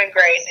kept giving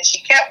grace, and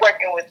she kept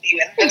working with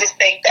you. And I just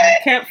think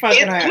that it's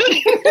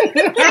beauty.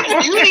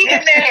 It's beauty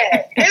in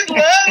that. It's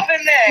love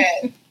in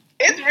that.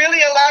 It's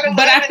really a lot of.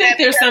 But I think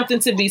there's something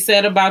to be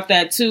said about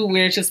that too,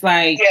 where it's just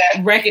like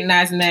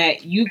recognizing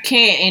that you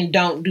can't and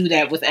don't do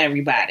that with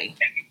everybody.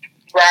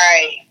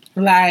 Right.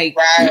 Like,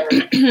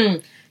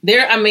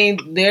 there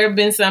have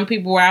been some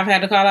people where I've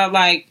had to call out,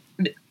 like,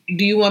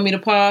 do you want me to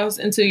pause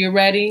until you're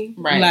ready?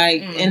 Right.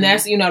 Like, and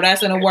that's,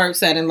 that's in a work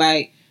setting.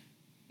 Like,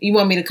 you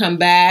want me to come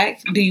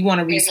back? Do you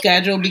want to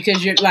reschedule?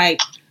 Because you're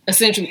like,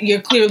 essentially,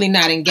 you're clearly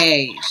not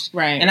engaged.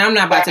 Right. And I'm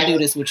not about to do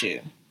this with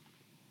you.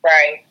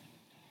 Right.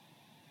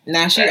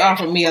 Now, she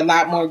offered me a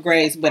lot more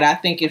grace, but I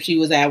think if she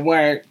was at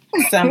work,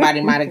 somebody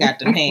might have got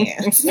them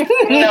hands. Listen,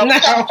 we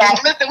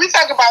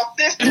talk about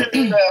sister love.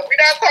 We're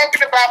not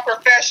talking about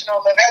professional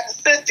love. As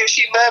a sister,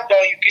 she loved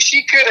on you because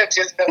she could have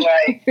just been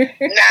like,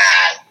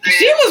 nah.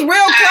 She was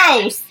real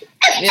close.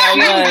 Yeah, she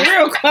was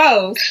real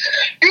close.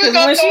 Because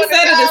when she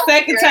said it the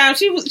second time,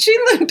 she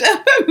looked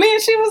up at me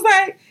and she was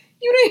like,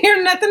 "You didn't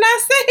hear nothing I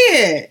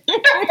said."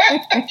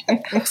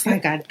 I was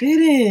like, "I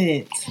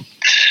didn't."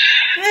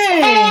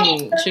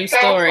 Hey, true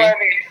story. So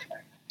funny.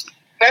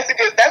 That's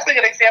a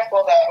good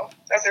example, though.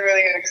 That's a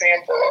really good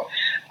example.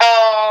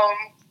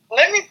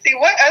 Let me see.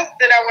 What else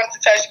did I want to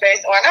touch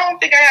base on? I don't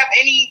think I have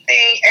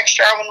anything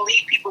extra I want to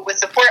leave people with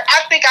support.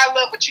 I think I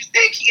love what you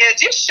said, Kia.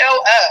 Just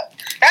show up.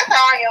 That's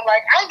how I am.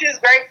 Like, I'm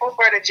just grateful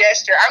for the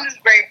gesture. I'm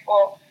just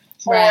grateful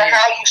for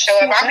how you show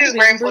up. I'm just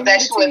grateful that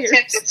you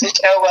attempted to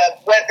show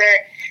up.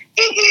 Whether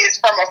it is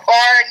from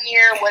afar,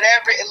 near,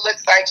 whatever it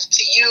looks like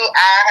to you,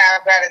 I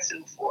have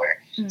gratitude for.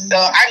 Mm-hmm. So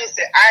I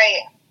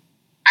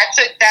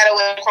took that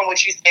away from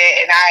what you said,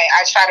 and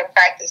I try to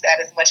practice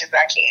that as much as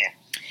I can.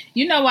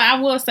 You know what I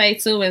will say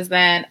too is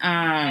that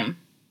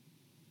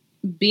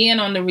being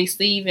on the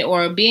receiving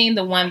or being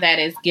the one that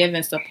is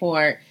giving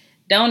support,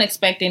 don't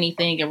expect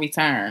anything in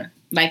return.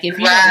 Like if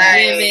you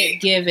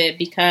don't give it,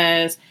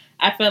 because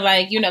I feel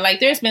like, like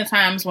there's been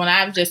times when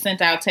I've just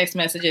sent out text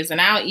messages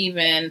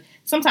and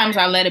sometimes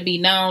I'll let it be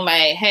known,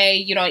 like, hey,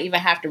 you don't even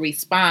have to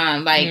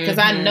respond. Like, because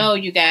I know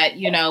you got,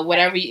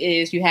 whatever it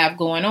is you have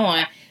going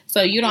on.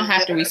 So you don't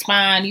have to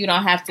respond. You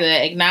don't have to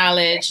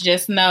acknowledge.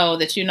 Just know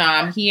that,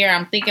 I'm here.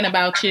 I'm thinking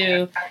about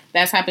you.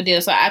 That type of deal.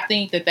 So I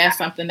think that that's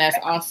something that's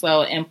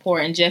also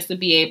important, just to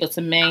be able to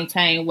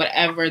maintain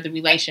whatever the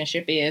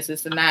relationship is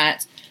to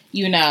not,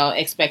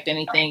 expect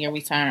anything in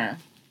return.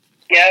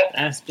 Yep.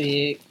 That's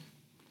big.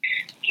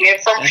 Yeah,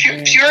 from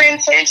pure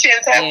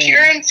intentions. Have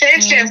pure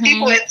intentions. Mm-hmm.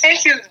 People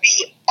intentions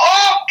be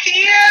off,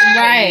 Kia.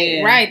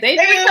 Right. They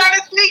be trying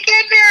to sneak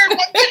in there.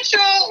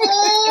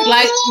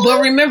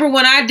 But remember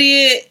when I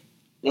did,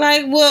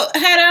 had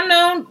I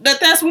known that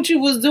that's what you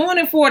was doing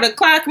it for, to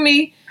clock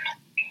me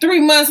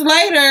 3 months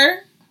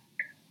later,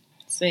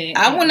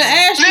 I wouldn't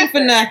have asked you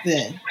for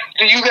nothing.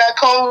 Do you got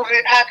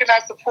COVID? How can I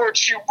support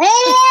you? Boy,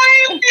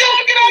 you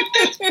get off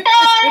this phone.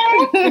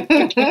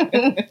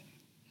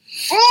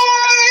 Boy,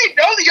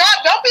 don't be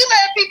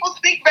letting people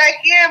sneak back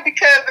in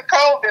because of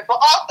COVID, but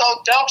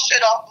also don't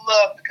shut off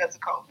love because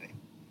of COVID.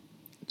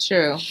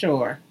 True.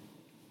 Sure.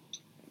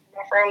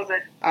 I'm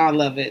frozen. I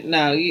love it.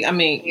 No,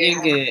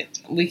 you're good.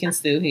 We can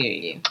still hear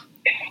you.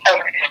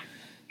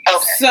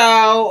 Okay.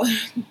 So,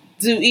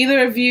 do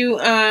either of you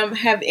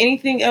have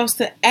anything else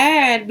to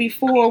add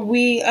before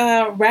we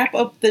wrap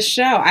up the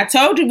show? I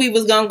told you we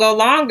was going to go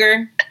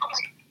longer.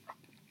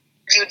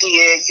 You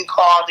did. You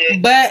called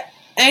it. But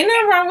ain't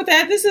nothing wrong with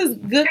that. This is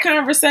good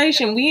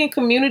conversation. We in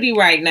community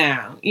right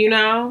now,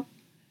 and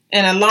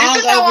a long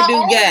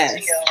overdue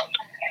guest.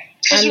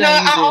 Because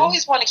I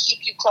always want to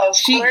keep you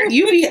close.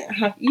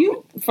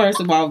 You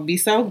first of all be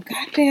so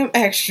goddamn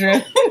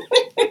extra.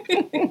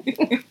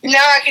 Now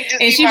I can just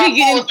be my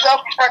full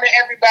self in front of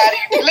everybody.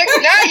 Look,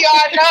 now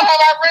y'all know how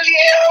I really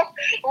am.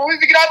 When we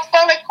get off the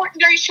phone, like,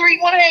 Courtney, are you sure you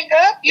want to hang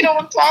up? You don't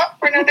want to talk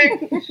for another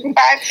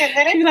 5-10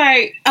 minutes? You're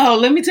like, oh,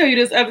 let me tell you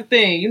this other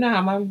thing. You know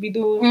how Mama be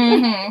doing?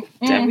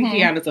 Mm-hmm. Tell me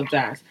Kiana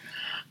sometimes.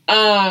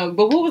 But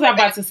what was I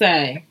about to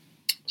say?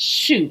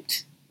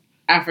 Shoot.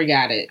 I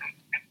forgot it.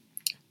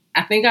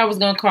 I think I was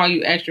going to call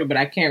you extra, but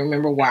I can't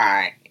remember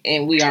why.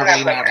 And we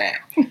already know that.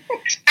 I'm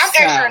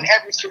extra in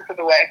every step of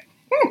the way.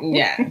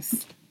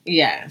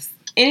 Yes.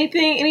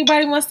 Anything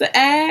anybody wants to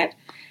add?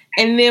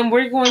 And then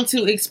we're going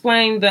to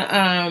explain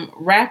the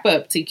wrap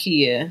up to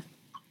Kia.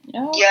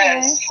 Okay.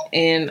 Yes.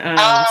 And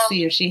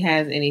see if she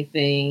has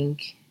anything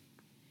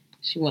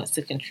she wants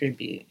to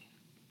contribute.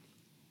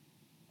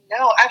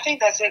 No, I think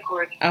that's it,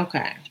 Courtney.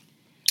 Okay.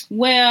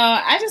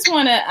 Well, I just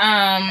want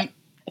to...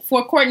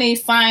 for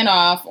Courtney's sign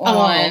off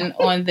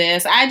on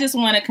this, I just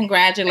want to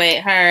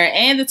congratulate her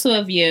and the two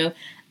of you,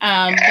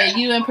 but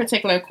you in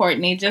particular,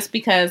 Courtney, just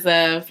because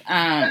of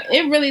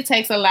it really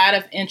takes a lot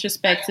of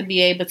introspect to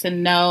be able to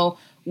know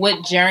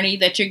what journey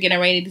that you're getting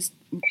ready to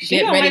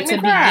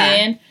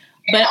begin,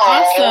 but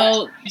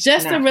also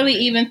just to really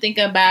even think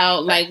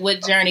about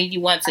what journey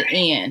you want to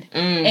end.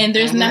 And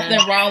there's nothing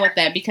wrong with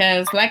that,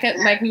 because like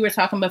we were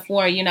talking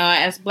before,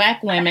 as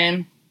Black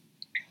women,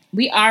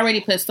 we already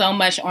put so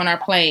much on our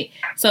plate.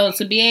 So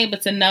to be able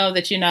to know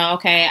that,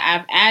 okay,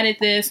 I've added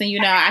this and,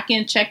 I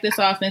can check this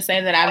off and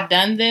say that I've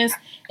done this.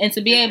 And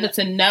to be able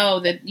to know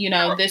that,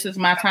 this is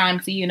my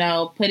time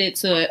to, put it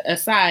to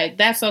aside.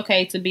 That's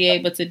okay to be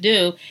able to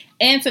do.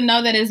 And to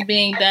know that it's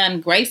being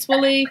done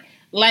gracefully.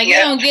 You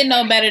don't get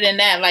no better than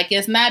that.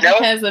 It's not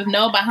because of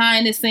no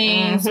behind the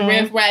scenes,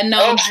 riff raff,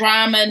 no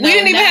drama. We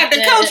didn't even have to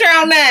coach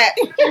her on that.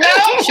 We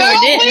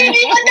didn't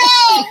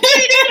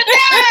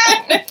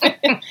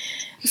even.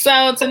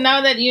 So to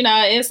know that,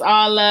 it's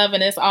all love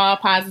and it's all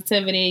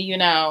positivity,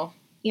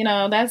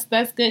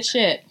 that's good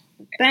shit.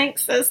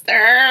 Thanks,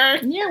 sister.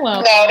 You're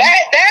welcome. No,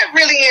 that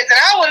really is. And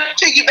I want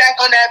to piggyback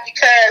on that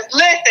because,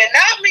 listen,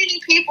 not many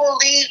people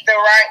lead the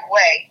right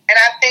way. And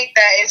I think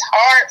that it's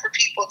hard for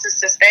people to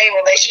sustain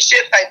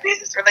relationships, like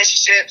business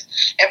relationships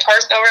and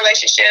personal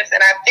relationships.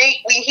 And I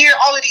think we hear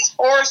all of these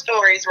horror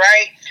stories,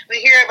 right? We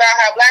hear about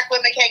how Black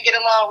women can't get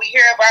along. We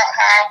hear about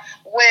how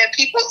when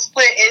people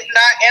split, it's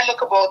not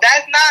amicable.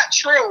 That's not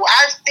true.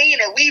 I've seen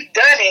it. We've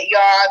done it,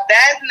 y'all.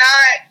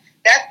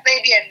 That's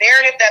maybe a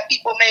narrative that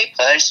people may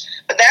push,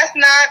 but that's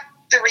not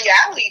the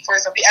reality for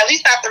some people, at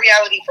least not the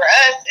reality for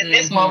us in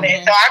this moment.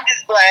 And so I'm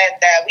just glad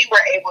that we were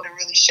able to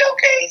really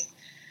showcase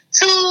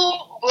two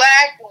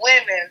Black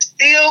women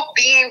still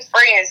being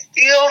friends,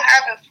 still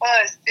having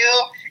fun,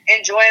 still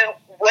enjoying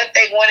what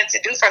they wanted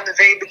to do from the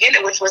very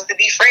beginning, which was to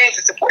be friends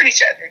and support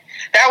each other.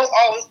 That was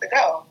always the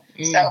goal.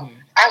 So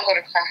I'm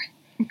going to cry.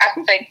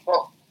 I'm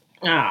thankful.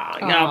 Oh,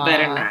 y'all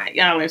better not.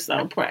 Y'all are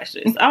so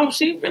precious. Oh,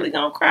 she really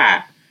going to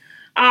cry.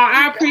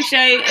 I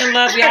appreciate and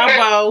love y'all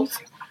both.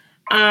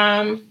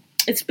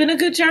 It's been a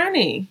good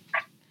journey.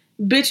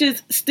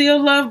 Bitches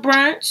still love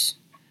brunch.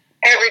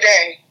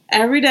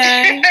 Every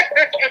day.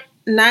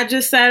 Not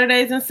just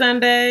Saturdays and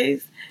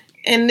Sundays.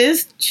 And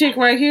this chick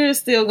right here is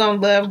still going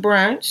to love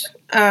brunch.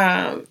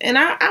 And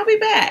I'll be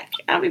back.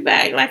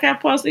 Like I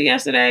posted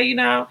yesterday, you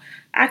know,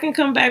 I can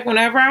come back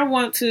whenever I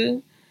want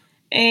to.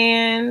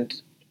 And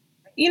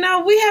you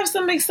know, we have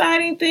some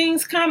exciting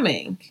things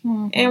coming,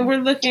 and we're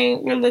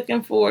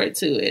looking forward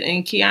to it.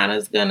 And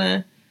Kiana's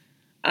gonna,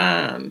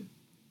 I'll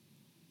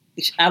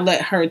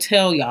let her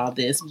tell y'all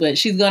this, but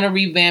she's gonna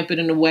revamp it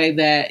in a way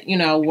that, you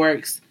know,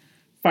 works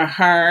for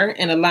her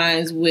and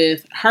aligns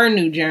with her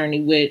new journey,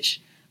 which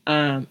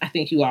I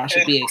think you all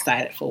should be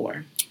excited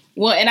for.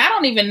 Well, and I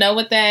don't even know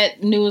what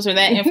that news or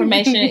that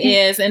information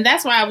is. And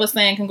that's why I was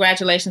saying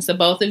congratulations to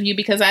both of you,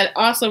 because I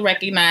also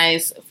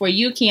recognize for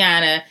you,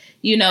 Kiana,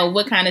 you know,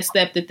 what kind of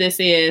step that this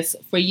is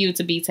for you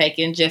to be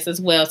taking just as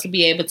well, to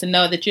be able to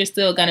know that you're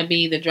still going to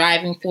be the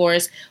driving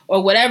force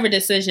or whatever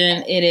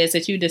decision it is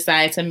that you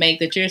decide to make,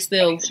 that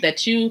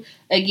you,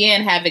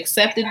 again, have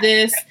accepted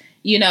this,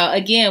 you know,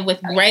 again, with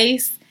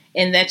grace,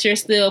 and that you're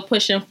still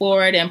pushing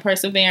forward and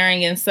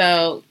persevering. And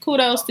so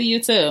kudos to you,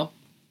 too.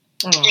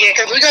 Yeah,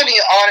 because we're going to need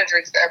all the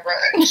drinks at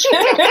brunch. You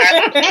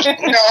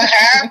don't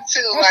have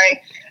to,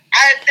 like,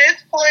 at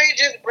this point,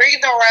 just bring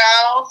the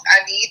rounds.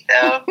 I need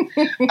them.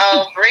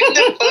 Bring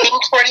the food.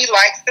 Courtney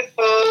likes the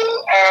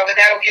food. And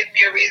that'll give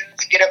me a reason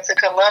to get up to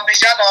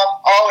Columbus. Y'all know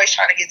I'm always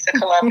trying to get to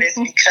Columbus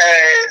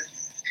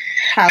because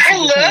I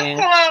love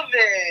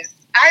Columbus.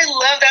 I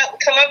love that.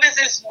 Columbus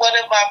is one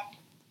of my...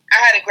 I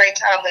had a great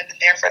time living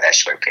there for that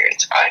short period of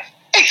time.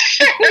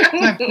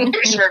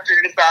 Short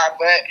period of time,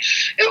 but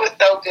it was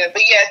so good.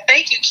 But yes,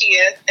 thank you,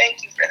 Kia.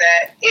 Thank you for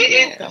that.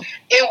 It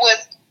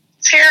was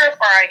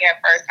terrifying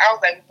at first. I was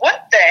like,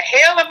 what the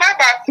hell am I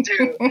about to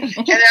do? And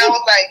then I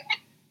was like,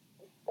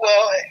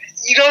 well,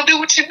 you're going to do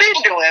what you've been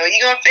doing.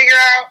 You're going to figure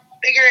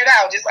it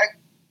out, just like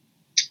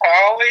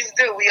I always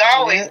do. We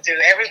always do.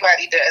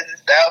 Everybody does. And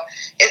so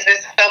it's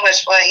been so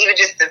much fun, even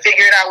just to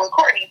figure it out with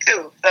Courtney,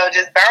 too. So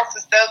just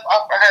bouncing stuff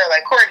off of her,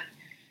 like, Courtney,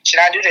 should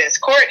I do this?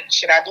 Courtney,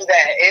 should I do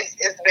that?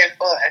 It's been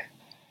fun.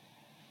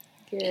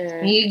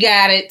 Good. You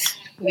got it.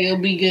 You'll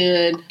be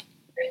good.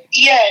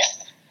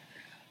 Yes.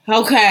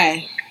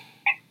 Okay.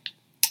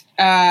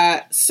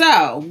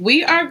 So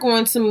we are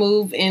going to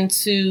move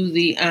into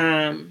the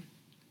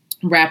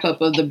wrap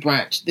up of the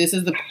brunch. This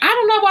is I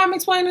don't know why I'm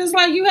explaining this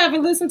like you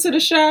haven't listened to the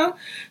show.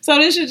 So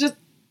this is just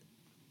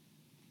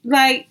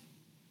like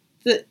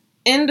the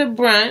end of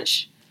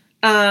brunch.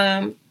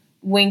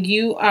 When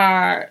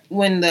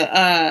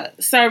the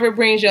server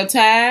brings your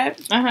tab,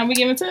 we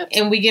giving tips.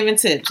 And we giving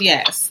tips,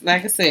 yes.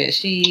 Like I said,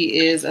 she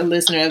is a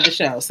listener of the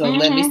show, so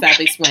let me stop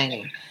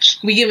explaining.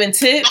 We giving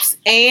tips,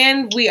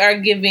 and we are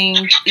giving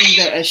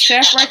either a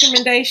chef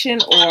recommendation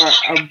or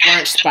a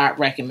brunch spot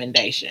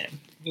recommendation.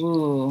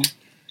 Ooh.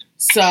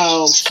 So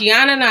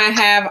Kiana and I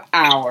have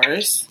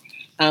ours.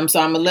 So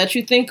I'm gonna let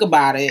you think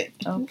about it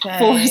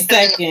for a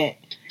second.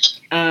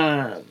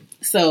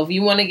 So if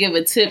you want to give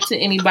a tip to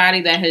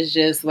anybody that has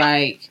just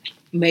like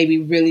maybe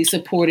really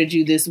supported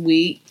you this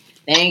week,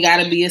 they ain't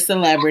got to be a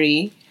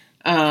celebrity,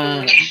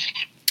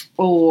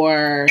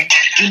 or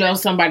you know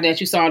somebody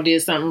that you saw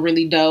did something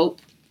really dope.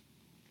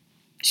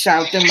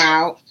 Shout them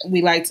out.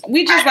 We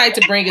just like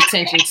to bring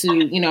attention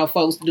to, you know,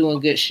 folks doing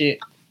good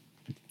shit.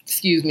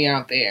 Excuse me,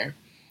 out there.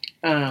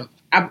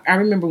 I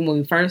remember when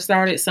we first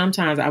started,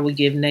 sometimes I would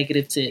give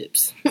negative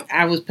tips.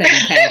 I was petty.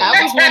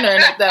 I was wondering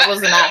if that was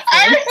an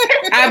option.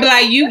 I'd be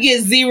like, you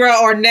get 0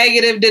 or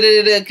negative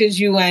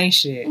because you ain't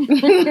shit.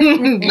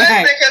 Listen,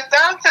 because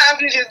sometimes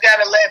you just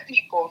gotta let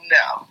people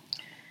know.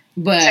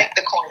 But take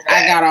the corner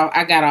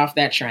I got off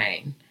that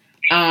train.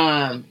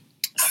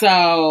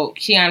 So,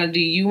 Kiana, do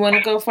you want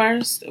to go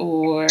first,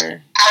 or?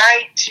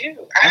 I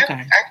do. I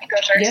can go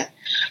first. Yeah.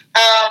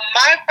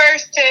 My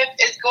first tip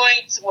is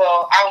going to,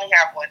 I only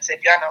have one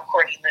tip. Y'all know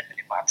Courtney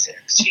limited my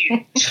tips. She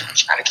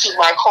trying to keep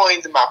my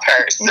coins in my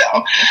purse. So,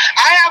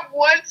 I have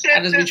one tip.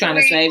 I just be trying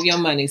to save your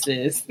money,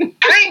 sis. I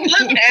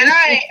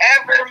ain't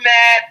ever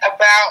mad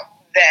about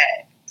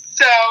that.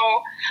 So,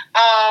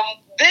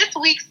 this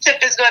week's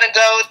tip is going to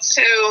go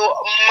to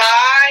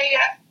my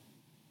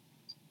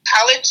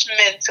college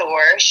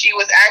mentor. She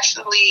was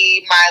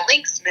actually my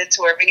Lynx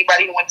mentor, if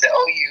anybody who went to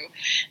OU.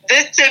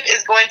 This tip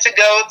is going to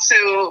go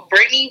to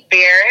Brittany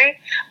Barron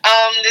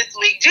this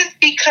week, just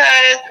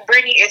because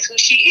Brittany is who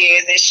she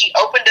is, and she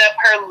opened up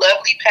her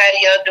lovely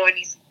patio during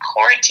these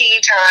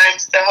quarantine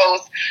times to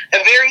host a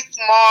very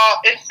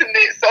small,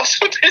 intimate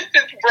social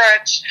distance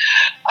brunch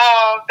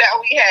that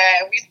we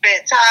had. We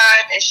spent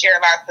time and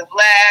shared lots of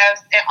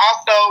laughs. And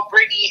also,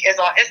 Brittany is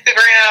on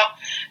Instagram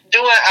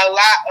doing a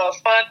lot of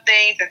fun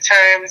things in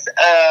terms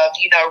of,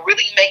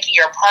 really making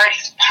your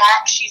parties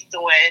pop. She's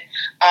doing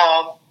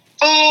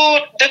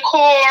food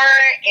decor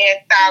and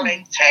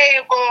styling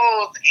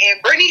tables.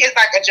 And Brittany is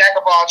like a jack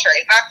of all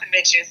trades. Not to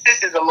mention,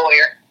 sis is a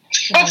lawyer.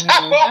 A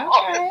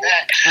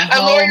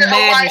lawyer,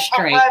 a wife, a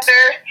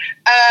mother,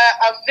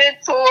 a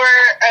mentor,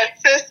 a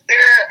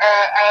sister.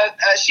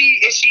 She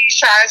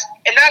tries,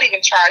 and not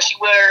even tries. She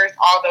wears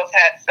all those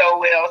hats so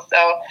well. So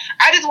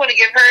I just want to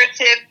give her a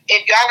tip.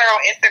 If y'all are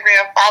on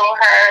Instagram, follow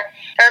her.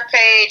 Her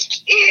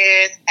page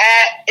is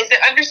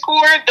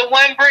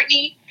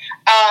 @_the1Brittany.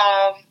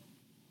 I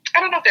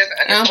don't know if there's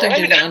an underscore. I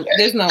don't think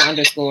there's no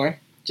underscore.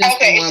 Just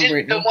okay, the one it's just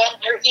Brittany. The one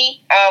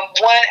Brittany.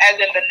 One as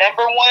in the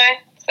number one.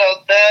 So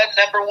the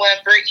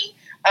 #1 Brittany.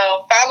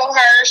 Follow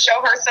her,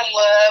 show her some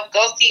love,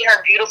 go see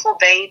her beautiful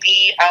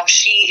baby.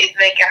 She is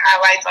making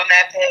highlights on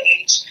that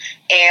page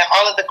and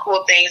all of the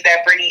cool things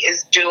that Brittany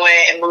is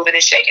doing and moving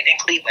and shaking in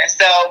Cleveland.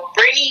 So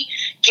Brittany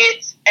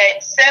gets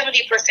a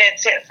 70%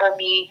 tip for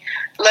me.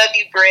 Love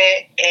you,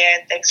 Britt,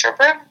 and thanks for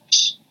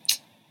brunch.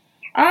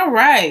 All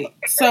right.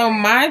 So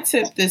my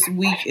tip this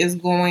week is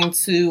going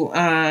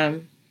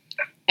to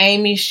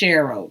Amy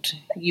Sherald.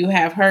 You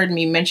have heard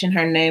me mention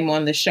her name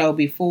on the show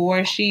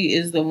before. She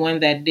is the one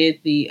that did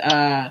the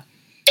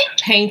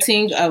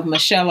painting of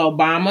Michelle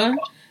Obama.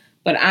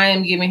 But I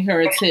am giving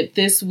her a tip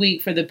this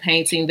week for the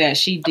painting that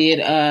she did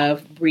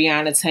of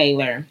Breonna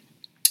Taylor.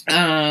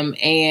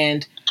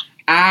 And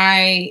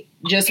I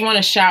just want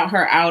to shout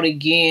her out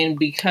again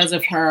because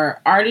of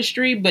her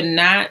artistry, but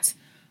not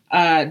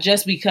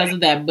just because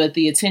of that, but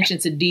the attention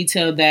to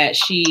detail that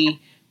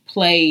she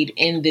played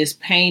in this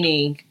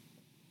painting.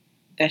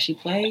 That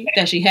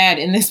she had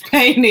in this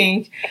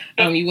painting.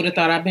 You would have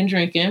thought I've been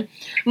drinking.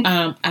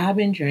 I've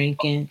been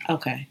drinking.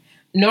 Okay.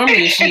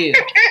 Normally it's you.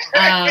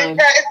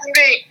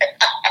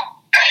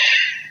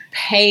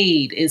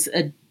 Paid is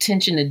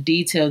attention to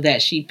detail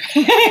that she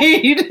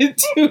paid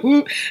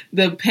to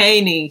the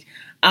painting.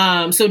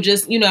 So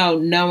just,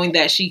 knowing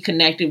that she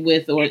connected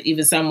with, or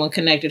even someone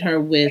connected her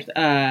with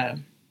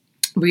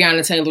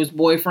Breonna Taylor's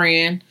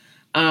boyfriend.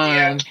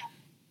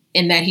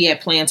 And that he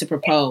had planned to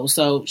propose.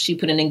 So she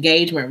put an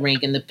engagement ring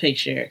in the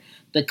picture,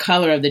 the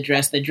color of the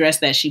dress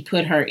that she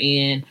put her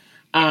in,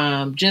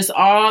 just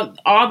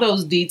all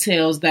those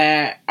details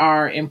that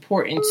are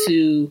important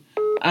to,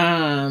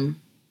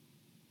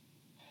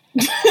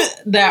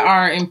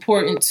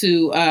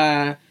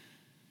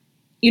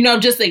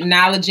 just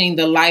acknowledging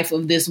the life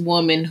of this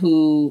woman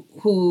who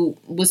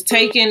was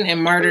taken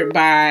and murdered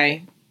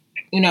by,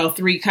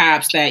 3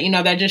 cops that,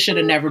 that just should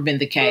have never been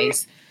the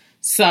case.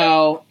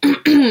 So,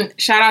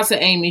 shout out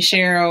to Amy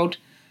Sherald.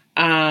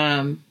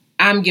 I'm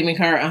giving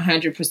her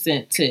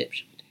 100% tip.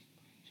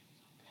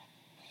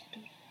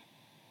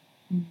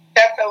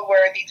 That's a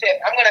worthy tip.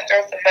 I'm going to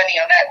throw some money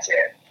on that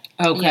tip.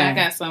 Okay, yeah,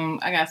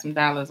 I got some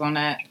dollars on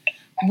that.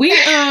 We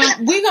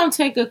gonna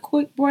take a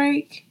quick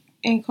break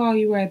and call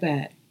you right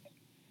back.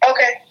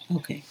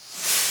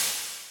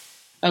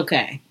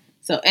 Okay.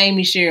 So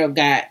Amy Sherald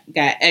got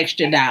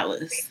extra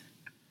dollars.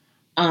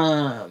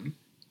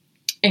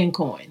 And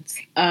coins.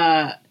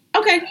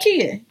 Okay,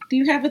 Kia, do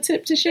you have a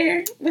tip to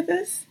share with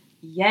us?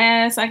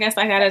 Yes, I guess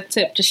I got a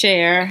tip to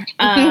share.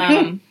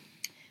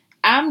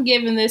 I'm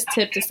giving this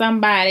tip to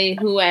somebody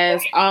who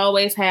has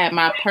always had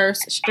my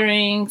purse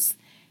strings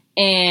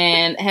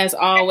and has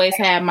always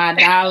had my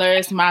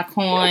dollars, my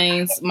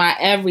coins, my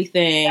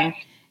everything.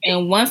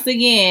 And once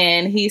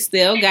again, he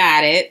still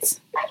got it.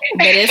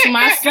 But it's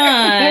my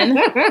son,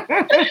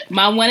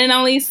 my one and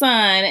only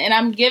son, and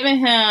I'm giving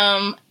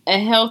him a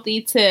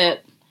healthy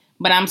tip.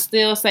 But I'm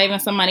still saving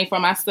some money for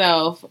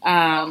myself.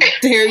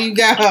 There you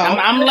go.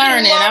 I'm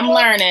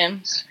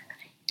learning.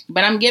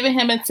 But I'm giving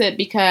him a tip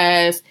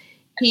because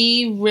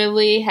he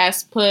really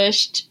has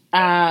pushed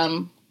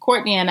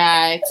Courtney and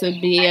I to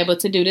be able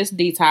to do this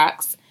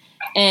detox.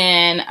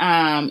 And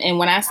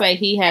when I say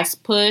he has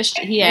pushed,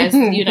 he has,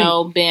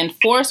 been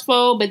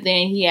forceful, but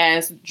then he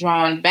has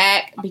drawn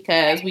back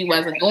because we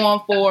wasn't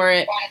going for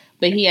it.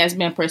 But he has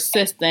been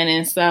persistent.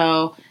 And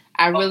so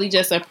I really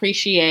just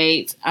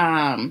appreciate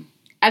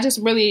I just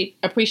really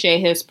appreciate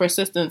his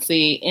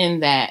persistency in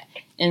that.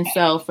 And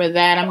so for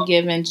that, I'm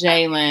giving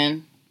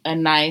Jalen a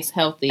nice,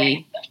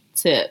 healthy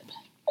tip.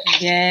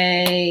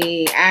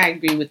 Yay. I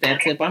agree with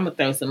that tip. I'm going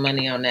to throw some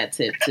money on that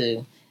tip,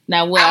 too.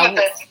 Now, I'm going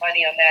to throw some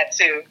money on that,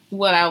 too.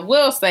 What I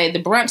will say,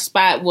 the brunch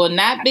spot will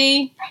not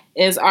be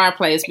is our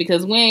place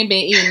because we ain't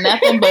been eating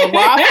nothing but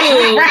raw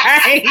food.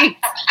 Right.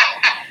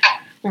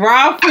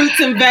 Raw fruits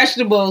and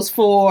vegetables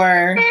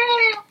for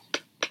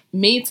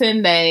me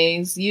 10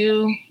 days.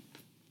 You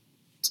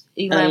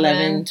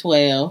 11,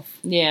 12.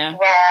 Yeah.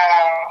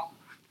 Wow.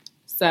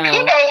 So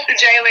kudos to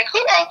Jalen.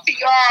 Kudos to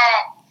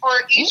y'all for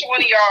each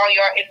one of y'all on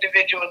your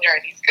individual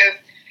journeys. Because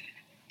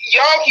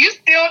y'all, you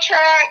still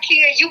tried,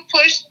 Kia. You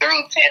pushed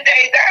through 10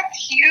 days. That's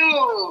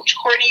huge.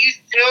 Courtney, you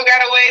still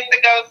got a ways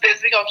to go,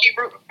 sis. We're going to keep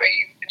rooting for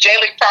you.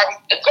 Jalen probably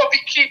going to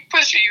keep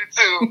pushing you,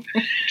 too.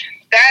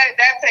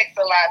 That takes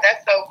a lot.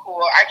 That's so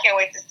cool. I can't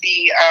wait to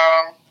see.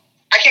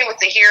 I can't wait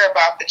to hear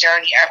about the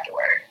journey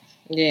afterwards.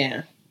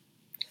 Yeah.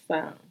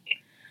 So,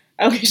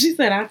 okay, she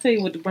said, "I'll tell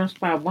you what the brunch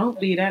spot won't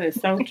be." That is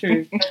so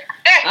true.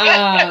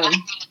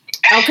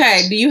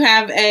 Okay, do you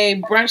have a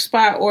brunch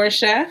spot or a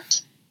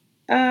chef?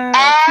 I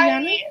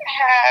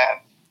have.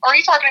 Are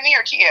you talking to me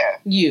or Kia?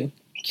 You,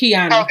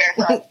 Kiana. Okay,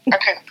 sorry.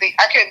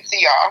 I couldn't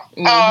see y'all.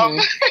 Mm-hmm.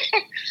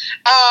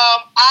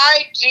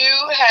 I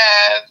do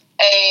have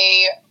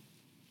a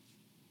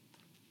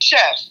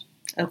chef.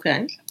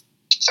 Okay.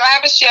 So I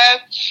have a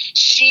chef.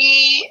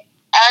 She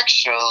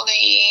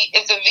actually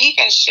is a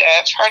vegan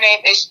chef. Her name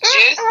is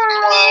Just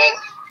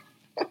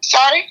One.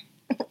 Sorry?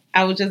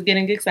 I was just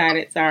getting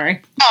excited.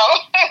 Sorry. Oh,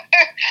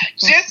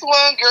 Just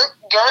One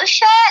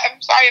Gershaw.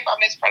 I'm sorry if I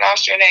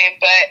mispronounced your name,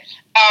 but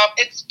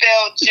it's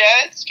spelled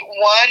Just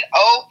One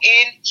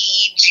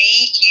ONEGURSHA.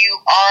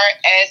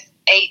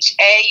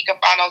 You can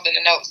find those in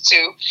the notes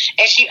too.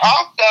 And she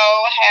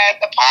also has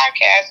a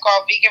podcast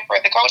called Vegan for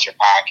the Culture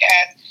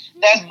Podcast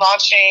that's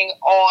launching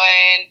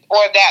on,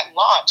 or that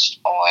launched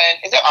on,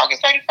 is it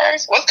August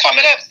 31st? What's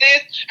coming up,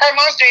 sis? Her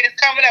launch date is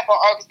coming up on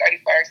August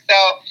 31st.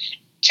 So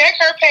check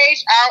her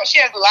page out. She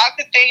has lots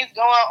of things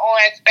going on,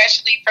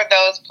 especially for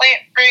those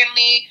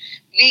plant-friendly,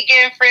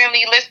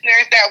 vegan-friendly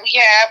listeners that we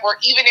have, or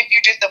even if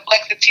you're just a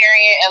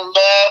flexitarian and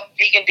love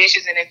vegan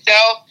dishes in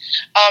itself.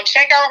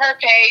 Check out her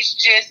page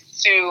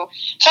just to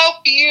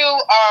help you.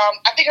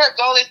 I think her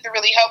goal is to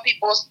really help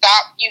people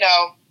stop,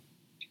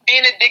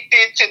 being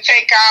addicted to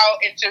takeout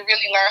and to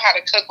really learn how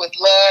to cook with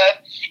love.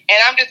 And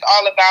I'm just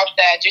all about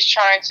that, just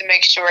trying to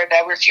make sure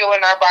that we're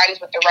fueling our bodies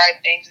with the right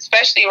things,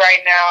 especially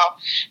right now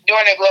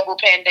during a global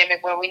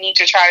pandemic when we need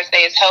to try to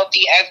stay as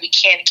healthy as we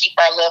can to keep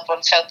our loved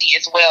ones healthy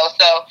as well.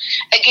 So,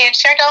 again,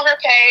 check out her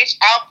page.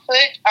 I'll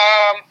put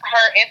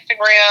her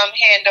Instagram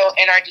handle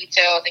in our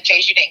details in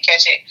case you didn't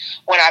catch it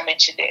when I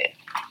mentioned it.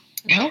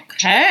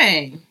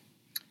 Okay.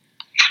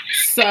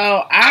 So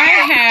I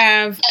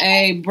have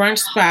a brunch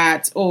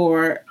spot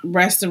or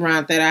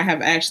restaurant that I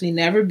have actually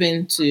never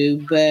been to,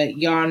 but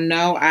y'all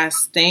know I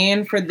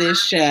stand for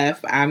this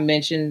chef. I've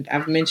mentioned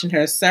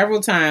her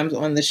several times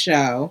on the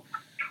show.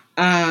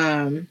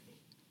 And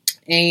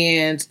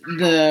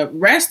the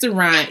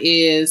restaurant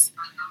is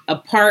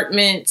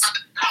Apartment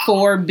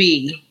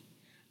 4B.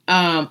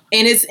 And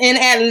it's in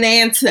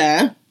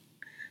Atlanta.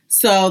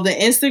 So the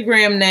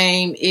Instagram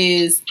name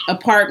is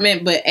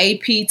Apartment, but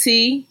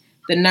APT.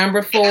 The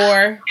number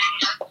 4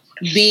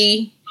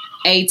 BATL.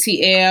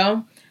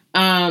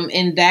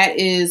 And that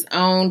is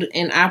owned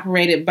and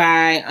operated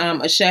by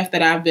a chef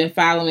that I've been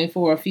following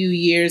for a few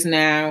years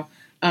now,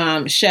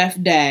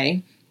 Chef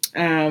Day.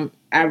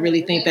 I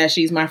really think that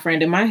she's my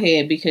friend in my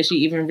head because she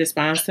even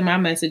responds to my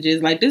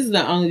messages. Like, this is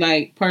the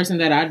only person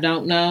that I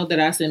don't know that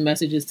I send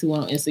messages to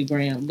on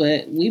Instagram,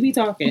 but we be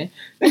talking.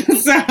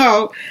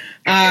 So,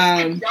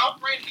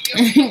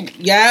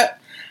 yep.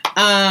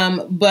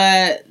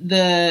 But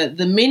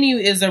the menu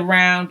is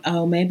around,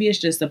 maybe it's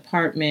just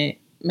apartment.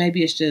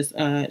 Maybe it's just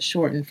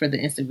shortened for the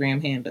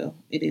Instagram handle.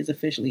 It is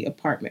officially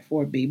Apartment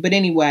 4B. But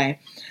anyway,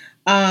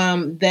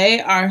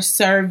 they are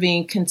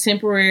serving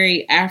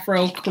contemporary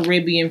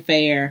Afro-Caribbean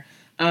fare.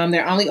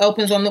 They're only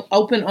open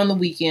on the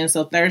weekend,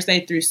 so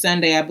Thursday through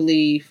Sunday, I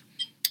believe.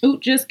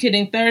 Just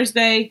kidding.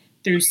 Thursday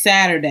through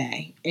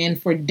Saturday,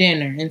 and for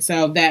dinner. And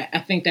so I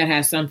think that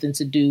has something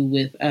to do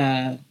with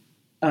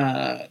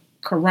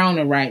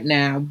Corona right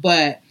now.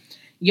 But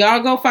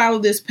y'all go follow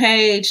this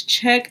page.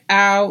 Check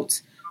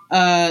out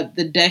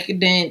the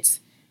decadent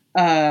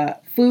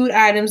food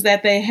items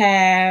that they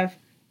have.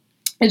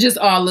 It just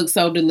all looks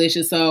so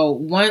delicious. So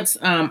once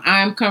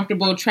I'm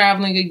comfortable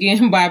traveling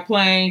again by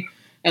plane,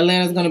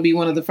 Atlanta's going to be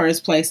one of the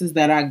first places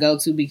that I go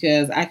to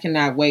because I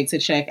cannot wait to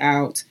check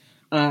out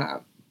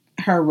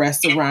her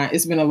restaurant.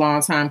 It's been a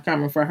long time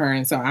coming for her,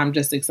 and so I'm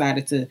just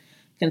excited to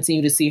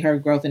continue to see her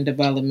growth and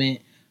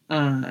development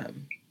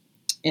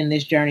in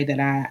this journey that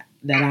I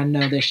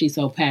know that she's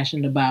so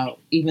passionate about,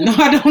 even though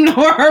I don't know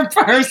her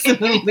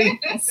personally.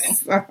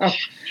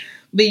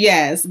 But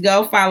yes,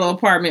 go follow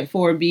Apartment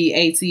 4B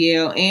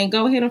ATL and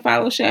go ahead and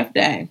follow Chef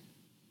Day.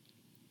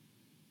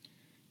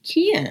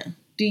 Kia,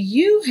 do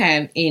you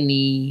have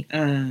any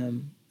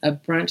a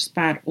brunch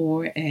spot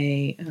or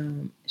a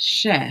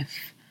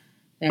chef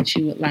that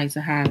you would like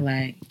to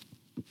highlight?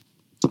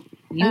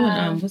 You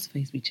and what's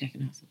face be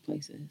checking out some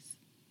places.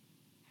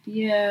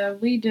 Yeah,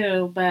 we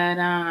do, but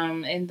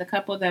in the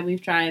couple that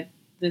we've tried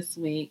this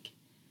week,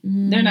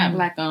 they're not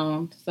Black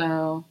owned,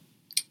 so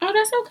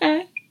that's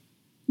okay.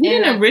 We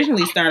didn't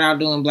originally start out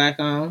doing Black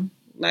owned.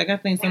 Like I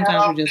think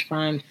sometimes we just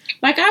find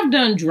like I've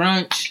done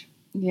brunch.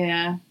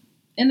 Yeah.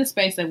 In the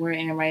space that we're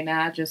in right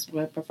now, I just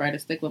would prefer to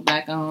stick with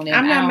Black owned. And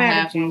I'm not I don't mad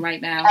have one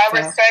right now. I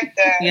respect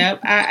that.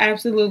 Yep, I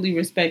absolutely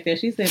respect that.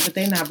 She said, but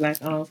they're not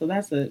Black owned, so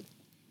it's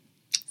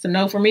a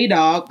no for me,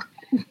 dog.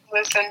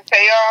 Listen,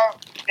 tell y'all,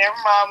 never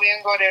mind, we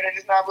didn't go there. They're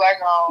just not Black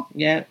owned.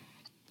 Yep.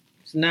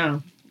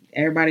 No,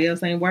 everybody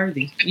else ain't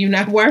worthy. You're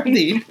not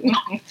worthy.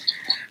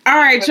 All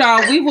right,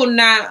 y'all. We will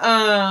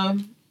not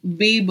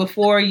be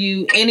before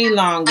you any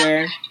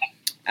longer.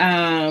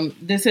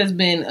 This has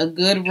been a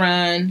good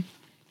run.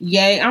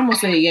 Yay, I'm going to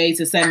say yay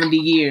to 70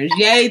 years.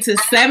 Yay to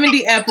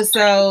 70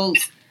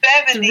 episodes.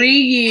 70. 3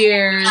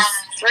 years.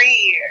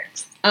 3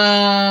 years.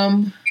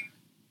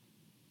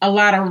 A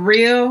lot of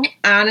real,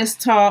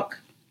 honest talk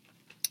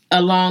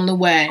along the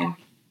way.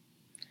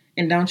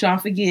 And don't y'all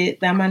forget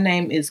that my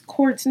name is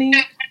Courtney,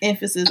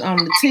 emphasis on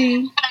the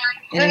T.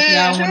 And if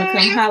y'all want to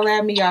come holler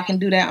at me, y'all can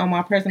do that on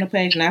my personal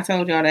page. And I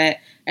told y'all that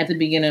at the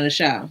beginning of the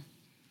show.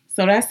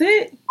 So that's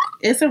it.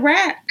 It's a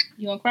wrap.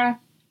 You gonna cry?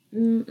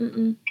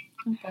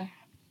 Okay.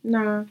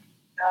 No.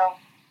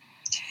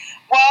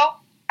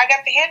 Well, I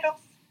got the handles.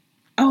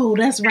 Oh,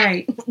 that's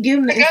right. Give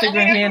them the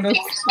Instagram handles.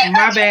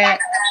 My bad.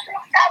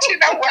 Actually,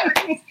 no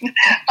worries.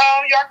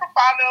 Y'all can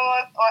follow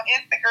us on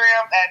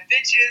Instagram at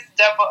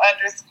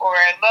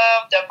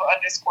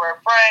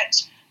bitches_love_brunch.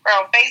 We're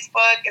on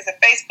Facebook. It's a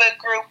Facebook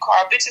group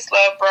called Bitches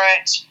Love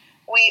Brunch.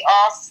 We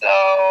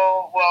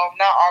also,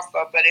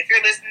 but if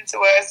you're listening to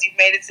us, you've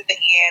made it to the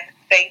end.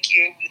 Thank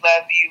you. We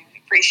love you. We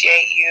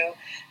appreciate you.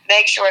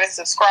 Make sure to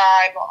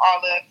subscribe on all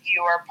of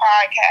your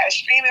podcast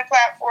streaming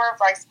platforms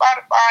like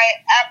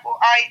Spotify, Apple,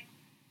 I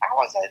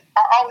always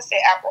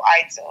say Apple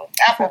iTunes,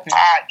 Apple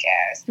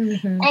Podcasts,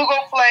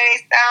 Google Play,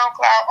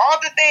 SoundCloud, all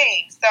the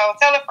things. So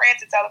tell a friend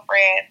to tell a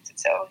friend to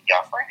tell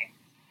your friend.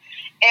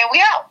 And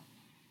we out.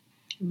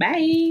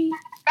 Bye.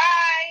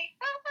 Bye.